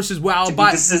 And versus where I'll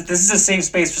buy. This is a safe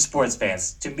space for sports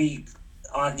fans. To me,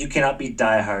 you cannot be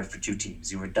diehard for two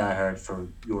teams. You are diehard for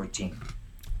your team.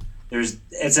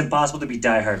 It's impossible to be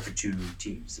diehard for two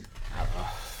teams.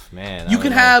 Man,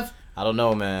 I don't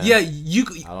know, man. Yeah,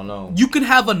 I don't know. You can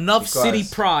have enough city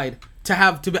pride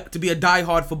to be a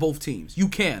diehard for both teams. You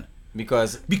can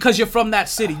because you're from that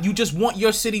city. You just want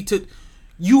your city to.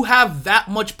 You have that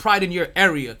much pride in your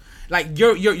area. Like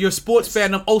your sports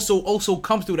fandom also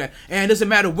comes through that, and it doesn't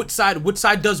matter which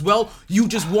side does well. You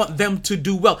just want them to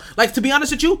do well. Like to be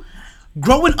honest with you,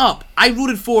 growing up, I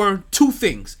rooted for two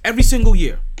things every single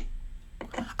year.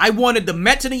 I wanted the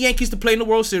Mets and the Yankees to play in the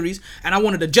World Series, and I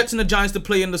wanted the Jets and the Giants to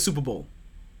play in the Super Bowl.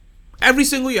 Every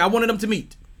single year, I wanted them to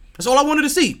meet. That's all I wanted to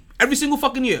see. Every single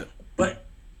fucking year. But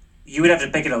you would have to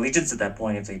pick an allegiance at that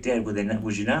point if they did.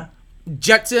 Would you not?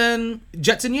 Jets and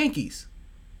Yankees.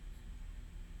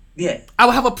 Yeah. I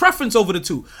would have a preference over the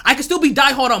two. I could still be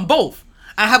diehard on both.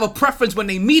 I have a preference when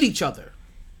they meet each other.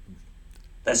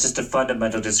 That's just a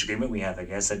fundamental disagreement we have, I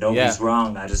guess. And nobody's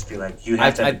wrong. I just feel like you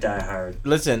have to have a diehard.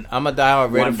 Listen, I'm a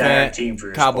diehard Raider fan, team for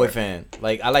your Cowboy sport. Fan.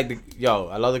 Like I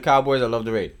love the Cowboys. I love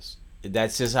the Raiders.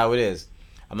 That's just how it is.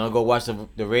 I'm gonna go watch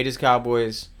the Raiders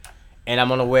Cowboys, and I'm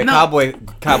gonna wear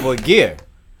cowboy gear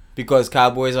because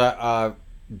Cowboys are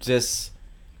just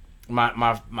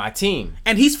my team.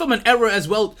 And he's from an era as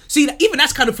well. See, even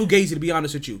that's kind of fugazi to be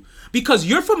honest with you, because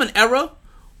you're from an era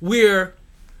where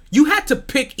you had to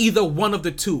pick either one of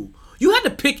the two. You had to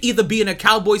pick either being a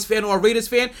Cowboys fan or a Raiders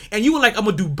fan, and you were like, I'm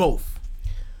going to do both.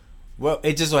 Well,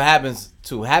 it just so happens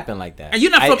to happen like that. And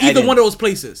you're not from either one of those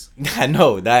places. I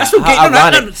know that. That's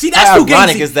fugazi. No. See, that's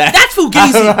fugazi. Is that? That's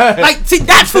fugazi. Like, see,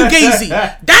 that's fugazi.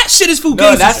 That shit is fugazi.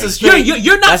 No, that's the straight.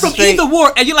 You're not from either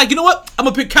war, and you're like, you know what? I'm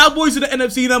gonna pick Cowboys in the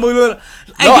NFC. And I'm gonna.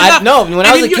 No, when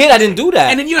I was a kid, I didn't do that.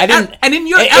 And then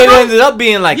it ended up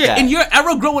being like that. In your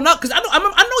era growing up, because I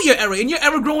know your era. In your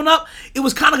era growing up, it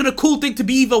was kind of a cool thing to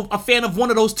be either a fan of one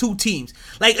of those two teams.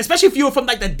 Like, especially if you were from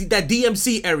like that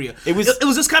DMC area. It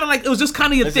was just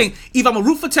kind of your thing. Either I'm a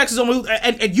root for Texas,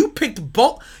 and you picked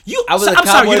both. I was a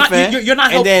Cowboy fan. You're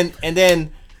not helping. And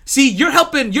then see, you are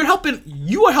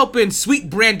helping Sweet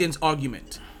Brandon's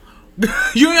argument.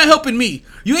 You're not helping me.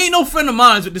 You ain't no friend of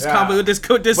mine with this combo, with this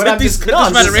rhetoric.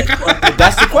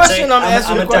 That's the question I'm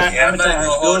asking. I'm a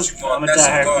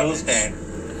diehard Bills fan.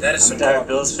 That is I'm a diehard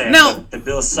Bills fan. Now, the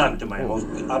Bills sucked in my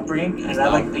whole upbringing, and I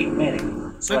like Peyton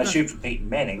Manning, so I cheered for Peyton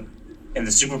Manning in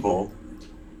the Super Bowl.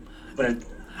 But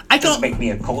it doesn't make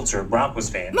me a Colts or a Broncos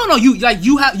fan. No,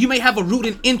 you may have a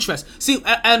rooting interest. See,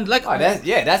 and like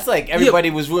that's like everybody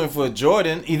was rooting for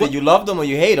Jordan. Either you loved him or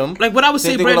you hate him. Like what I would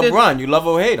say, Brandon, with LeBron, you love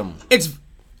or hate him.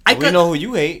 We know who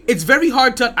you hate. It's very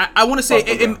hard to. I want to say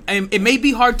it may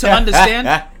be hard to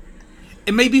understand.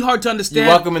 It may be hard to understand.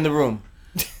 You're welcome in the room.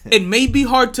 It may be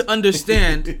hard to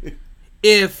understand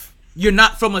if you're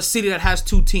not from a city that has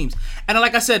two teams, and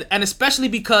like I said, and especially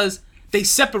because they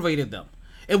separated them.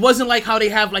 It wasn't like how they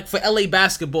have like for LA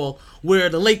basketball, where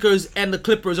the Lakers and the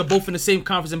Clippers are both in the same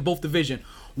conference in both division.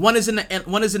 One is in the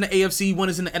AFC, one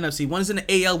is in the NFC, one is in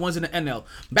the AL, one's in the NL.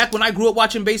 Back when I grew up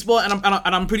watching baseball, and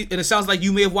I'm pretty, and it sounds like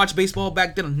you may have watched baseball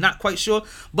back then. I'm not quite sure,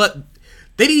 but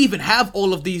they didn't even have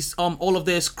all of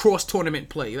this cross tournament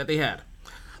play that they had.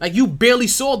 Like you barely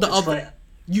saw the other.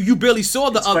 You barely saw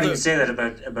the other. It's funny you say that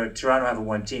about Toronto having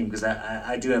one team, because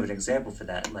I do have an example for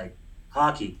that. Like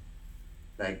hockey,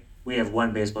 like. We have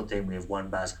one baseball team. We have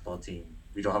one basketball team.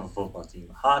 We don't have a football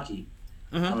team. Hockey,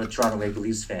 I'm a Toronto Maple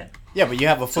Leafs fan. Yeah, but you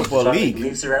have a football league. If the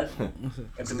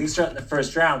Leafs are out in the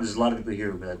first round, there's a lot of people here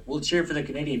who will be like, we'll cheer for the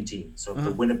Canadian team. So if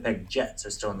the Winnipeg Jets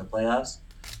are still in the playoffs,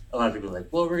 a lot of people are like,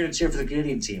 well, we're going to cheer for the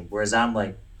Canadian team. Whereas I'm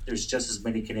like, there's just as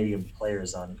many Canadian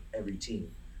players on every team.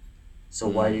 So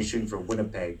why are you shooting for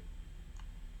Winnipeg?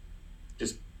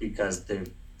 Just because their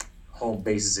home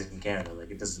base is in Canada.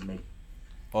 Like, it doesn't make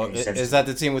is that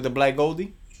the team with the black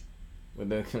Goldie? With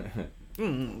the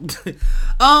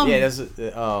yeah, that's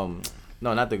no,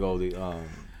 not the Goldie.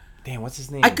 Damn, what's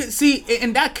his name? I could see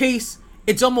in that case,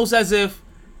 it's almost as if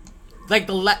like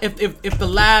if the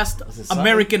last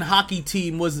American hockey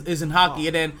team is in hockey,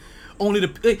 and then only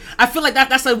I feel like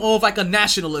that's like more of like a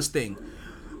nationalist thing.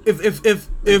 If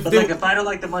I don't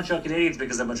like the Montreal Canadiens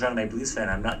because I'm a Toronto Maple Leafs fan,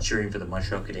 I'm not cheering for the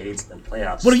Montreal Canadiens in the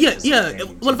playoffs. Well, yeah.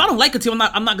 Well, if I don't like a team,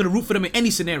 I'm not gonna root for them in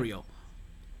any scenario.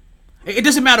 It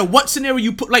doesn't matter what scenario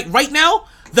you put. Like right now,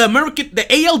 the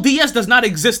ALDS does not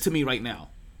exist to me right now.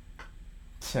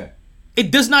 It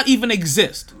does not even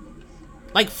exist.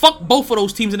 Like fuck both of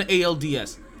those teams in the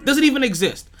ALDS. Doesn't even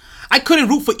exist. I couldn't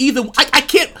root for either. I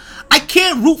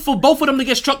can't root for both of them to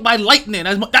get struck by lightning.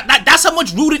 That's how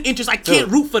much rooted interest. I can't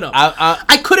root for them.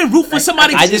 I couldn't root for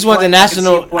somebody. I just want the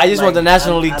national. I just want the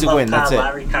National League to win. That's it.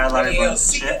 Kyle Lowry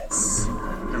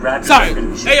Sorry,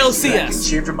 ALCS. I can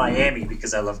cheer for Miami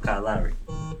because I love Kyle Lowry.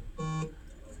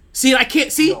 See, I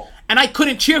can't see, and I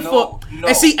couldn't cheer for.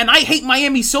 And see, and I hate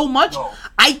Miami so much,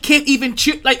 I can't even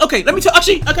cheer. Like, okay, let me tell.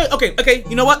 Actually, okay.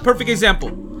 You know what? Perfect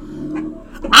example.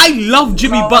 I love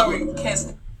Jimmy Butler.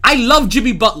 I love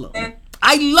Jimmy Butler.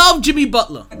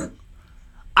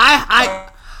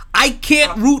 I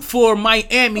can't root for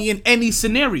Miami in any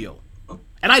scenario.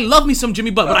 And I love me some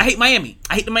Jimmy Butler, but I hate Miami.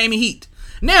 I hate the Miami Heat.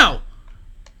 Now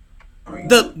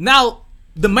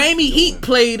the Miami Heat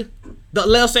played the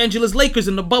Los Angeles Lakers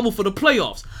in the bubble for the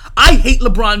playoffs. I hate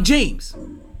LeBron James.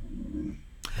 And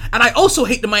I also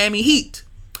hate the Miami Heat.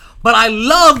 But I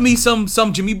love me some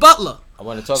Jimmy Butler.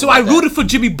 I rooted for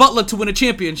Jimmy Butler to win a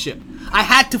championship. I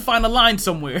had to find a line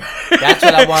somewhere. That's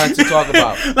what I wanted to talk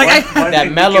about.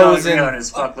 That Melo is in.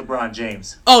 Fuck LeBron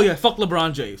James. Oh yeah, fuck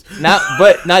LeBron James.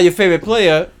 Now your favorite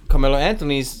player, Carmelo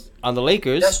Anthony's on the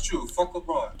Lakers. That's true. Fuck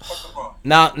LeBron.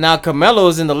 Now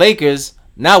Carmelo's in the Lakers.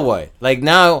 Now what? Like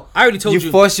now, I already told you. You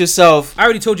force yourself. I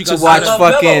already told you to watch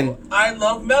fucking. I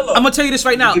love Melo. I'm gonna tell you this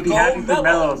right now. You could be happy for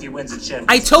Melo if he wins a chip.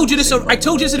 I told you this at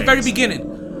the very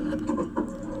beginning.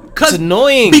 It's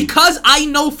annoying. Because I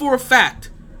know for a fact,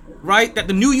 right, that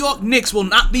the New York Knicks will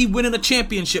not be winning a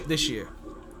championship this year.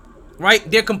 Right?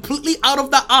 They're completely out of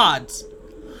the odds.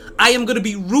 I am going to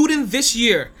be rooting this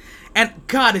year. And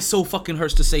God, it so fucking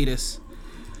hurts to say this.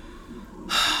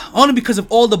 Only because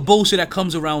of all the bullshit that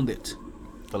comes around it.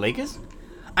 The Lakers?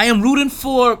 I am rooting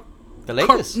for... The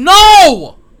Lakers?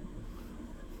 No!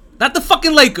 Not the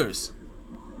fucking Lakers.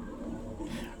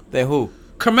 Then who?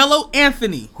 Carmelo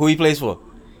Anthony. Who he plays for?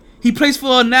 He plays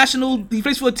for a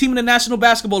team in the National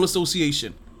Basketball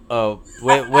Association. Oh,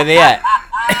 where they at?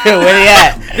 Where they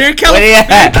at? They're in California.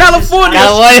 California.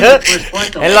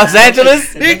 In Los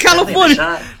Angeles? They're in California.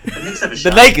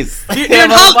 The Lakers. They're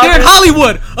in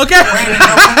Hollywood. Okay.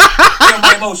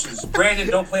 Brandon,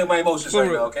 don't play with my emotions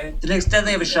right now, okay? The Knicks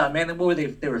definitely have a shot, man. They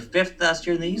were 5th last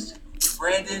year in the East.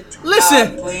 Brandon,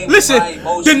 listen.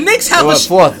 The Knicks have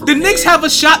the Knicks have a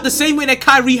shot the same way that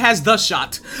Kyrie has the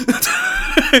shot.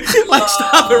 Like,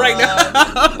 stop it right now.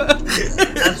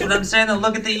 That's what I'm saying. Though.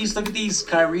 Look at the East.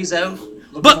 Kyrie's out.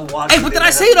 But hey, what did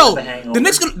I say though? The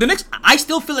Knicks. I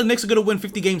still feel like the Knicks are gonna win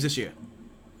 50 games this year.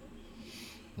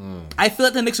 I feel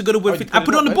like the Knicks are gonna win 50. I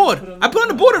put it on the board. I put it on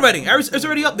the board already. It's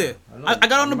already up there. I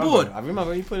got it on the board. I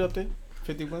remember you put it up there.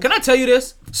 50 wins. Can I tell you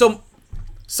this? So,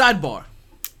 sidebar.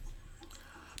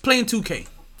 Playing 2K,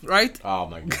 right? Oh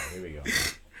my god, here we go.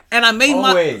 And I made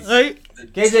Always. my right?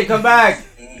 KJ, come back.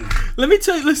 Let me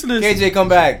tell you, listen to this. KJ, come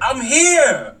back. I'm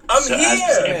here.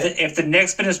 If the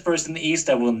Knicks finish first in the East,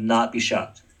 I will not be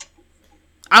shocked.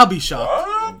 I'll be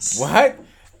shocked. What?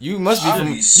 You must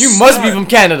be from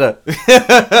Canada.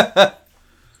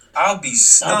 I'll be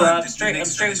stunned. I'm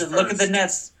straight. Look at the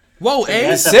Nets. Whoa,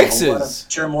 The Sixers.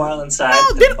 Turmoil inside.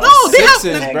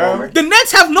 The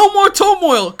Nets have no more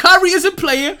turmoil. Kyrie isn't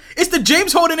playing. It's the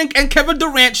James Harden and Kevin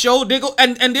Durant show. They go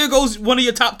and there goes one of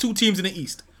your top 2 teams in the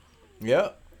East.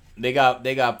 Yep. They got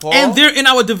Paul. And they're in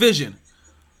our division.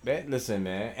 Man, listen,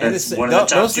 man. And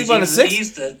don't sleep on the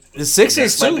Sixers. The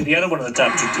Sixers might be too. the other one of the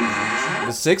top 2 teams.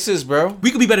 The Sixers, bro. We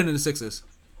could be better than the Sixers.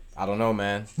 I don't know,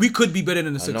 man. We could be better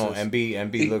than the Sixers. No,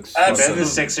 MB looks better than the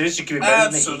Sixers. You could be better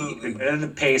than the Heat. You could be better than the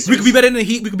Pacers. We could be better than the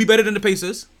Heat. We could be better than the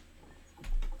Pacers.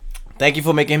 Thank you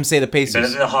for making him say the Pacers. Better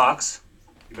than the Hawks.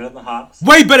 You're better than the Hawks.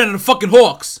 Way better than the fucking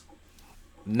Hawks.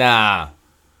 Nah.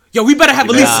 Yo, we better have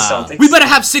at least. We better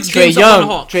have 6 games up on the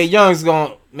Hawks. Trey Young's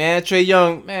going. Man, Trey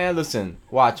Young. Man, listen.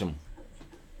 Watch him.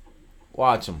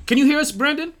 Can you hear us,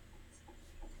 Brandon?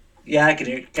 Yeah, I can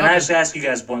hear. Can I just ask you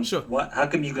guys one? Sure. How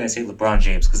come you guys hate LeBron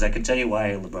James? Because I can tell you why I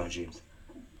hate LeBron James.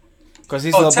 Because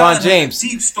he's LeBron James.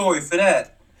 Deep story for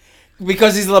that.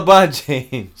 Because he's LeBron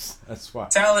James. That's why.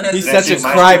 He's such a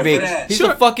crybaby. He's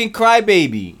a fucking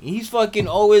crybaby. He's fucking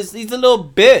always. He's a little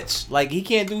bitch. Like, he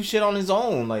can't do shit on his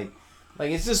own. Like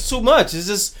it's just too much. It's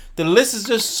just the list is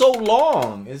just so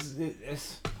long.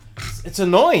 It's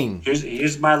annoying.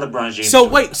 Here's my LeBron James. So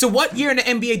wait, so what year in the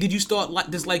NBA did you start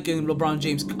disliking LeBron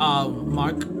James,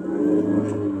 Mark?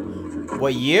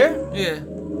 What year? Yeah.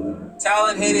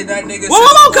 Talent hated that nigga.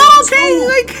 Whoa, go,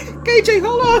 KJ,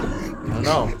 hold on.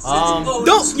 No.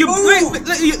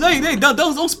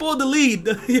 Don't spoil the lead.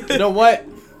 You know what?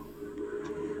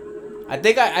 I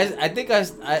think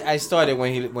I started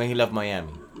when he left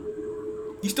Miami.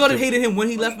 You started hating him when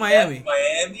he left Miami.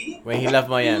 When he left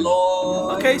Miami.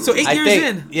 Okay, so 8 years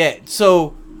in. Yeah,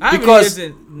 so because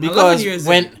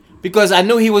I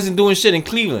knew he wasn't doing shit in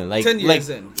Cleveland. Like 10 years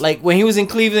in. Like when he was in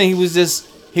Cleveland, he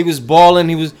was balling.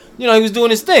 He was doing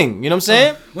his thing. You know what I'm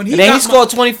saying? When and then he scored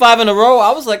 25 in a row.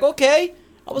 I was like, okay.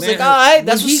 I was like, all right,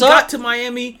 that's what's up. When he got to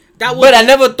Miami, that was. But I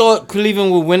never thought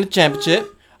Cleveland would win the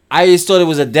championship. I just thought it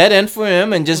was a dead end for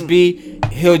him, and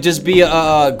he'll just be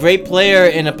a great player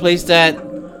in a place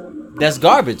that's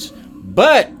garbage.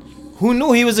 But who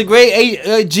knew he was a great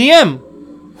GM?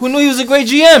 Who knew he was a great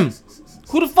GM?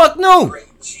 Who the fuck knew?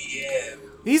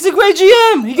 He's a great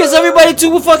GM. He gets everybody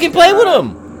to fucking play with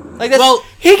him. Like that's,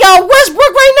 he got Westbrook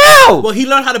right now. Well, he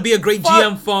learned how to be a great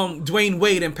GM from Dwayne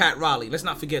Wade and Pat Riley. Let's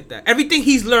not forget that. Everything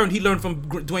he learned from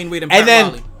Dwayne Wade and Pat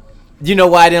Riley. You know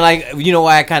why I didn't like? You know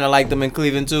why I kind of liked them in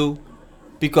Cleveland too?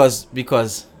 Because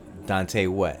Dante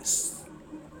West.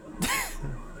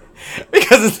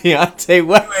 Because of Deontay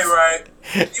West. You ain't right.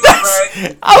 You ain't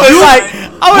right. I was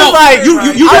like, you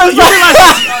realize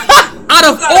out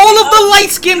of all of the light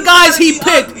skinned guys he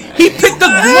picked the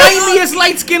grimiest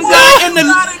light skinned guy in the.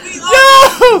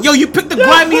 Yo, you picked the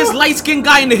grimiest light skinned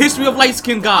guy in the history of light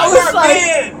skinned guys.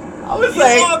 I was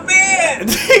like, you are banned.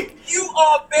 You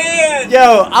are banned.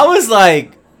 Yo, I was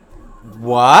like,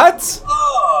 what?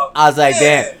 Oh, I was like,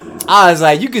 damn. I was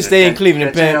like, you can stay in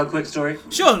Cleveland, Can I tell you a quick story?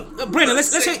 Sure, Brandon.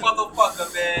 Let's hear.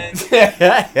 Motherfucker, man.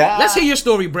 Let's hear your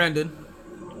story, Brandon.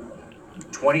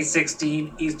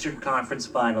 2016 Eastern Conference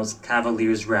Finals,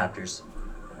 Cavaliers Raptors.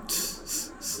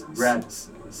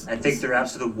 I think the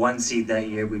Raps were the 1 seed that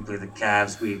year. We played the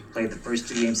Cavs. We played the first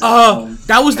 2 games at home.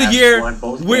 That was the year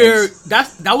where games.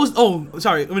 that was. Oh,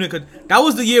 sorry. That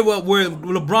was the year where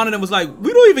LeBron and them was like,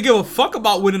 we don't even give a fuck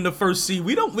about winning the first seed.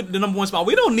 We don't win the number 1 spot.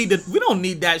 We don't need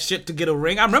that shit to get a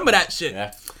ring. I remember that shit.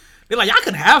 Yeah. They're like, y'all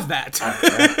can have that.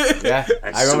 Yeah,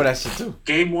 I remember that shit too.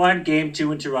 Game 1, Game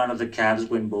 2 in Toronto, the Cavs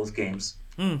win both games.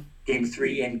 Game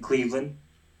 3 in Cleveland,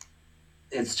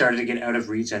 it started to get out of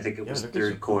reach. I think it was the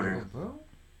third quarter.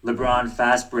 LeBron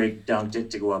fast break dunked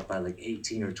it to go up by like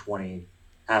 18 or 20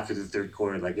 after the third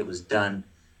quarter. Like it was done.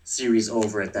 Series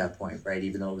over at that point, right?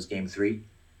 Even though it was Game 3.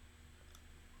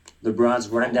 LeBron's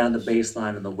running down the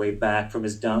baseline on the way back from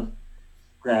his dunk,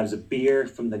 grabs a beer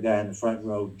from the guy in the front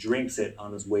row, drinks it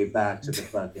on his way back to the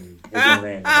fucking his own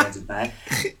end, and hands it back.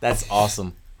 That's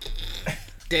awesome.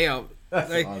 Damn. That's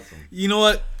like, awesome. You know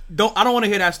what? I don't want to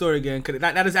hear that story again because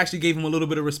that just actually gave him a little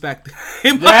bit of respect.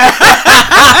 Yeah, I'm not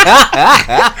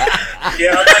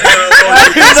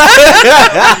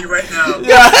you right now.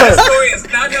 That story is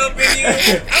not helping you.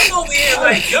 I'm over here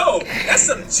like, yo, that's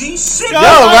some G shit. Yo,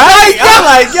 right? I'm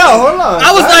like, yo, hold on.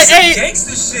 I was like, hey,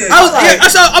 gangster shit.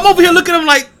 I'm over here looking at him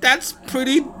like, that's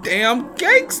pretty damn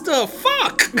gangster.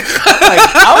 Fuck.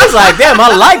 I was like, damn,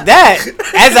 I like that.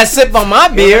 As I sip on my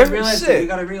beer. You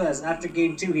gotta realize, after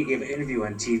Game 2, he gave an interview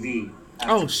on TV.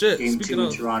 Oh shit! Game Speaking 2 in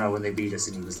of Toronto when they beat us,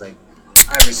 and he was like,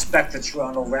 "I respect the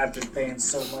Toronto Raptors fans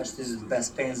so much. This is the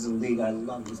best fans in the league. I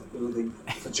love this building.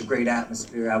 Such a great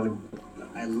atmosphere.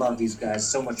 I love these guys.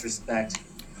 So much respect."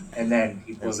 And then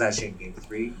he pulls that shit in Game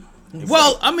 3.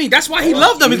 Well, I mean, that's why he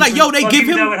loved them. He's like, yo, they give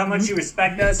him how much you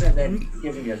respect us, and then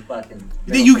giving you a fucking.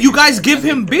 Then you guys give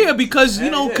him beer because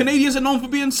you know Canadians are known for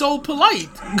being so polite.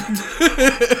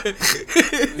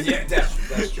 Yeah,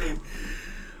 that's true.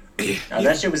 No,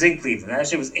 that shit was in Cleveland. Oh,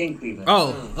 this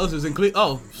was in Cleveland.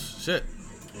 Oh, shit.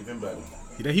 Even better.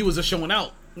 Yeah, he was just showing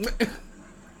out.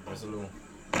 That's a little.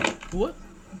 What?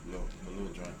 A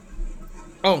little joint.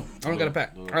 Oh, I don't got a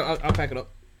pack. I'll pack it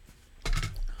up.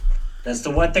 That's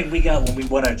the one thing we got when we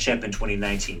won our chip in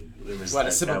 2019. It was What,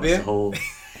 a sip of beer?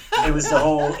 It was the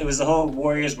whole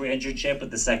Warriors were injured chip, but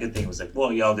the second thing was like,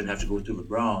 well, y'all didn't have to go through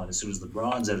LeBron. As soon as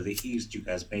LeBron's out of the East, you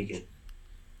guys make it.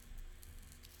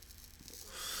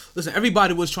 Listen,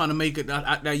 everybody was trying to make it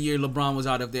that year LeBron was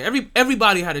out of there.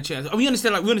 Everybody had a chance. We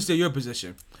understand your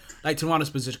position, like Toronto's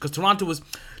position, because Toronto was.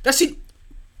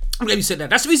 I'm glad you said that.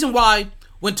 That's the reason why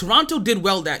when Toronto did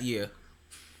well that year,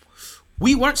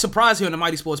 we weren't surprised here on the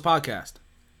Mighty Sports Podcast.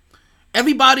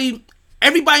 Everybody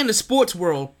in the sports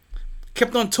world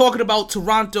kept on talking about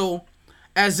Toronto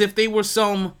as if they were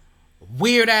some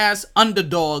weird ass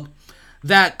underdog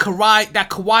that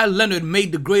Kawhi Leonard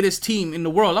made the greatest team in the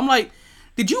world. I'm like,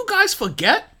 did you guys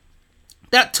forget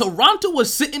that Toronto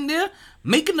was sitting there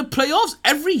making the playoffs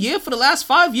every year for the last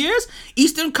 5 years?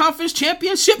 Eastern Conference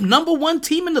Championship, number one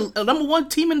team in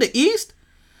the East.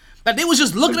 That they was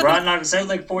just looking at. LeBron knocked us out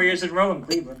like 4 years in a row in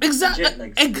Cleveland. Exactly. Legit,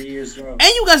 like 3 years in a row. And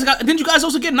didn't you guys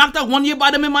also get knocked out 1 year by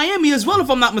them in Miami as well,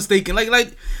 if I'm not mistaken?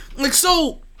 Like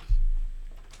so.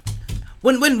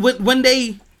 When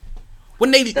they.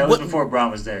 That was before Braun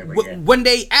was there. When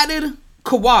they added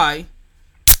Kawhi,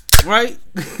 right?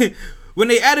 When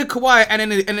they added Kawhi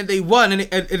and then they won and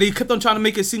they kept on trying to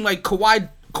make it seem like Kawhi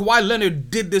Leonard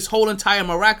did this whole entire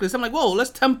miraculous. I'm like, whoa, let's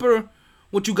temper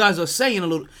what you guys are saying a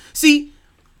little. See,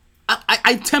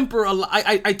 I temper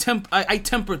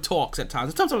talks at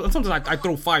times. Sometimes I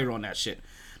throw fire on that shit.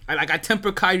 I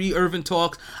temper Kyrie Irving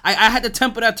talks. I had to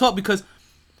temper that talk because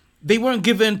they weren't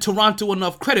giving Toronto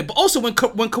enough credit. But also when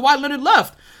Kawhi Leonard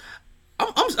left,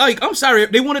 I'm sorry.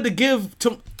 They wanted to give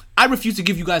to. I refuse to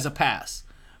give you guys a pass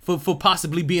for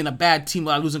possibly being a bad team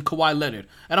by losing Kawhi Leonard.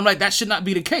 And I'm like, that should not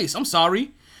be the case. I'm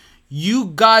sorry.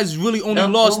 You guys really only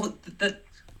lost. Well,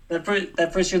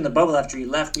 that first year in the bubble after he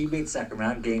left, we made second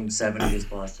round, Game 7 against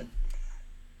Boston.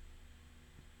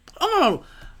 Oh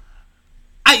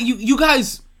no. You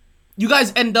guys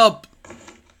ended up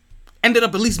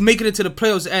at least making it to the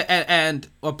playoffs and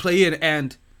or play in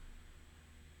and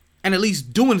at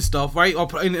least doing stuff, right? Or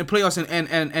in the playoffs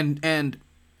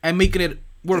and making it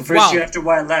worthwhile. The first year after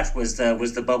Wyatt left was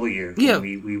the bubble year. Yeah,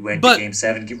 we went to Game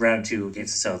 7, round 2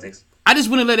 against the Celtics. I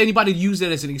just wouldn't let anybody use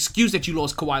that as an excuse that you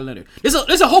lost Kawhi Leonard. There's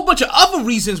a whole bunch of other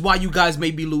reasons why you guys may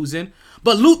be losing,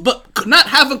 but not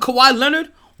having Kawhi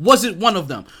Leonard wasn't one of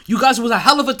them. You guys was a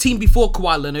hell of a team before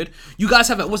Kawhi Leonard. You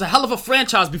guys was a hell of a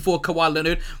franchise before Kawhi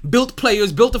Leonard. Built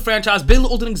players, built a franchise, built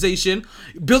an organization,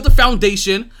 built a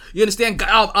foundation. You understand?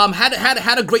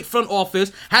 Had a great front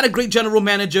office, had a great general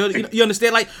manager. You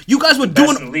understand? Like you guys were doing.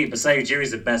 Best in the league. Besides Jerry's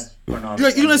the best front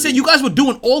office. You understand? You guys were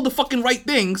doing all the fucking right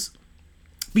things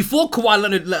before Kawhi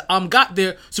Leonard got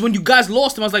there. So when you guys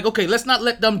lost him, I was like, okay, let's not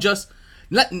let them just.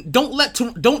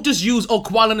 Don't just use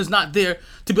Kawhi Leonard's not there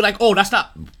to be like, oh,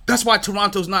 that's why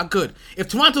Toronto's not good. If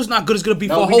Toronto's not good, it's gonna be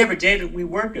for a whole. No, we never did. We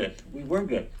were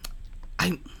good.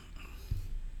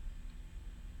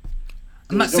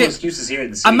 I'm not There's no saying excuses here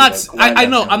in the city. I'm not. Kawhi I left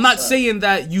know. and I'm not sucked. saying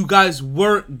that you guys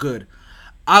weren't good.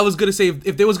 I was gonna say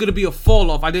if there was gonna be a fall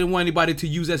off, I didn't want anybody to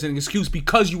use as an excuse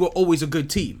because you were always a good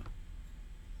team.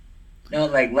 No,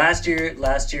 like last year,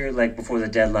 like before the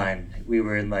deadline, we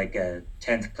were in like a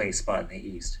 10th place spot in the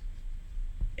East,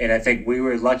 and I think we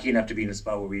were lucky enough to be in a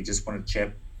spot where we just won a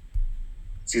chip.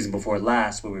 Season before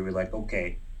last, where we were like,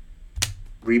 okay,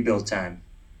 rebuild time.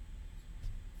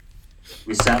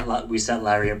 We set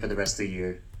Larry up for the rest of the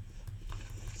year.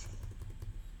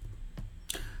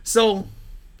 So,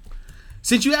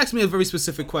 since you asked me a very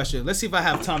specific question, let's see if I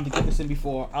have time to get this in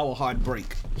before our hard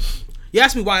break. You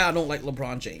asked me why I don't like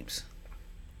LeBron James,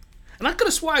 and I could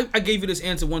have swore I gave you this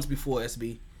answer once before,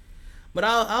 SB, but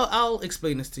I'll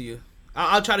explain this to you.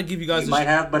 I'll try to give you guys. You might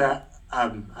have, but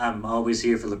I'm always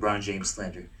here for LeBron James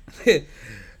slander.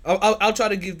 I'll try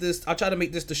to give this. I'll try to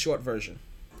make this the short version.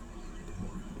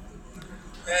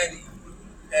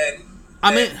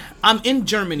 Eddie. I'm in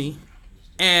Germany,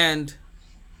 and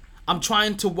I'm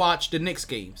trying to watch the Knicks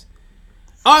games.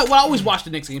 All right, well, I always watch the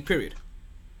Knicks game, period.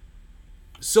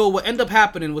 So what ended up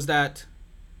happening was that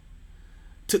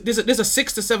there's a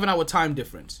 6 to 7 hour time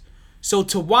difference. So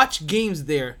to watch games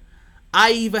there,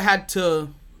 I either had to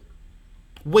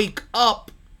wake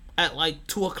up at like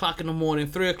 2 o'clock in the morning,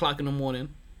 3 o'clock in the morning,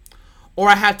 or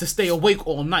I had to stay awake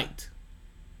all night.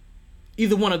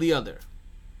 Either one or the other.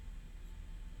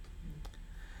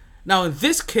 Now in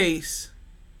this case,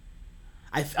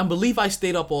 I believe I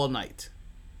stayed up all night.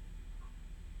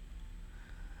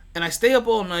 And I stay up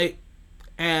all night,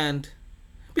 and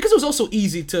because it was also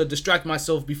easy to distract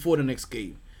myself before the next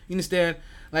game. You understand?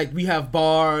 Like, we have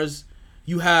bars,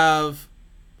 you have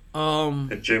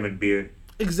A German beer.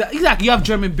 Exactly. You have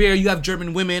German beer, you have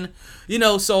German women, you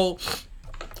know, so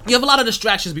you have a lot of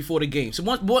distractions before the game. So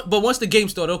once the game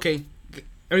started, okay,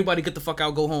 everybody get the fuck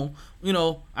out, go home. You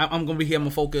know, I'm gonna be here, I'm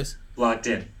gonna focus. Locked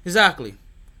in. Exactly.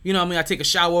 You know what I mean? I take a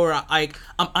shower, I'm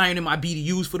ironing my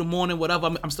BDUs for the morning, whatever.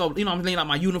 I'm still, you know, I'm laying out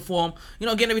my uniform, you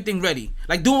know, getting everything ready.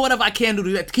 Like, doing whatever I can do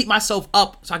to keep myself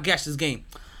up so I catch this game.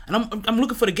 And I'm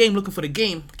looking for the game,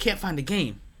 can't find the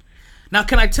game. Now,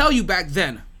 can I tell you back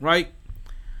then, right?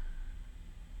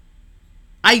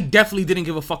 I definitely didn't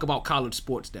give a fuck about college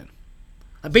sports then.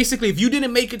 Like, basically, if you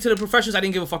didn't make it to the professionals, I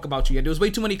didn't give a fuck about you yet. There was way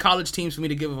too many college teams for me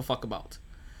to give a fuck about.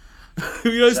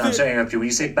 You know what So I'm sorry to interrupt you. When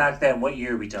you say back then, what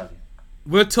year are we talking?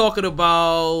 We're talking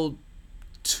about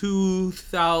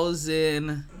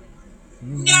 2000.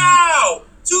 No!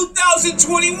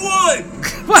 2021!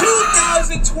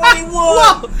 2021!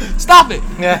 Whoa! Stop it!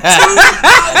 2021!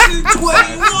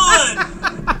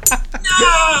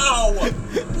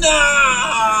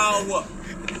 No!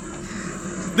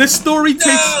 This story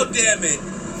damn it!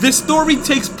 This story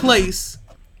takes place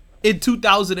in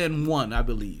 2001, I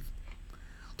believe.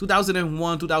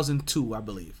 2001, 2002, I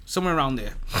believe. Somewhere around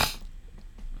there.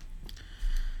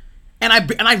 And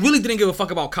I really didn't give a fuck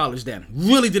about college then.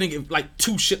 Really didn't give like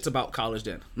two shits about college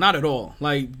then. Not at all.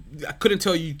 Like, I couldn't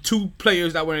tell you two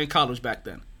players that were in college back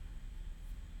then.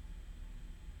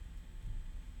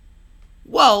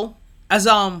 Well, as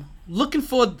I'm looking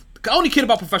for, I only cared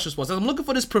about professional sports. As I'm looking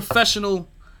for this professional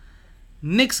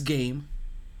Knicks game,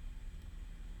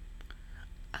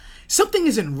 something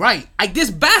isn't right. There's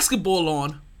basketball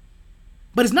on,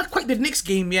 but it's not quite the Knicks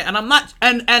game yet, and I'm not,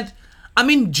 and I'm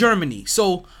in Germany,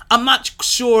 so I'm not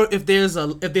sure if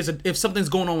if something's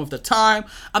going on with the time.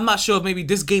 I'm not sure if maybe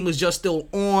this game is just still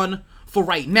on for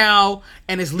right now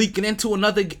and it's leaking into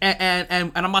another,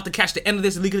 and I'm about to catch the end of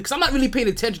this leaking, because I'm not really paying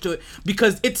attention to it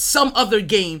because it's some other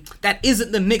game that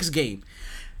isn't the Knicks game.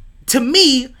 To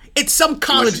me, it's some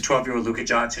college. You watched the 12-year-old Luka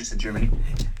Doncic in Germany.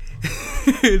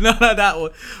 No, not that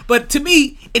one. But to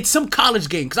me, it's some college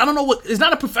game because I don't know what. It's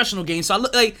not a professional game, so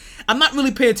I'm not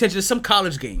really paying attention. It's some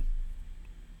college game.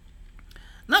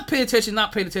 Not paying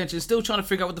attention, still trying to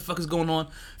figure out what the fuck is going on.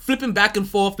 Flipping back and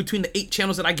forth between the 8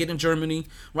 channels that I get in Germany,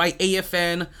 right?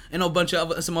 AFN and a bunch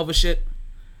of some other shit,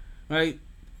 right?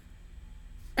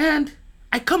 And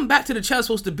I come back to the channel I'm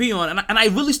supposed to be on, and I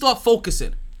really start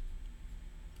focusing.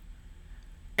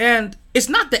 And it's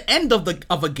not the end of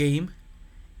a game.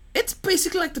 It's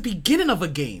basically like the beginning of a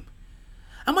game.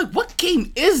 I'm like, what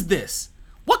game is this?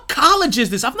 What college is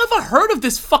this? I've never heard of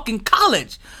this fucking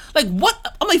college. Like,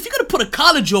 what? I'm like, if you're gonna put a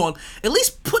college on, at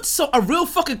least put a real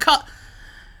fucking college.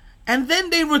 And then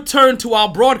they return to our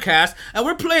broadcast, and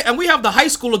we're playing, and we have the high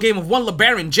schooler game of one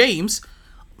LeBaron James.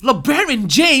 LeBaron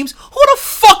James? Who the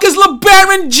fuck is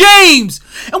LeBaron James?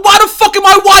 And why the fuck am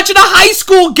I watching a high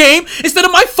school game instead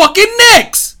of my fucking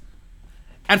Knicks?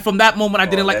 And from that moment, I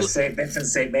didn't like St. Vincent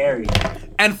St. Mary.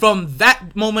 And from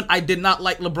that moment, I did not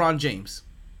like LeBron James.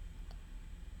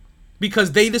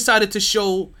 because they decided to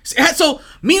show. So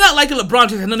me not liking LeBron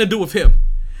just has nothing to do with him.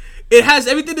 It has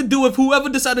everything to do with whoever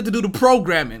decided to do the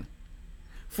programming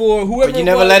for whoever. But you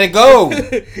never let it go.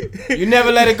 You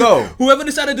never let it go. Whoever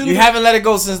decided to do. You haven't let it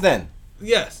go since then.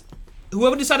 Yes.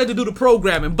 Whoever decided to do the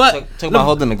programming, but talk about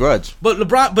holding a grudge. But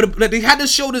LeBron, but they had to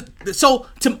show the. So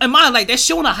in mind, like they're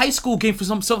showing a high school game for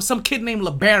some kid named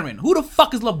LeBaron. Who the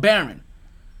fuck is LeBaron?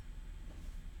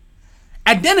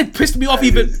 And then it pissed me off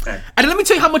even. And then let me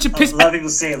tell you how much it pissed. A lot of people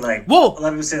say like, whoa. A lot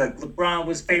of people say like, LeBron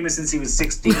was famous since he was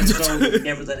 16, so he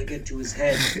never let it get to his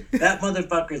head. That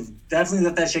motherfucker definitely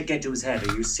let that shit get to his head.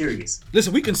 Are you serious?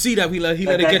 Listen, we can see that he let it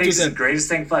get to his head. The greatest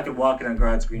thing fucking walking on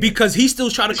God's green. Because he's still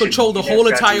trying to control the whole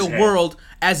entire world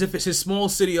as if it's his small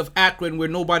city of Akron where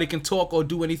nobody can talk or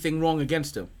do anything wrong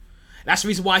against him. That's the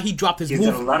reason why he dropped his move. He's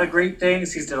done a lot of great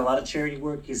things. He's done a lot of charity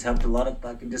work. He's helped a lot of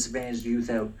fucking disadvantaged youth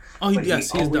out. Oh, but he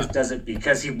always does it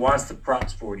because he wants the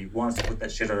props for it. He wants to put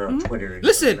that shit out on Twitter. And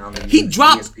listen, on he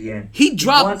dropped. ESPN. He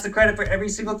wants the credit for every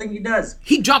single thing he does.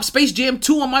 He dropped Space Jam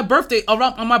 2 on my birthday,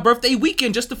 on my birthday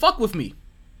weekend, just to fuck with me.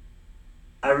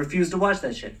 I refuse to watch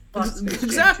that shit.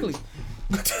 Exactly.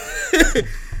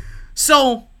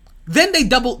 So then they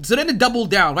doubled. So then they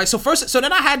doubled down, right? So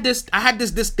then I had this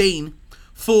disdain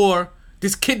for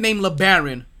this kid named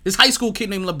LeBaron, this high school kid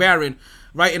named LeBaron,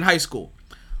 right, in high school.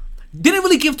 Didn't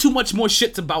really give too much more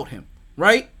shits about him,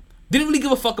 right? Didn't really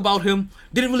give a fuck about him.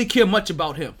 Didn't really care much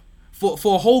about him for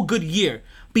a whole good year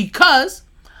because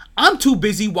I'm too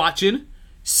busy watching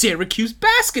Syracuse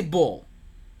basketball,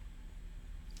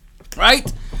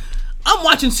 right? I'm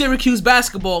watching Syracuse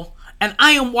basketball and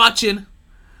I am watching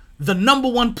the number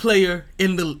one player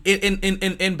in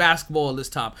basketball this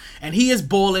time, and he is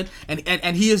balling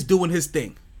and he is doing his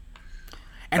thing,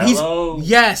 and he's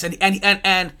he's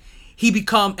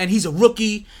a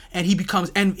rookie, and he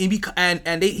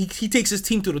takes his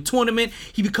team to the tournament.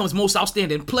 He becomes most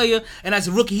outstanding player, and as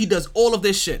a rookie he does all of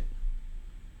this shit,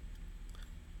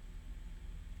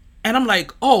 and I'm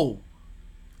like, oh,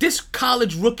 this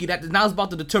college rookie that now is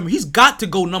about to determine he's got to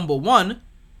go number one.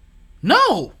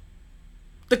 No.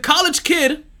 The college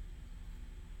kid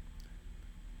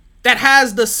that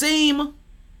has the same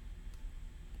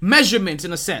measurements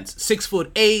in a sense,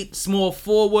 6'8", small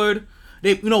forward.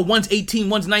 They, one's 18,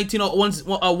 one's 19, or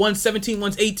one's 17,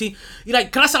 one's 18. You're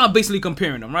like, can I say I'm basically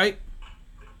comparing them, right?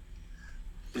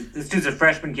 This dude's a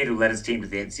freshman kid who led his team to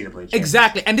the NCAA championship.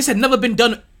 Exactly, and this had never been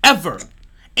done ever.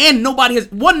 And nobody has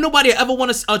ever won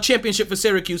a championship for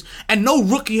Syracuse, and no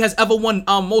rookie has ever won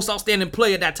most outstanding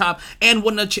player at that time and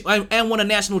won a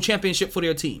national championship for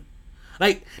their team.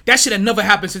 Like, that shit had never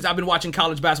happened since I've been watching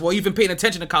college basketball, even paying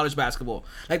attention to college basketball.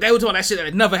 Like, they were talking that shit that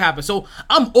had never happened. So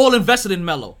I'm all invested in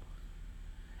Melo,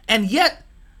 and yet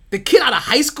the kid out of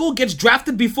high school gets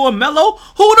drafted before Melo.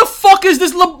 Who the fuck is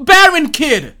this LeBaron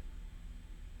kid?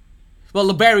 Well,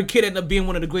 LeBaron kid ended up being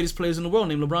one of the greatest players in the world,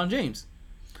 named LeBron James,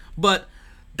 but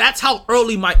that's how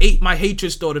early my hatred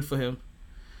started for him.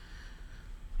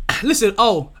 Listen,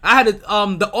 I had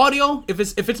the audio. If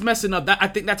it's messing up, I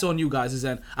think that's on you guys.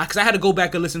 Because I had to go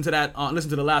back and listen to that. Listen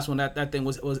to the last one. That thing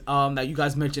was that you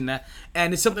guys mentioned that,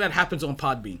 and it's something that happens on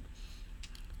Podbean.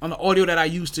 On the audio that I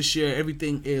used to share,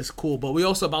 everything is cool, but we're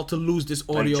also about to lose this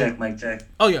audio. Mic check.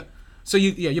 Oh yeah. So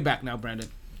you're back now, Brandon.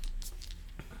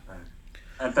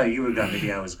 I thought you were gone. Maybe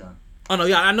I was gone. Oh no,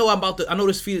 yeah, I know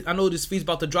this feed's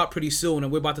about to drop pretty soon,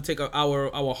 and we're about to take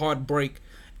our hard break,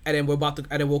 and then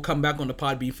we'll come back on the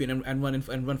Podbean feed and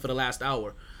run for the last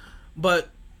hour. But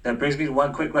that brings me to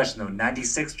one quick question though: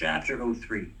 96 draft or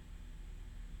 03?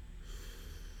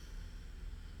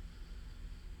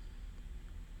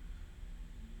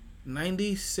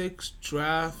 96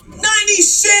 draft.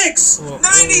 96!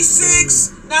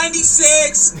 96!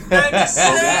 96!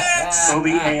 96!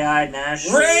 Kobe, AI,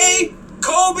 Nash. Ray,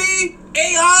 Kobe,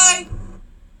 AI,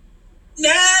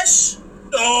 Nash.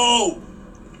 Oh.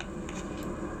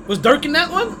 Was Dirk in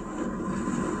that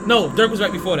one? No, Dirk was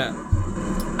right before that.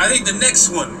 I think the next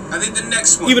one.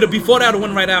 Either the before that or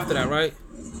one right after that, right?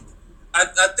 I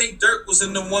think Dirk was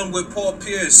in the one with Paul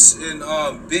Pierce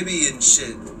and Bibby and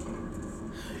shit.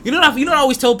 You know what I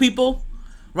always tell people,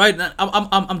 right?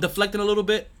 I'm deflecting a little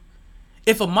bit.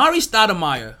 If Amari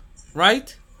Stoudemire,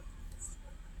 right,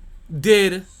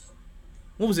 did,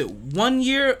 what was it, 1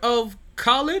 year of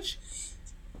college?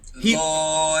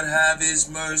 Lord have his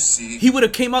mercy. He would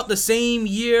have came out the same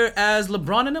year as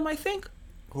LeBron and him, I think.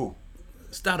 Who?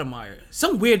 Stoudemire.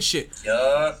 Some weird shit.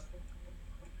 Yeah.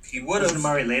 He would have. Was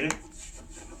Amari later?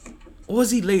 Or was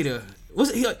he later? Was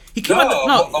it, he came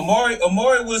out.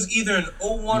 Amari was either an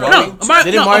 01 or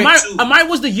Amari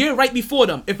was the year right before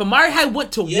them. If Amari had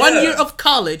went to 1 year of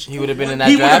college, he would have been in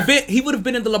that draft. He would have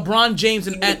been in the LeBron James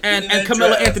and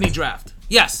Carmelo Anthony draft.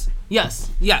 Yes.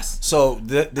 So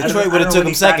Detroit would have took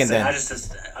him second then.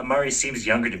 Amari seems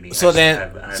younger to me. So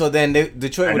then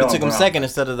Detroit would have took him second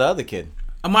instead of the other kid.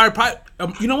 Amari probably.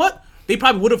 You know what? They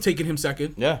probably would have taken him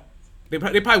second. Yeah. They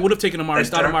probably would have taken Amari.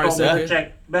 Start Amari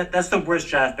second. But that's the worst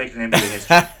draft pick in NBA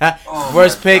history.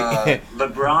 Worst pick.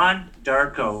 LeBron,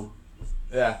 Darko.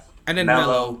 Yeah. And then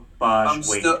Melo. Bosh,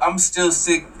 I'm still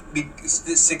sick of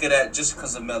that just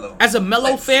because of Melo. As a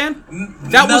Melo fan,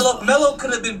 Melo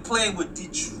could have been playing with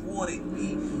Detroit.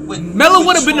 Melo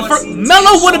would have been the first.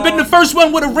 Melo would have been the first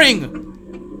one with a ring.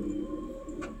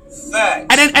 Facts.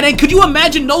 And then could you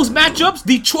imagine those matchups?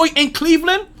 Detroit and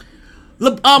Cleveland.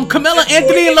 Carmelo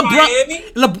Anthony and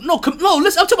LeBron. No.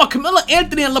 Listen, I'm talking about Carmelo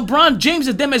Anthony and LeBron James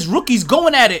and them as rookies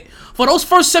going at it for those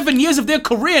first 7 years of their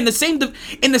career in the same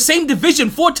division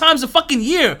 4 times a fucking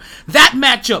year. That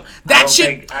matchup,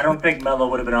 I don't think Melo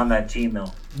would have been on that team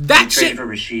though. That shit for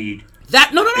Rashid.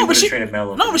 Rashid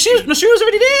was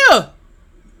already there.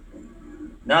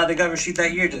 No, they got Rashid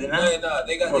that year, did they not? Yeah,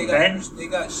 they got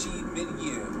Sheed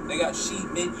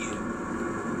mid-year.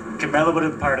 Carmelo would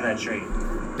have been part of that trade.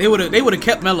 They would have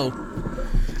kept Melo.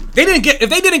 If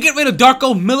they didn't get rid of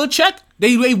Darko Milicic,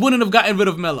 they wouldn't have gotten rid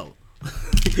of Melo.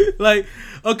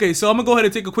 Okay, so I'm gonna go ahead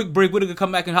and take a quick break. We're gonna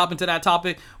come back and hop into that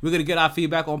topic. We're gonna get our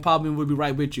feedback on Pablo, and we'll be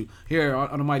right with you here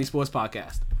on the Mighty Sports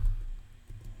Podcast.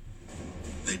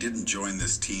 They didn't join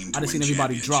this team to I just win seen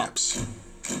everybody championships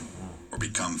or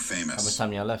become famous. How much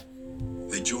time y'all left?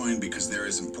 They joined because there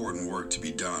is important work to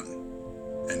be done,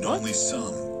 and only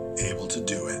some able to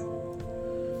do it.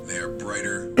 They are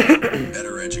brighter,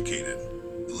 better educated,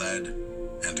 led,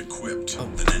 and equipped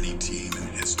than any team in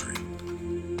history.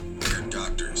 They are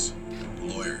doctors,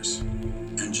 lawyers,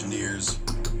 engineers,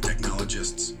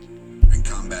 technologists, and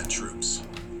combat troops,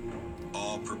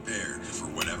 all prepared for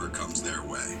whatever comes their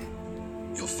way.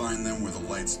 You'll find them where the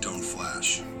lights don't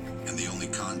flash, and the only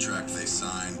contract they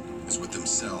sign is with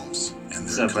themselves and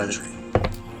their country.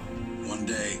 One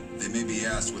day, they may be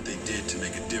asked what they did to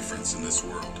make a difference in this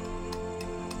world.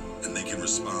 And they can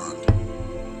respond,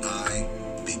 I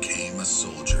became a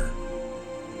soldier.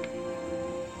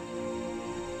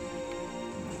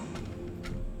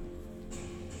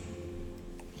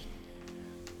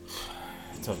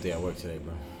 Tough day at work today,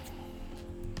 bro.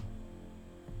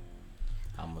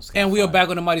 And we are back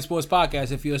on the Mighty Sports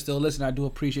Podcast. If you're still listening, I do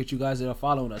appreciate you guys that are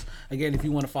following us. Again, if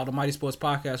you want to follow the Mighty Sports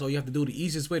Podcast, all you have to do, the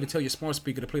easiest way to tell your smart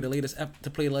speaker to play the latest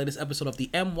episode of the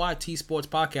MyT Sports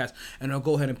Podcast, and I'll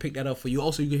go ahead and pick that up for you.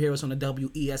 Also, you can hear us on the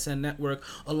WESN network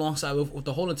alongside with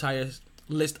the whole entire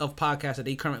list of podcasts that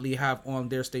they currently have on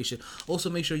their station. Also,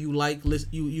 make sure you like,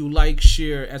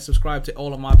 share, and subscribe to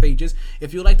all of my pages.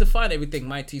 If you'd like to find everything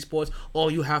MyT Sports, all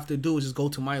you have to do is just go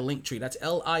to my Linktree. That's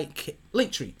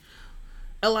Linktree.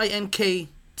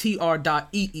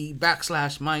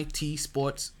 linktr.ee/MyT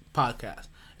Sports Podcast.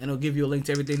 And it'll give you a link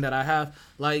to everything that I have.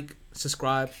 Like,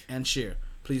 subscribe, and share.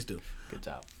 Please do. Good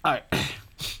job. All right. I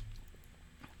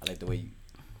like the way you...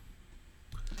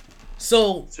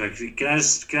 So can I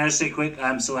just say quick?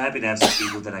 I'm so happy to have some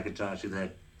people that I can talk to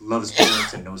that love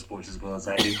sports and know sports as well as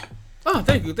I do. Oh,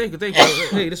 thank you. Hey,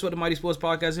 this is what the Mighty Sports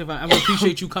Podcast is. I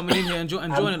appreciate you coming in here and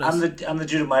joining us. I'm the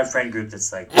dude of my friend group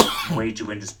that's like way too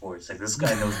into sports. Like this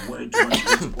guy knows way too much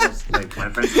about sports. Like my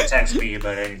friends would text me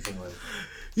about anything. Like,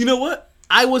 you know what?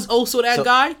 I was also that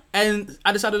guy, and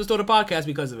I decided to start a podcast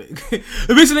because of it.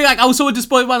 Basically, like I was so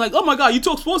disappointed by, like, oh my god, you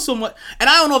talk sports so much, and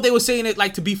I don't know if they were saying it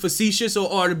like to be facetious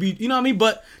or to be, you know what I mean?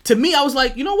 But to me, I was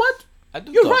like, you know what?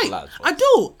 You're right. I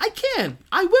do. I can.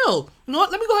 I will. You know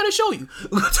what? Let me go ahead and show you.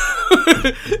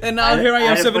 And now here I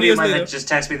am 7 years later. Just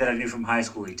text me that I knew from high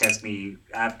school. He texted me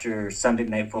after Sunday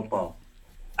Night Football.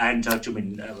 I hadn't talked to him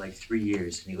in like 3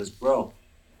 years, and he goes, "Bro,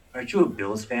 aren't you a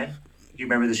Bills fan? Do you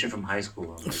remember this shit from high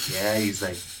school?" I'm like, "Yeah." He's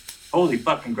like, "Holy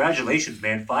fuck! Congratulations,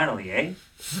 man! Finally, eh?"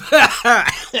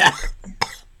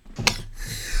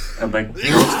 I'm like,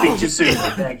 "Don't speak too soon."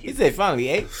 But thank you. He said, "Finally,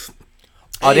 eh?"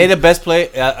 Are they the best are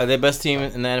they the best team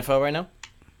in the NFL right now?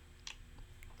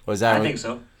 Or is that? I think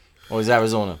so. Or is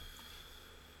Arizona?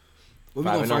 We're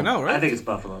going to find out, right? I think it's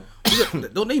Buffalo.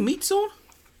 Don't they meet soon?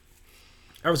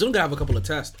 Arizona gotta have a couple of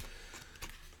tests.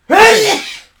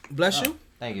 Bless you.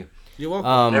 Thank you. You're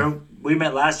welcome. We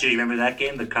met last year. You remember that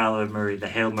game? The Kyler Murray, the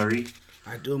Hail Murray.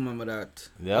 I do remember that.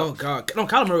 Yep. Oh god, no,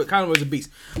 Kyler Murray's a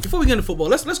beast. Before we get into football,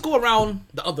 let's go around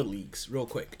the other leagues real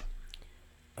quick.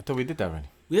 I thought we did that already.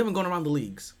 We haven't gone around the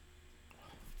leagues.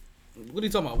 What are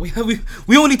you talking about?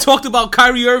 We only talked about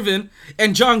Kyrie Irving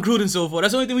and John Gruden so far.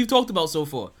 That's the only thing we've talked about so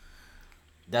far.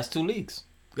 That's 2 leagues.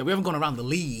 Yeah, we haven't gone around the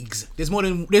leagues. There's more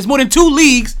than 2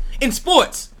 leagues in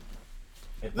sports.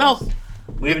 No,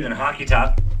 we haven't done hockey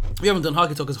talk. We haven't done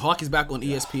hockey talk because hockey's back on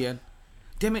ESPN.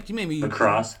 Damn it, you made me.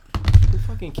 Lacrosse. Who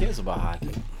fucking cares about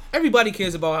hockey? Everybody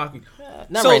cares about hockey.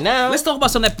 Not right now. Let's talk about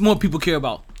something that more people care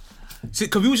about. See,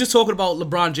 because we was just talking about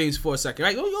LeBron James for a second,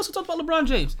 right? We also talked about LeBron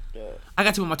James. Yeah. I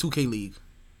got you in my 2K league.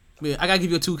 Yeah, I gotta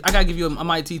give you a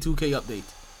MyT 2K update.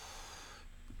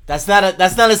 That's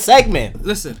not a segment.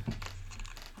 Listen,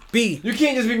 B. You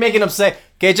can't just be making up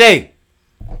KJ.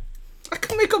 I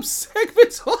can make up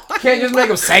segments. Can't just make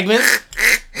up segments.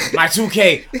 My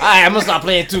 2K. Alright, I'm gonna start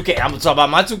playing 2K. I'm gonna talk about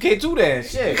my 2K too then.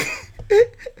 Shit.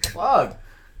 Fuck.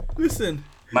 Listen.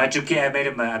 My 2K, I made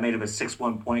him a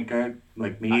 6'1" point guard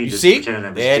like me. You see?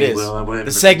 There it is.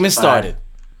 The segment started.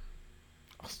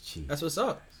 Oh, that's what's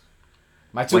up.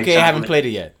 My 2K, I haven't played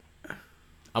it yet.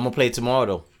 I'm gonna play it tomorrow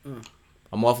though.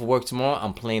 I'm off of work tomorrow.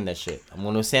 I'm playing that shit. I'm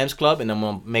going to Sam's Club and I'm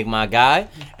gonna make my guy.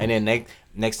 And then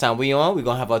next time we're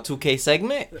gonna have our 2K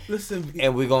segment. Listen,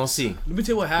 and we're gonna see. Let me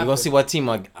tell you what happened. We're gonna see what team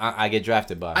I get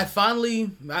drafted by. I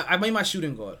made my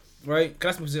shooting guard, right? Cause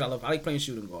that's the position I love. I like playing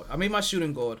shooting guard. I made my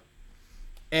shooting guard,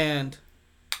 and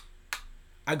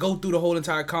I go through the whole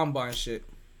entire combine shit.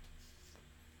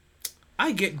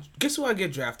 Guess who I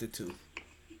get drafted to?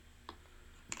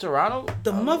 Toronto?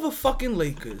 The motherfucking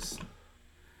Lakers.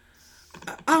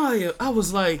 I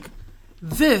was like,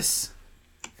 this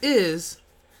is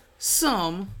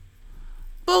some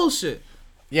bullshit.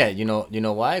 Yeah, you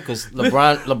know why? Because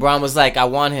LeBron was like, I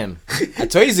want him. I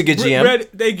told you he's a good GM.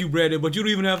 Thank you, Brandon. But you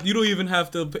don't even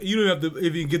have to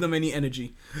even give them any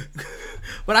energy.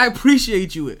 But I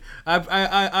appreciate you.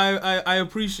 I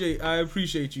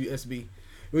appreciate you, SB.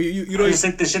 You know, I just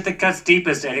think the shit that cuts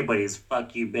deepest to anybody is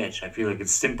 "fuck you, bitch." I feel like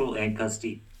it's simple and cuts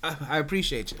deep. I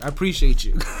appreciate you.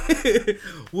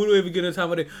 What do we ever get a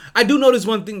time of day? I do notice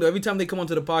one thing though. Every time they come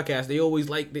onto the podcast, they always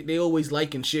like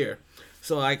and share.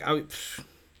 So like I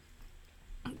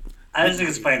just think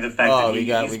it's funny the fact that he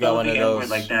spelled the N-word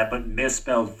like that, but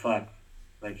misspelled fuck.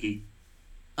 Like he.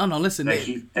 Oh no! Listen, like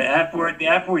the F word. The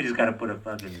F word. You just gotta put a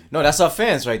fucking. No, that's our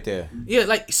fans right there. Yeah,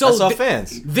 like so. That's our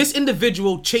fans. This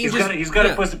individual changes. He's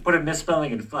gotta put a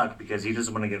misspelling in fuck because he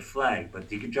doesn't want to get flagged. But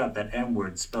he can drop that M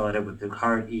word, spell it out with the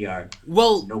hard ER.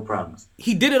 Well, no problems.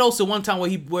 He did it also one time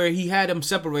where he had him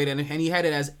separated and he had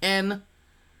it as N.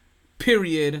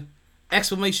 Period.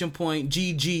 Exclamation point.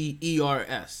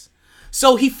 GGERS.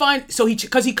 So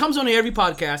because he comes on here every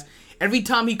podcast. Every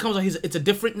time he comes on, it's a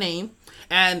different name.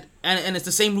 And it's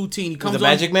the same routine. He comes the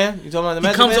Magic Man? You talking about the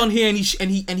Magic Man? He comes on here and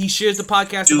he shares the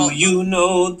podcast. Do you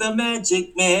know the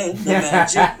Magic Man? The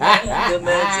Magic Man. The Magic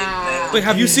Man. Wait,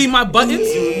 have you seen my buttons?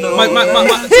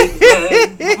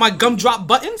 My gumdrop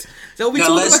buttons? Is that what we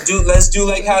now let's do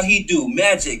like how he do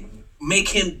magic. Make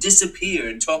him disappear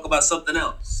and talk about something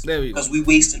else. There we go. Because we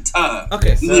wasting time.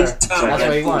 Okay. We wasting time. That's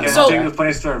what he wants. So the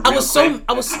funny story wait, hold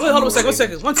on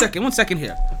one second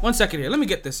here. Let me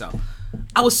get this out.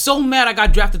 I was so mad I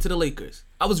got drafted to the Lakers.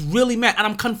 I was really mad, and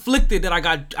I'm conflicted that I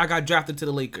got drafted to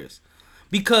the Lakers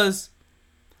because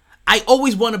I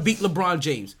always want to beat LeBron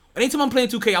James. Anytime I'm playing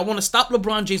 2K, I want to stop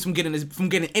LeBron James from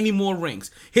getting any more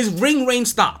rings. His ring reign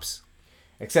stops.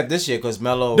 Except this year, because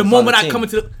Melo. The moment I come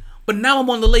into but now I'm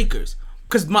on the Lakers.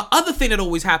 Because my other thing that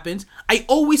always happens, I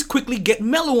always quickly get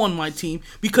Melo on my team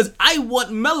because I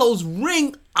want Melo's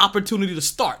ring opportunity to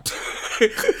start.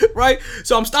 Right?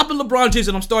 So I'm stopping LeBron James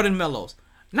and I'm starting Melo's.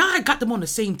 Now I got them on the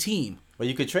same team. Well,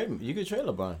 you could trade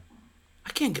LeBron. I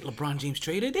can't get LeBron James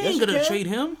traded. They ain't gonna trade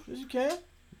him. Yes, you can.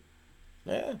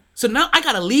 Yeah. So now I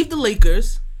gotta leave the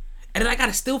Lakers, and then I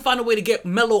gotta still find a way to get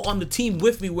Melo on the team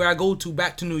with me where I go to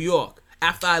back to New York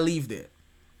after I leave there.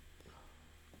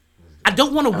 I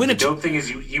don't want to win the dope thing is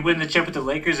you win the chip with the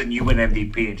Lakers and you win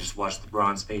MVP and just watch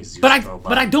LeBron's face. But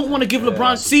I don't want to give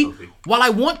LeBron. See, while I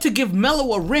want to give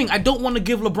Melo a ring, I don't want to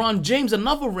give LeBron James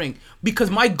another ring because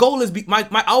my goal is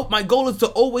my goal is to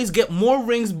always get more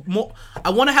rings. I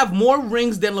want to have more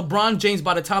rings than LeBron James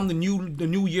by the time the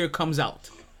new year comes out.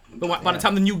 But by the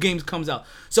time the new games comes out,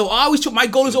 so my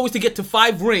goal is always to get to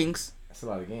 5 rings. That's a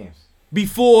lot of games.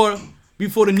 Before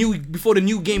the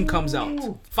new game comes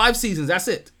out. 5 seasons. That's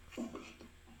it.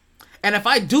 And if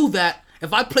I do that,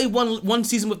 if I play one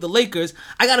season with the Lakers,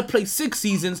 I gotta play 6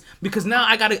 seasons because now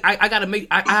I gotta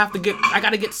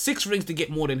get 6 rings to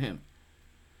get more than him.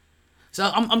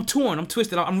 So I'm torn, I'm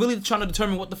twisted. I'm really trying to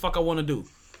determine what the fuck I want to do.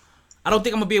 I don't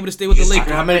think I'm gonna be able to stay with the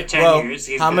Lakers. How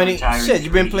many? Shit,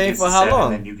 you've been playing for how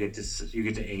long? And then you get to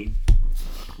 8.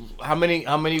 How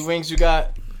many rings you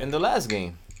got in the last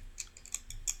game?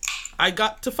 I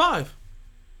got to 5.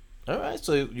 All right,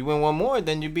 so you win one more,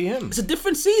 then you beat him. It's a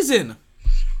different season.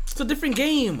 It's a different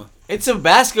game. It's a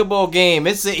basketball game.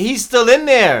 He's still in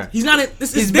there. He's not.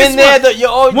 He's been there.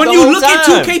 When you look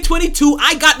at 2K22,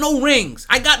 I got no rings.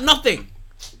 I got nothing.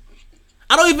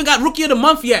 I don't even got Rookie of the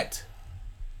Month yet.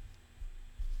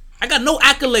 I got no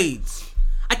accolades.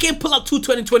 I can't pull out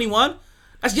 2021.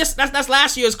 That's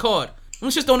last year's card.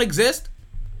 Those just don't exist.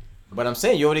 But I'm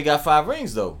saying you already got 5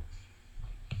 rings though.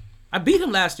 I beat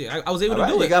him last year. I was able to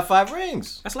do it. You got 5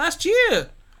 rings. That's last year.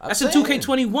 That's in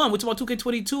 2K21. We're talking about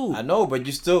 2K22. I know, but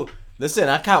you still listen.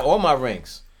 I count all my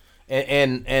rings,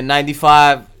 and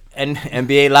 95 and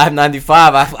NBA Live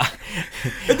 95. I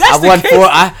won 4.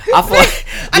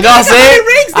 You know what I'm saying?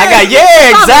 I got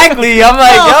exactly. I'm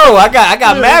like, yo, I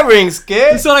got mad rings,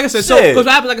 kid. So like I said, because what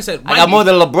happened? Like I said, I got more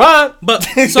than LeBron. But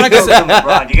so like I said,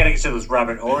 LeBron, you gotta consider those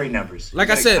Robert Horry numbers. Like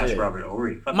I said, Robert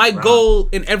Horry. My goal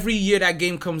in every year that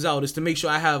game comes out is to make sure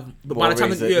I have by the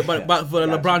time for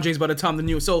LeBron James by the time the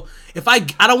new. So if I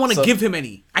don't want to give him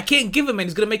any. I can't give him any.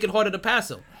 It's gonna make it harder to pass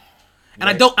him. And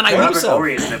I don't. And I Robert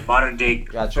Horry is the modern day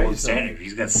gold standard.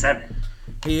 He's got 7.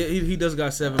 He does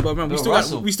got 7, but remember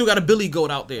we still got a Billy Goat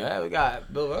out there. Yeah, we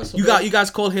got Bill Russell. You guys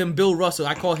call him Bill Russell.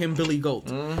 I call him Billy Goat.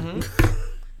 Mm-hmm.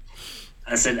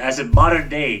 I said modern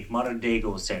day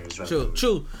gold standards. Right?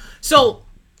 True. So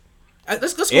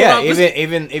let's go. Yeah,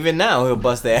 around, even now he'll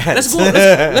bust their ass.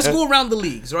 Let's go around the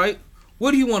leagues, right?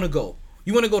 Where do you want to go?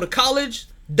 You want to go to college,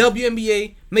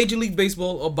 WNBA, Major League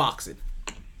Baseball, or boxing?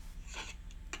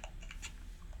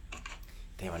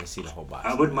 Damn, I didn't see the whole box.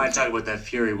 I wouldn't mind talking about that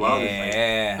Fury Wilder fight.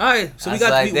 Yeah. All right, so we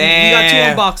got 2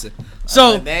 on boxing.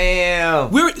 So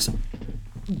damn.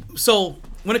 So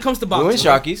when it comes to boxing, we were in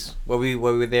Sharkies. Were we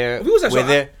there? We was at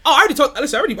there. Oh, I already talked.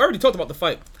 Listen, I already talked about the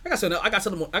fight. I got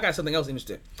something else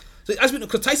interesting. So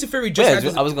because Tyson Fury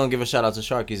just I was gonna give a shout out to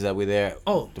Sharkies that we're there.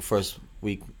 Oh, the first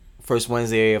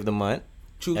Wednesday of the month.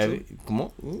 True. Come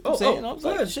on. I'm saying, I was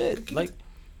like, shit, like.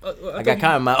 I got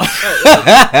cotton mouth.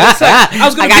 I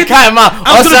was gonna got cotton mouth.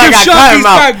 I was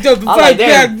like,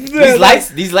 damn,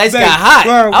 these lights got hot.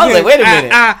 I was like, wait a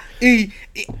minute.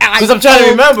 Because I'm trying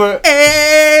to remember.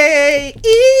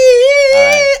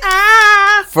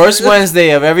 Right. First Wednesday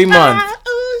of every month,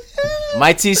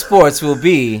 MyT Sports will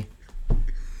be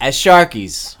at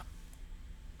Sharkies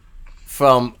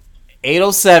from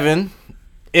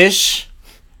 8:07-ish.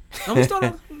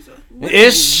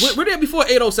 Ish. We're there before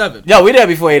 8:07. Yeah, we're there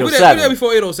before 8:07. We're there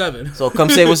before 8:07. So come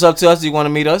say what's up to us. Do you want to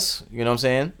meet us? You know what I'm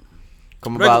saying?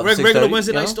 Come about regular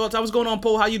Wednesday night starts. I was going on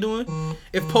Poe. How you doing?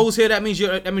 If Poe's here, that means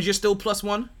you're still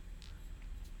 +1.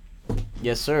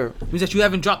 Yes, sir. Means that you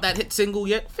haven't dropped that hit single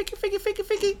yet.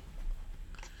 Ficky.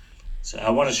 So I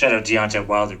want to shout out Deontay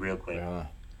Wilder real quick.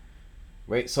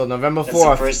 Wait, so November 4th. That's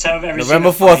the first time I've ever November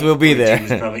 4th, we'll be there.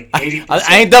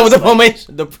 I ain't done with the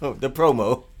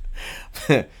promo.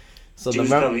 So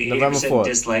November 4th.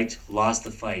 Disliked, lost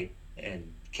the fight,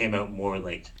 and came out more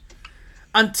late.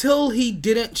 Until he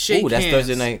didn't shake that's hands.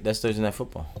 Thursday night. That's Thursday night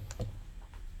football.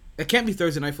 It can't be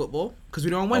Thursday night football because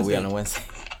we're on Wednesday. Oh, we on a Wednesday.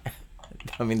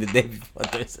 I mean, the day before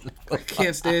Thursday night football. I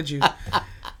can't stand you.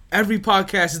 Every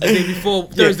podcast is the day before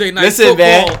Thursday night football.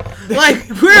 Man. Like,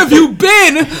 where have you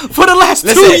been for the last 2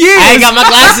 years? I ain't got my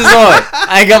glasses on.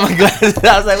 I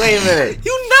was like, wait a minute.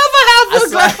 You never have your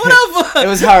glasses. Whatever. It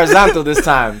was horizontal this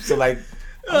time. So, like,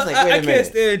 I was like, wait a minute. I can't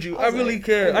stand you. I really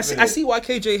can't. I see why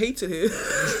KJ hates it here.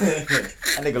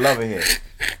 That nigga love it here.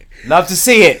 Love to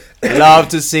see it. Love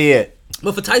to see it.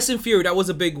 But for Tyson Fury, that was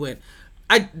a big win.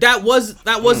 That was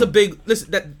a big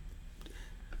listen. That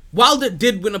Wilder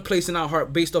did win a place in our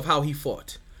heart based off how he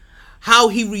fought, how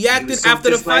he reacted after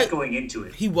the fight. Going into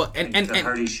it, he was, and the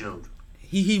heart he showed.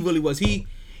 He really was. He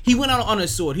went out on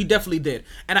his sword. He definitely did.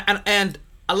 And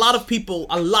a lot of people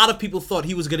thought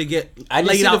he was gonna get laid out early. I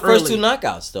didn't see the first 2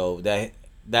 knockouts though. That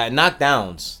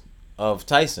knockdowns of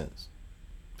Tyson's.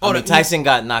 Tyson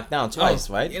got knocked down twice,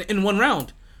 right? In one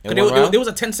round. There was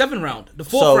a 10-7 round. The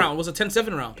fourth round was a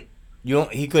 10-7 round.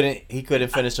 He couldn't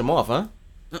finish him off, huh?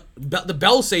 The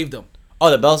bell saved him. Oh,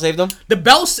 the bell saved him? The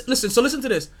bell listen to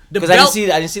this. Because I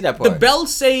didn't see that part. The bell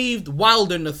saved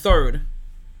Wilder in the 3rd,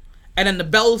 and then the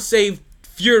bell saved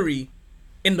Fury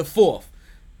in the 4th.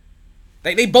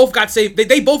 They both got saved.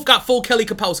 They both got full Kelly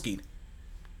Kapowski.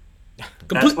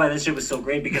 That's why this shit was so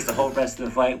great, because the whole rest of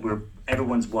the fight, where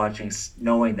everyone's watching,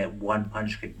 knowing that one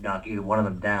punch could knock either one of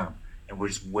them down, and we're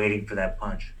just waiting for that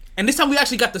punch. And this time we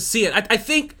actually got to see it. I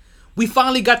think we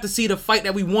finally got to see the fight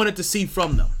that we wanted to see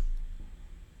from them.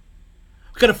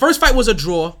 Because the first fight was a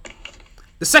draw,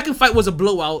 the second fight was a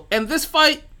blowout, and this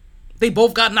fight, they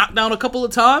both got knocked down a couple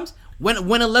of times, went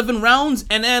 11 rounds,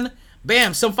 and then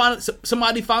bam,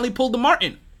 somebody finally pulled the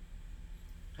Martin.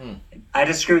 I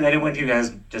disagree with anyone who has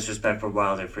disrespect for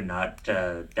Wilder for not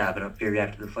dabbing up Fury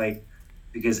after the fight,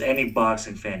 because any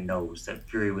boxing fan knows that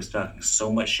Fury was talking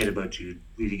so much shit about you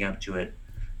leading up to it,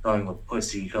 calling him a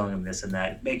pussy, calling him this and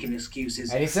that, making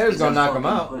excuses. And he said he was gonna knock him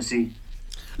out. Pussy.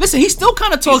 Listen, he still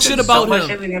kind of talks shit about so much him.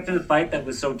 shit leading up to the fight that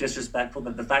was so disrespectful,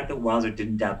 but the fact that Wilder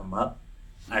didn't dab him up,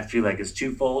 I feel like is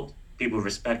twofold. People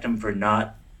respect him for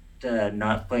not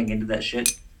playing into that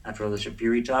shit after all the shit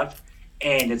Fury talked,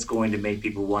 and it's going to make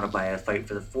people want to buy a fight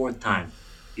for the 4th time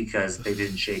because they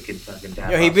didn't shake and fucking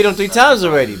dab. Yo, he beat him 3 times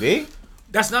already, B.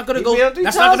 That's not gonna go.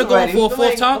 That's not gonna go for a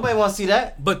 4th time. Nobody want to see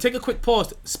that. But take a quick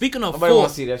pause. Speaking of Nobody want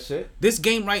 4th, to see that shit. this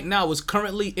game right now is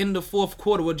currently in the 4th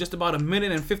quarter with just about a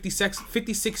minute and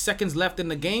 56 seconds left in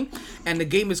the game, and the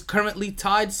game is currently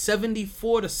tied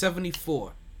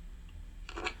 74-74.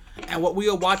 And what we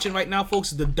are watching right now,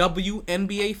 folks, is the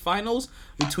WNBA Finals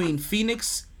between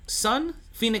Phoenix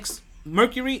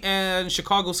Mercury, and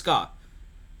Chicago Sky.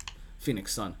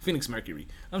 Phoenix Mercury.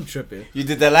 I'm tripping. You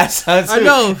did that last time too. I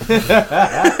know.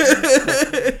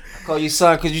 I call you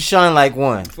son because you shine like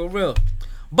one. For real.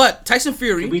 But Tyson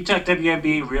Fury. Can we talk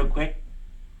WNBA real quick?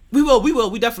 We will.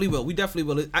 We definitely will.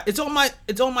 It's on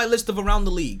my list of around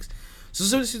the leagues.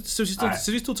 So we're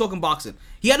still talking boxing.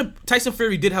 Tyson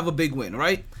Fury did have a big win,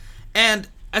 right? And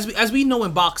as we know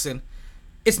in boxing,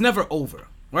 it's never over,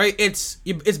 right? It's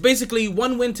basically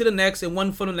one win to the next and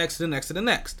one for the next to the next to the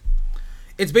next.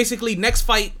 It's basically next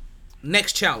fight,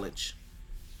 next challenge.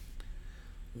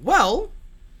 Well,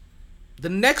 the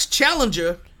next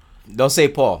challenger, don't say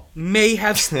Paul, may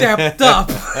have stepped up.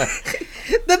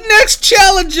 The next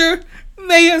challenger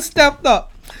may have stepped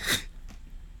up.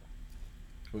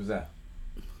 Who's that?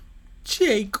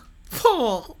 Jake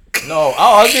Paul. No,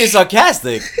 I was being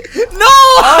sarcastic. No,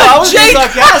 I was Jake. being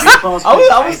sarcastic.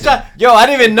 I was trying. Yo, I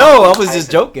didn't even know. I was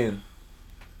just joking.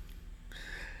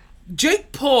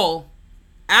 Jake Paul,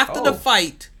 after the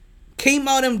fight, came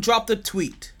out and dropped a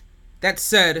tweet that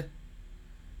said,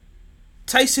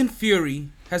 Tyson Fury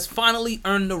has finally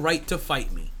earned the right to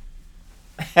fight me.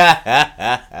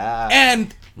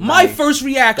 And my first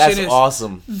reaction is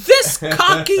awesome. This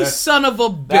cocky son of a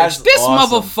bitch.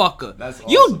 Motherfucker. That's awesome.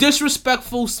 You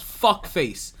disrespectful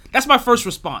fuckface. That's my first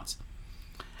response.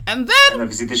 And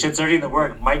then see, the shit's already in the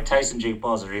works. Mike Tyson, Jake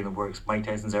Paul's already in the works. Mike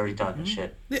Tyson's already talking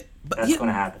shit. That's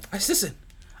gonna happen. Listen,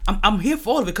 I'm here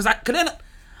for all of it because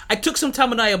I took some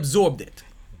time and I absorbed it.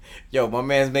 Yo, my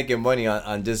man's making money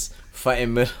on just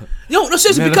fighting middle. Yo, no,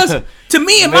 seriously, because to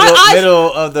me, in my eyes,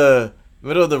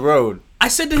 middle of the road. I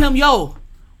said to him, "Yo,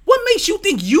 what makes you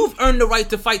think you've earned the right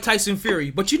to fight Tyson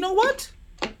Fury?" But you know what?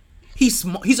 He's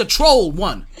a troll,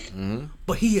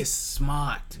 but he is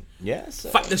smart. Yes.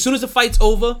 As soon as the fight's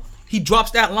over, he drops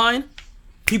that line.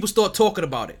 People start talking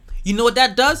about it. You know what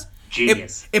that does?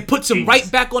 Genius. It puts him right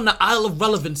back on the aisle of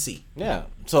relevancy. Yeah.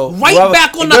 So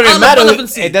back on the aisle of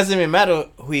relevancy. It doesn't even matter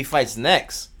who he fights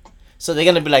next. So they're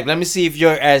gonna be like, let me see if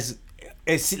you're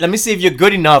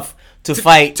good enough to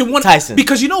fight Tyson.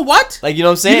 Because you know what? Like, you know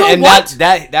what I'm saying? You know and what?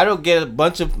 that'll get a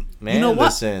bunch of man. You know what?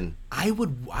 Listen. I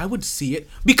would see it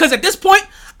because at this point,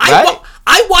 I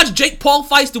watch Jake Paul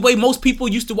fights the way most people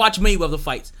used to watch Mayweather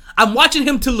fights. I'm watching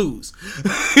him to lose.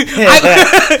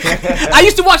 I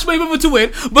used to watch Mayweather to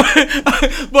win, but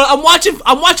I'm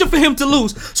watching for him to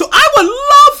lose. So I would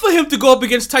love for him to go up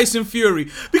against Tyson Fury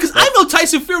because I know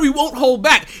Tyson Fury won't hold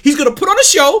back. He's gonna put on a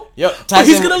show.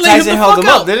 He's gonna lay him the fuck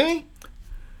out. Didn't he?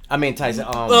 I mean, Tyson.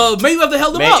 Mayweather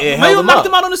held him up. Mayweather knocked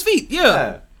him out on his feet.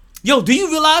 Yeah. Yo, do you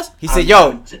realize? He said,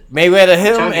 "Yo, Mayweather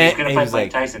hit him," and he was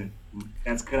like, Tyson.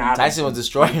 That's gonna happen. Tyson will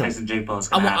destroy him. Tyson Jake Paul's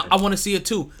I want to see it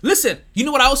too. Listen, you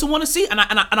know what I also want to see, and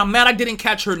I'm mad I didn't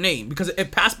catch her name because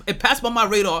it passed by my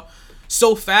radar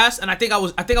so fast, and I think I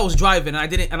was driving and I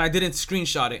didn't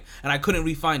screenshot it and I couldn't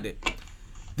re-find it.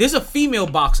 There's a female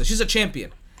boxer. She's a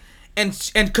champion, and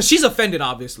because she's offended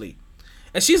obviously,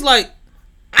 and she's like,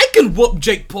 I can whoop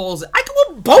Jake Paul's. I can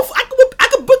whoop both. I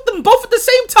can book them both at the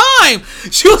same time.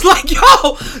 She was like,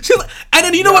 yo. She was like, and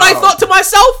then you know what I thought to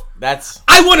myself?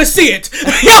 I want to see it.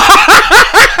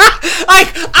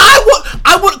 Like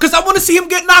I want because I want to see him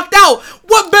get knocked out.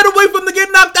 What better way for him to get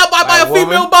knocked out by a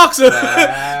female boxer?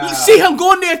 You see him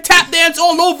go in there, tap dance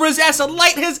all over his ass and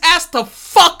light his ass to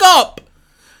fuck up.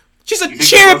 She's a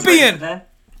champion.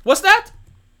 What's that?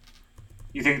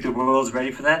 You think the world's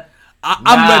ready for that?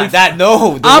 I'm ready for that.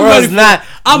 No, the I'm world's ready not.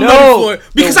 I'm ready for it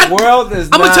because the world is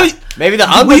I'm not. gonna tell you. Maybe the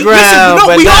underground,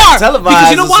 but we not are televised.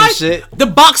 because you know why? Shit. The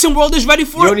boxing world is ready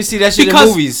for it. You only see that shit in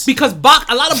movies. Because a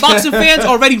lot of boxing fans are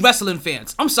already wrestling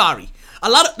fans. I'm sorry.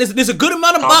 There's a good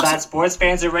amount of combat sports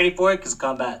fans are ready for it because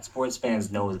combat sports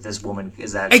fans know that this woman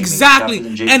is actually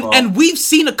exactly. And we've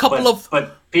seen a couple of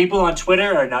People on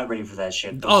Twitter are not ready for that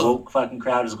shit. The woke fucking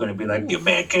crowd is going to be like, "Your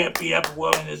man can't beat up a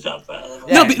woman and stuff."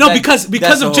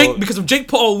 Because of Jake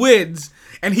Paul wins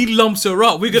and he lumps her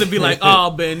up, we're gonna be like,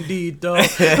 "Ah, bendito."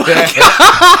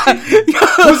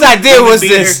 Whose idea was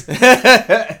this?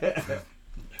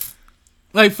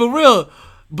 Like, for real.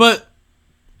 But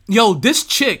yo, this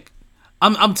chick,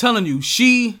 I'm telling you,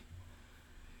 she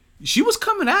was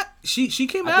coming at she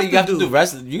came I after think you have dude. to do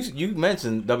wrestling. You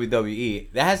mentioned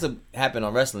WWE. That has to happen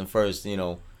on wrestling first. You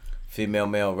know, female,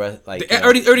 male, like It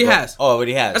already has. Oh,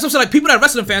 already has. That's what I'm saying. Like, people that are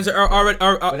wrestling fans are like,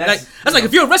 that's like,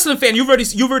 if you're a wrestling fan, you've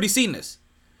already seen this.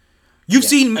 You've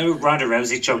seen. I mean, Ronda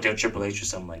Rousey choked out Triple H or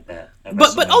something like that.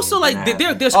 But also, like,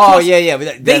 there's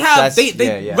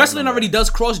wrestling already does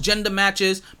cross gender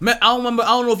matches. I don't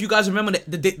know if you guys remember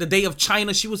the day of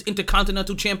China. She was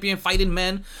Intercontinental Champion fighting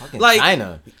men. Like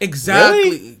China, exactly.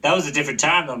 Really? That was a different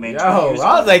time though, man. Yo, I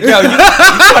was like, yo, you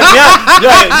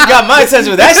got my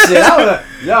attention with that shit. I was like,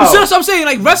 yo. So that's what I'm saying.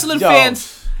 Like, wrestling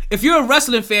fans, if you're a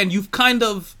wrestling fan, you've kind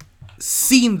of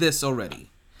seen this already.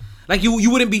 Like, you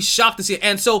wouldn't be shocked to see it.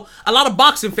 And so a lot of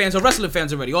boxing fans are wrestling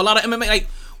fans already. Or a lot of MMA, like,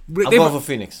 I'm going for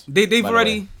Phoenix. They've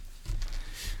already.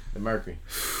 The Mercury,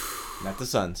 not the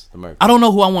Suns. The Mercury. I don't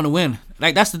know who I want to win.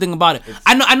 Like, that's the thing about it.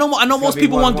 I know most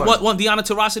people want Deanna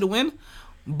Taurasi to win,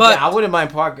 but I wouldn't mind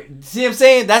Parker. See what I'm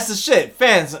saying? That's the shit.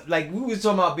 Fans, like, we was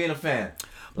talking about being a fan.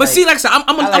 But see, like I said,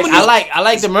 I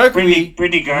like the Mercury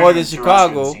more than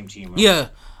Chicago. Yeah.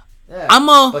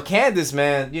 Yeah. But Candace,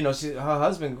 man, you know, her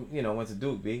husband, you know, went to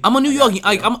Duke. B. I'm a New York.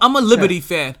 Like, I'm a Liberty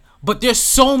fan, but there's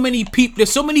so many people,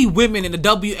 there's so many women in the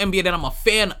WNBA that I'm a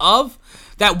fan of.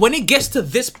 That when it gets to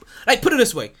this, like, put it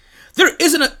this way, there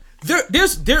isn't a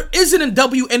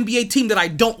WNBA team that I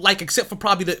don't like except for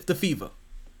probably the Fever.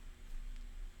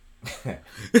 Do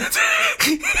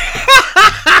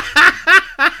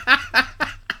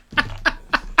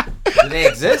they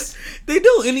exist? They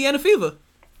do, Indiana Fever.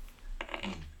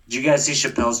 Did you guys see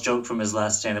Chappelle's joke from his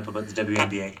last stand-up about the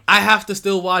WNBA? I have to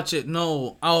still watch it.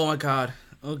 No. Oh my god.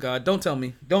 Oh god. Don't tell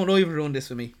me. Don't even ruin this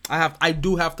for me. I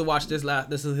do have to watch this last.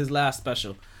 This is his last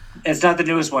special. It's not the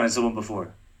newest one. It's the one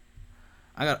before.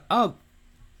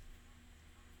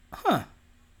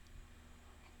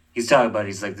 He's talking about.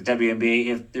 He's like, the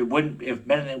WNBA. If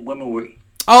men and women were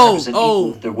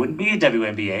equal, there wouldn't be a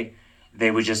WNBA.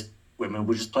 Women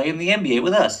would just play in the NBA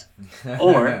with us.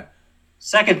 Or,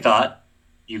 second thought.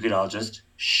 You could all just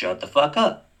shut the fuck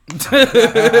up.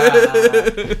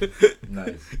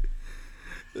 Nice.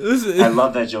 I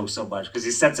love that joke so much because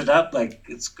he sets it up like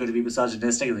it's going to be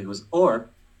misogynistic, and he goes, or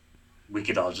we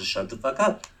could all just shut the fuck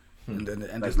up.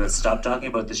 Let's stop talking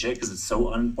about this shit because it's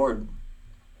so unimportant.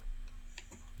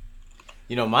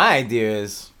 You know, my idea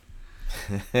is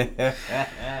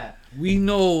we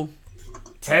know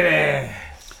Teddy.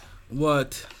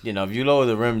 What? You know, if you lower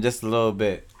the rim just a little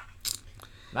bit.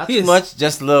 Not too much,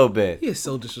 just a little bit. He is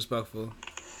so disrespectful.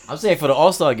 I'm saying for the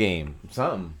All-Star game,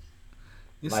 something.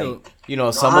 Summer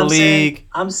I'm League.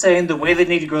 I'm saying the way they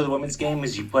need to grow the women's game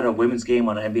is you put a women's game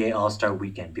on an NBA All-Star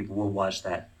weekend. People will watch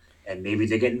that. And maybe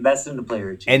they get invested in a player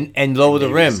or two. And lower the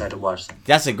rim. To watch them.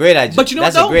 That's a great idea. But you know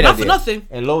what, though? Not for nothing.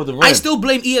 And lower the rim. I still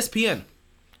blame ESPN.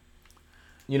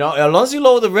 You know, as long as you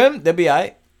lower the rim, they'll be all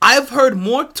right. I've heard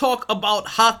more talk about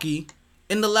hockey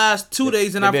in the last 2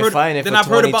 days than I've heard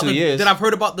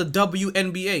about the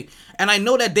WNBA. And I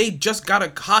know that they just got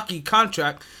a hockey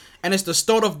contract, and it's the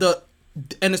start of the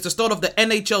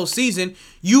NHL season.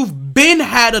 You've been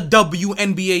had a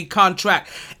WNBA contract,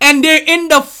 and they're in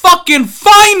the fucking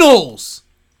finals.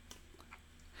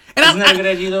 And Isn't that a good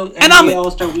idea though? NBA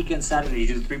All-Star Weekend Saturday, you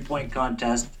do the 3-point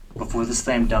contest before the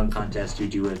slam dunk contest. You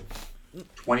do a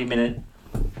 20-minute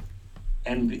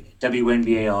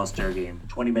WNBA All-Star game,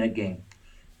 20-minute game.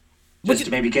 Just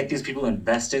to maybe get these people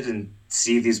invested and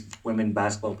see these women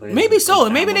basketball players. Maybe so.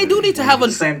 And maybe they do need to have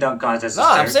a slam dunk contest. No,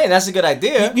 I'm saying that's a good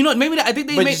idea. You know, maybe I think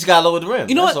they. But you just gotta lower the rim.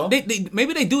 You know what?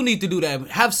 Maybe they do need to do that.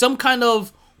 Have some kind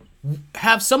of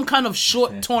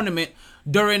short tournament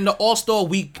during the All-Star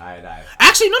week. Aye.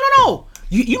 Actually, no.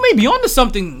 You may be onto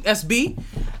something, SB.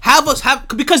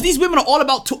 Because these women are all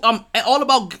about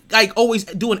like always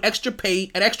doing extra pay.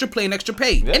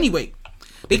 Yeah. Anyway,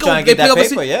 they trying to get that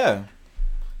paper. Yeah.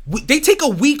 They take a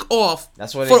week off.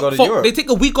 That's why they go to Europe. They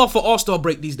take a week off for All-Star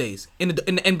break these days in the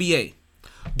NBA.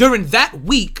 During that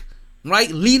week, right,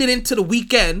 leading into the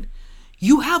weekend,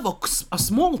 you have a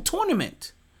small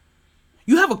tournament.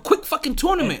 You have a quick fucking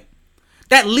tournament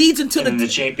that leads into and the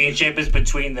championship is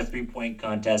between the 3-point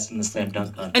contest and the slam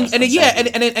dunk contest. And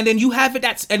then you have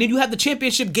you have the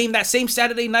championship game that same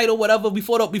Saturday night or whatever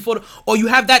or you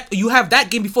have that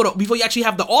game before you actually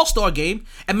have the All-Star game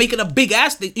and make it a big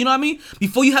ass thing. You know what I mean?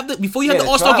 Before you have the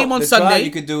All-Star game on Sunday.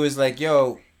 You could do is like,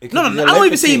 yo. No, I don't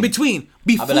even say in between.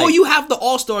 Before you have the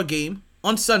All-Star game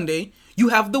on Sunday, you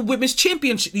have the women's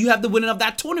championship. You have the winning of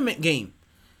that tournament game,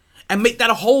 and make that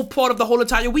a whole part of the whole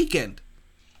entire weekend.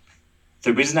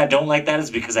 The reason I don't like that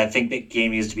is because I think that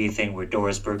game used to be a thing where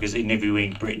Doris Burke is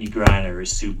interviewing Brittany Griner or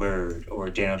Sue Bird or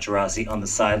Daniel Taurasi on the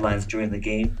sidelines during the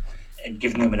game and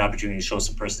giving them an opportunity to show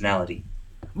some personality.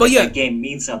 But if the game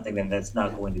means something, then that's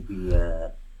not going to be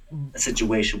a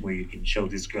situation where you can show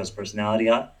these girls' personality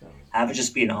on. Have it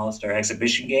just be an all-star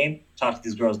exhibition game. Talk to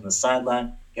these girls on the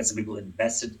sideline. Get some people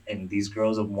invested in these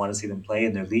girls and want to see them play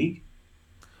in their league.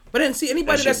 But then see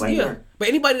anybody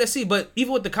but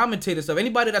even with the commentator stuff,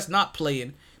 anybody that's not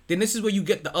playing, then this is where you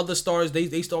get the other stars.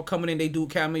 They start coming in, they do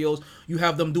cameos. You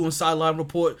have them doing sideline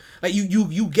report. Like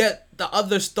you get the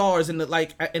other stars from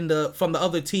the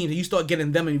other teams, and you start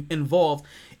getting them involved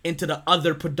into the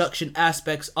other production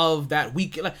aspects of that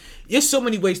week. Like, there's so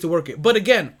many ways to work it. But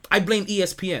again, I blame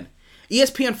ESPN.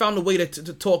 ESPN found a way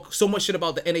to talk so much shit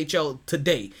about the NHL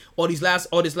today, or this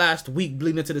last week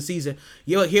bleeding into the season.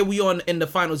 Here we are in the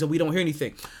finals and we don't hear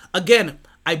anything. Again,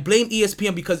 I blame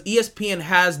ESPN because ESPN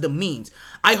has the means.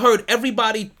 I heard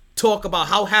everybody talk about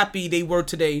how happy they were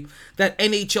today that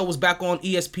NHL was back on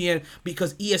ESPN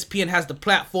because ESPN has the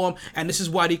platform and this is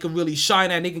why they can really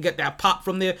shine and they can get that pop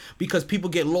from there because people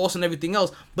get lost and everything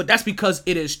else. But that's because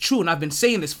it is true, and I've been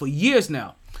saying this for years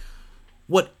now.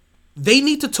 What they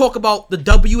need to talk about the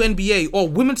WNBA or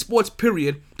women's sports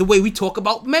period the way we talk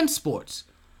about men's sports.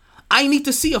 I need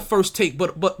to see a first take,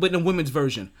 but in a women's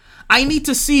version. I need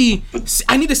to see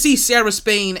Sarah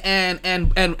Spain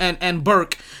and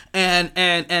Burke and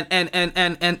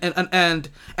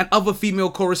other female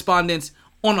correspondents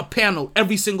on a panel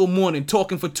every single morning,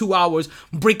 talking for 2 hours,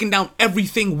 breaking down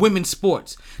everything women's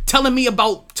sports, telling me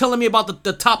about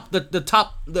the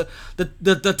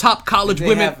top college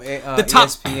women, the top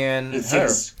ESPN,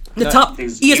 the top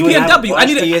ESPNW. I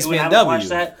need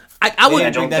ESPNW. I would. I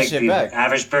don't think the back.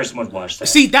 average person would watch that.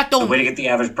 See, that don't. The way to get the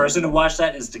average person to watch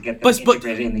that is to get them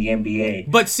integrated in the NBA.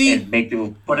 But see, and make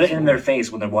people put it in their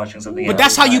face when they're watching something. But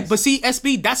that's how you. But see,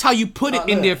 SB, that's how you put it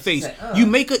in their face. You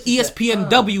make an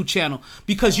ESPNW channel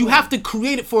because you have to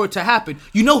create it for it to happen.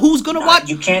 You know who's gonna watch?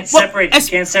 You can't separate. You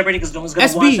can't separate it because no one's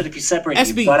gonna watch it if you separate it.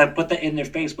 You gotta put that in their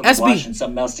face when they're watching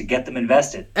something else to get them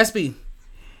invested. SB,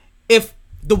 if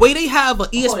the way they have an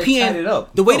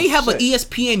ESPN, the way they have an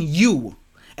ESPNU.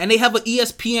 And they have an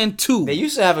ESPN2. They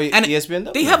used to have an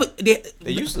ESPNW.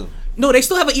 They used to. No, they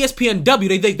still have an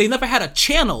ESPNW. They never had a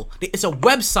channel. It's a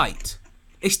website.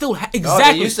 They still exactly. Oh,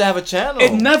 they used to have a channel.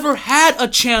 It never had a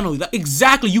channel.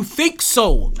 Exactly. You think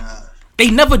so?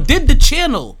 They never did the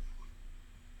channel.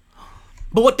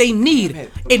 But what they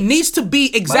need, it needs to be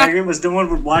exactly. My argument was no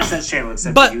one would watch that channel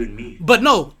except for you and me. But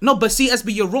but see,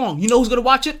 SB, you're wrong. You know who's gonna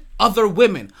watch it? Other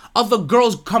women, other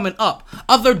girls coming up,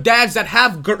 other dads that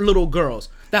have little girls.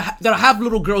 That have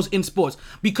little girls in sports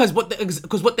because what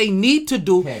they need to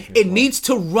do, it needs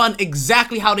to run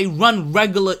exactly how they run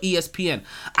regular ESPN.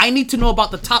 I need to know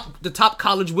about the top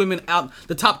college women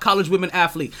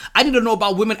athlete. I need to know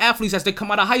about women athletes as they come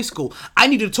out of high school. I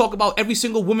need to talk about every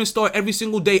single women's story, every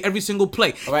single day, every single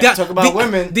play. All right, talk about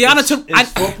women. It's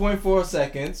 4.4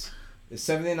 seconds. It's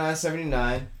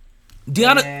 79.79.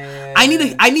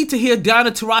 I need to hear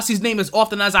Diana Taurasi's name as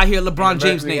often as I hear LeBron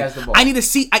James' name. I need to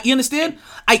see. You understand?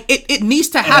 It needs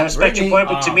to happen. I respect your point,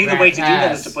 but to me, the way to do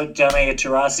that is to put Diana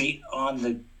Taurasi on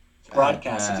the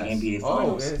broadcast of the NBA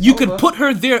Finals. You can put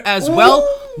her there as well,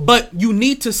 but you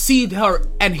need to see her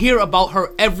and hear about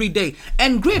her every day.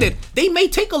 And granted, they may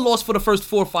take a loss for the first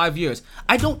 4 or 5 years.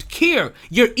 I don't care.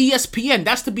 You're ESPN.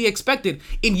 That's to be expected.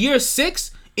 In year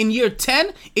 6. In year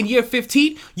 10, in year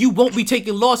 15, you won't be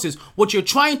taking losses. What you're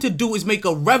trying to do is make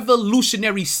a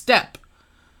revolutionary step.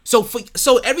 So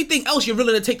everything else you're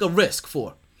willing to take a risk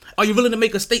for. Are you willing to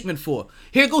make a statement for?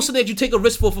 Here goes something that you take a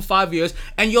risk for 5 years,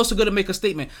 and you're also going to make a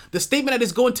statement. The statement that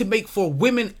is going to make for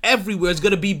women everywhere is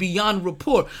going to be beyond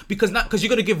rapport because you're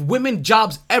going to give women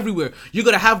jobs everywhere. You're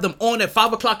going to have them on at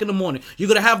 5 o'clock in the morning. You're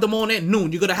going to have them on at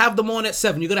noon. You're going to have them on at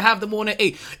 7. You're going to have them on at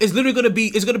 8. It's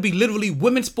going to be literally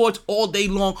women's sports all day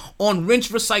long on rinse,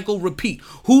 recycle, repeat.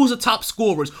 Who's the top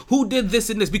scorers? Who did this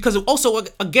and this? Because also,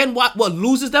 again, what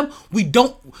loses them? We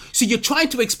don't. So you're trying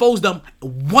to expose them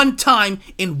one time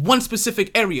in one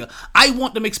specific area. I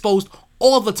want them exposed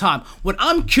all the time. When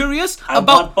I'm curious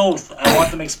about both, I want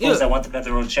them exposed. I want them to have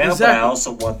their own channel, but I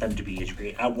also want them to be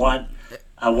integrated. I want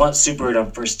I want Super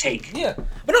on First Take. Yeah,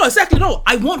 but no, exactly no.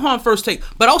 I want her on First Take,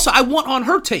 but also I want on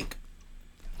her take.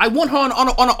 I want her on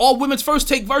an all women's First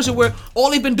Take version where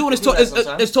all they've been doing is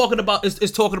talking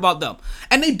about them,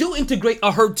 and they do integrate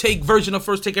a her take version of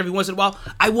First Take every once in a while.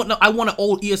 I want an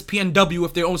old ESPNW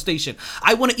with their own station.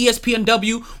 I want an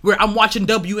ESPNW where I'm watching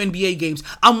WNBA games.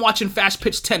 I'm watching fast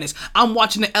pitch tennis. I'm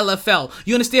watching the LFL.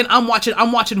 You understand? I'm watching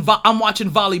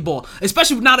volleyball,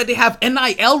 especially now that they have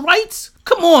NIL rights.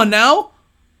 Come on now.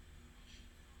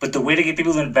 But the way to get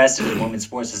people invested in women's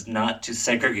sports is not to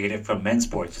segregate it from men's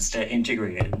sports. It's to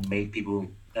integrate it and make people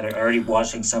that are already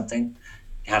watching something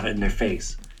have it in their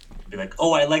face. Be like,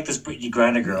 oh, I like this Brittany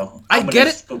Griner girl. I get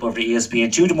it. Go over to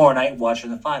ESPN2 tomorrow night and watch her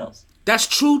in the finals. That's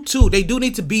true too. They do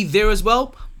need to be there as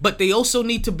well, but they also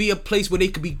need to be a place where they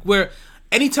could be where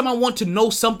anytime I want to know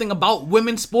something about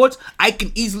women's sports, I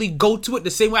can easily go to it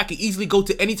the same way I can easily go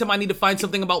to anytime I need to find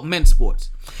something about men's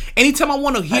sports. Anytime I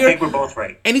want to hear, I think we're both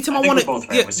right. Anytime I want to, both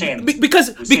right. Yeah, we're saying, because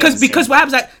what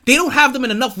happens is that they don't have them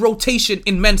in enough rotation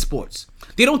in men's sports.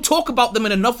 They don't talk about them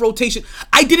in enough rotation.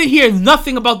 I didn't hear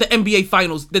nothing about the NBA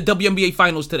finals, the WNBA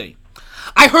finals today.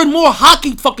 I heard more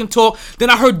hockey fucking talk than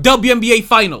I heard WNBA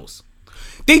finals.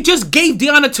 They just gave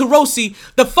Taurasi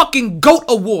the fucking GOAT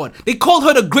award. They called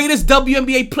her the greatest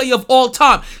WNBA player of all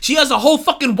time. She has a whole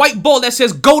fucking white ball that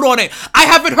says GOAT on it. I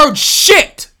haven't heard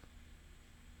shit.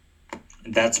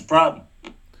 That's a problem.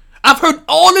 I've heard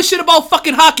all this shit about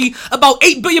fucking hockey, about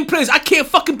 8 billion players. I can't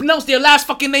fucking pronounce their last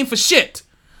fucking name for shit.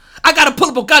 I gotta pull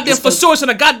up a goddamn thesaurus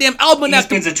and a goddamn almanac.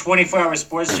 ESPN's a 24-hour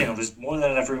sports channel. There's more than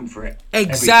enough room for it.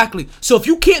 Exactly. Everything. So if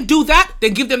you can't do that,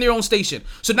 then give them their own station.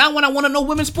 So now when I want to know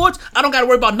women's sports, I don't gotta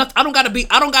worry about nothing. I don't have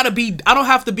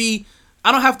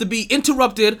to be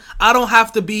interrupted. I don't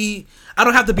have to be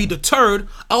deterred,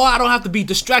 or I don't have to be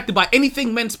distracted by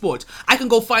anything men's sports. I can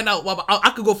go find out.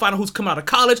 I could go find out who's coming out of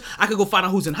college. I could go find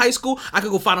out who's in high school. I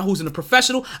could go find out who's in the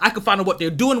professional. I could find out what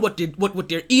they're doing, what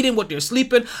they're eating, what they're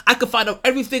sleeping. I could find out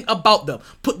everything about them.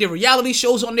 Put their reality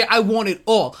shows on there. I want it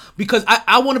all because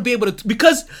I want to be able to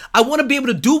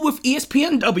do with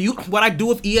ESPNW what I do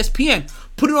with ESPN.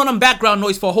 Put it on background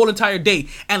noise for a whole entire day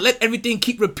and let everything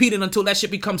keep repeating until that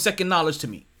shit becomes second knowledge to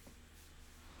me.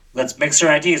 Let's mix our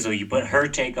ideas, though. You put her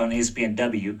take on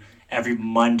ESPNW every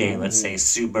Monday. Let's say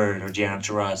Sue Bird or Janet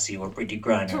Taurasi or Brittany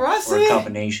Griner or a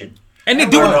combination. And they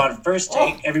do it on First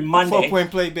Take every Monday. 4-point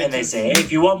play, bitches. And they say, hey,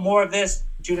 if you want more of this,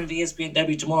 tune into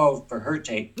ESPNW tomorrow for her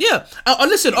take. Yeah.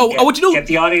 Listen. What you do? Get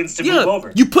the audience to move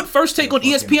over. You put First Take on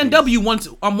ESPNW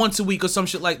once a week or some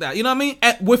shit like that. You know what I mean?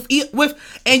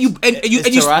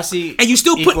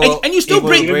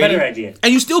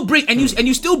 And you still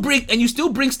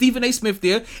bring Stephen A. Smith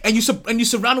there, and you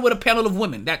surround it with a panel of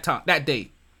women that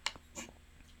day.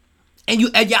 And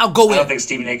y'all go in. I don't think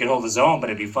Stephen A. could hold his own,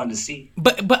 but it'd be fun to see.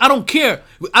 But I don't care.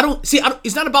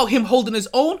 It's not about him holding his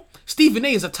own. Stephen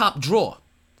A. is a top draw.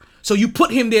 So you put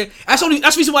him there. That's the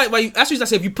reason why. That's the reason I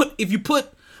say if you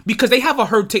put because they have a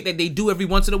her take that they do every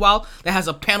once in a while that has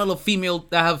a panel of female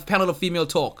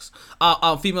talks,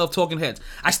 female talking heads.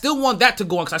 I still want that to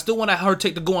go on because I still want that her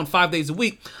take to go on 5 days a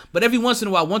week. But every once in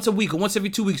a while, once a week or once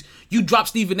every 2 weeks, you drop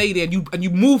Stephen A. there and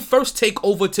you move First Take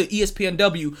over to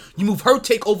ESPNW. You move her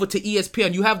take over to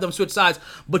ESPN. You have them switch sides,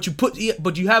 but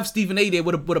you have Stephen A. there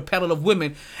with a panel of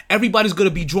women. Everybody's gonna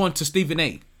be drawn to Stephen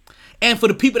A. And for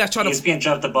the people that's trying ESPN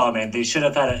dropped the ball, man. They should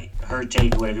have had her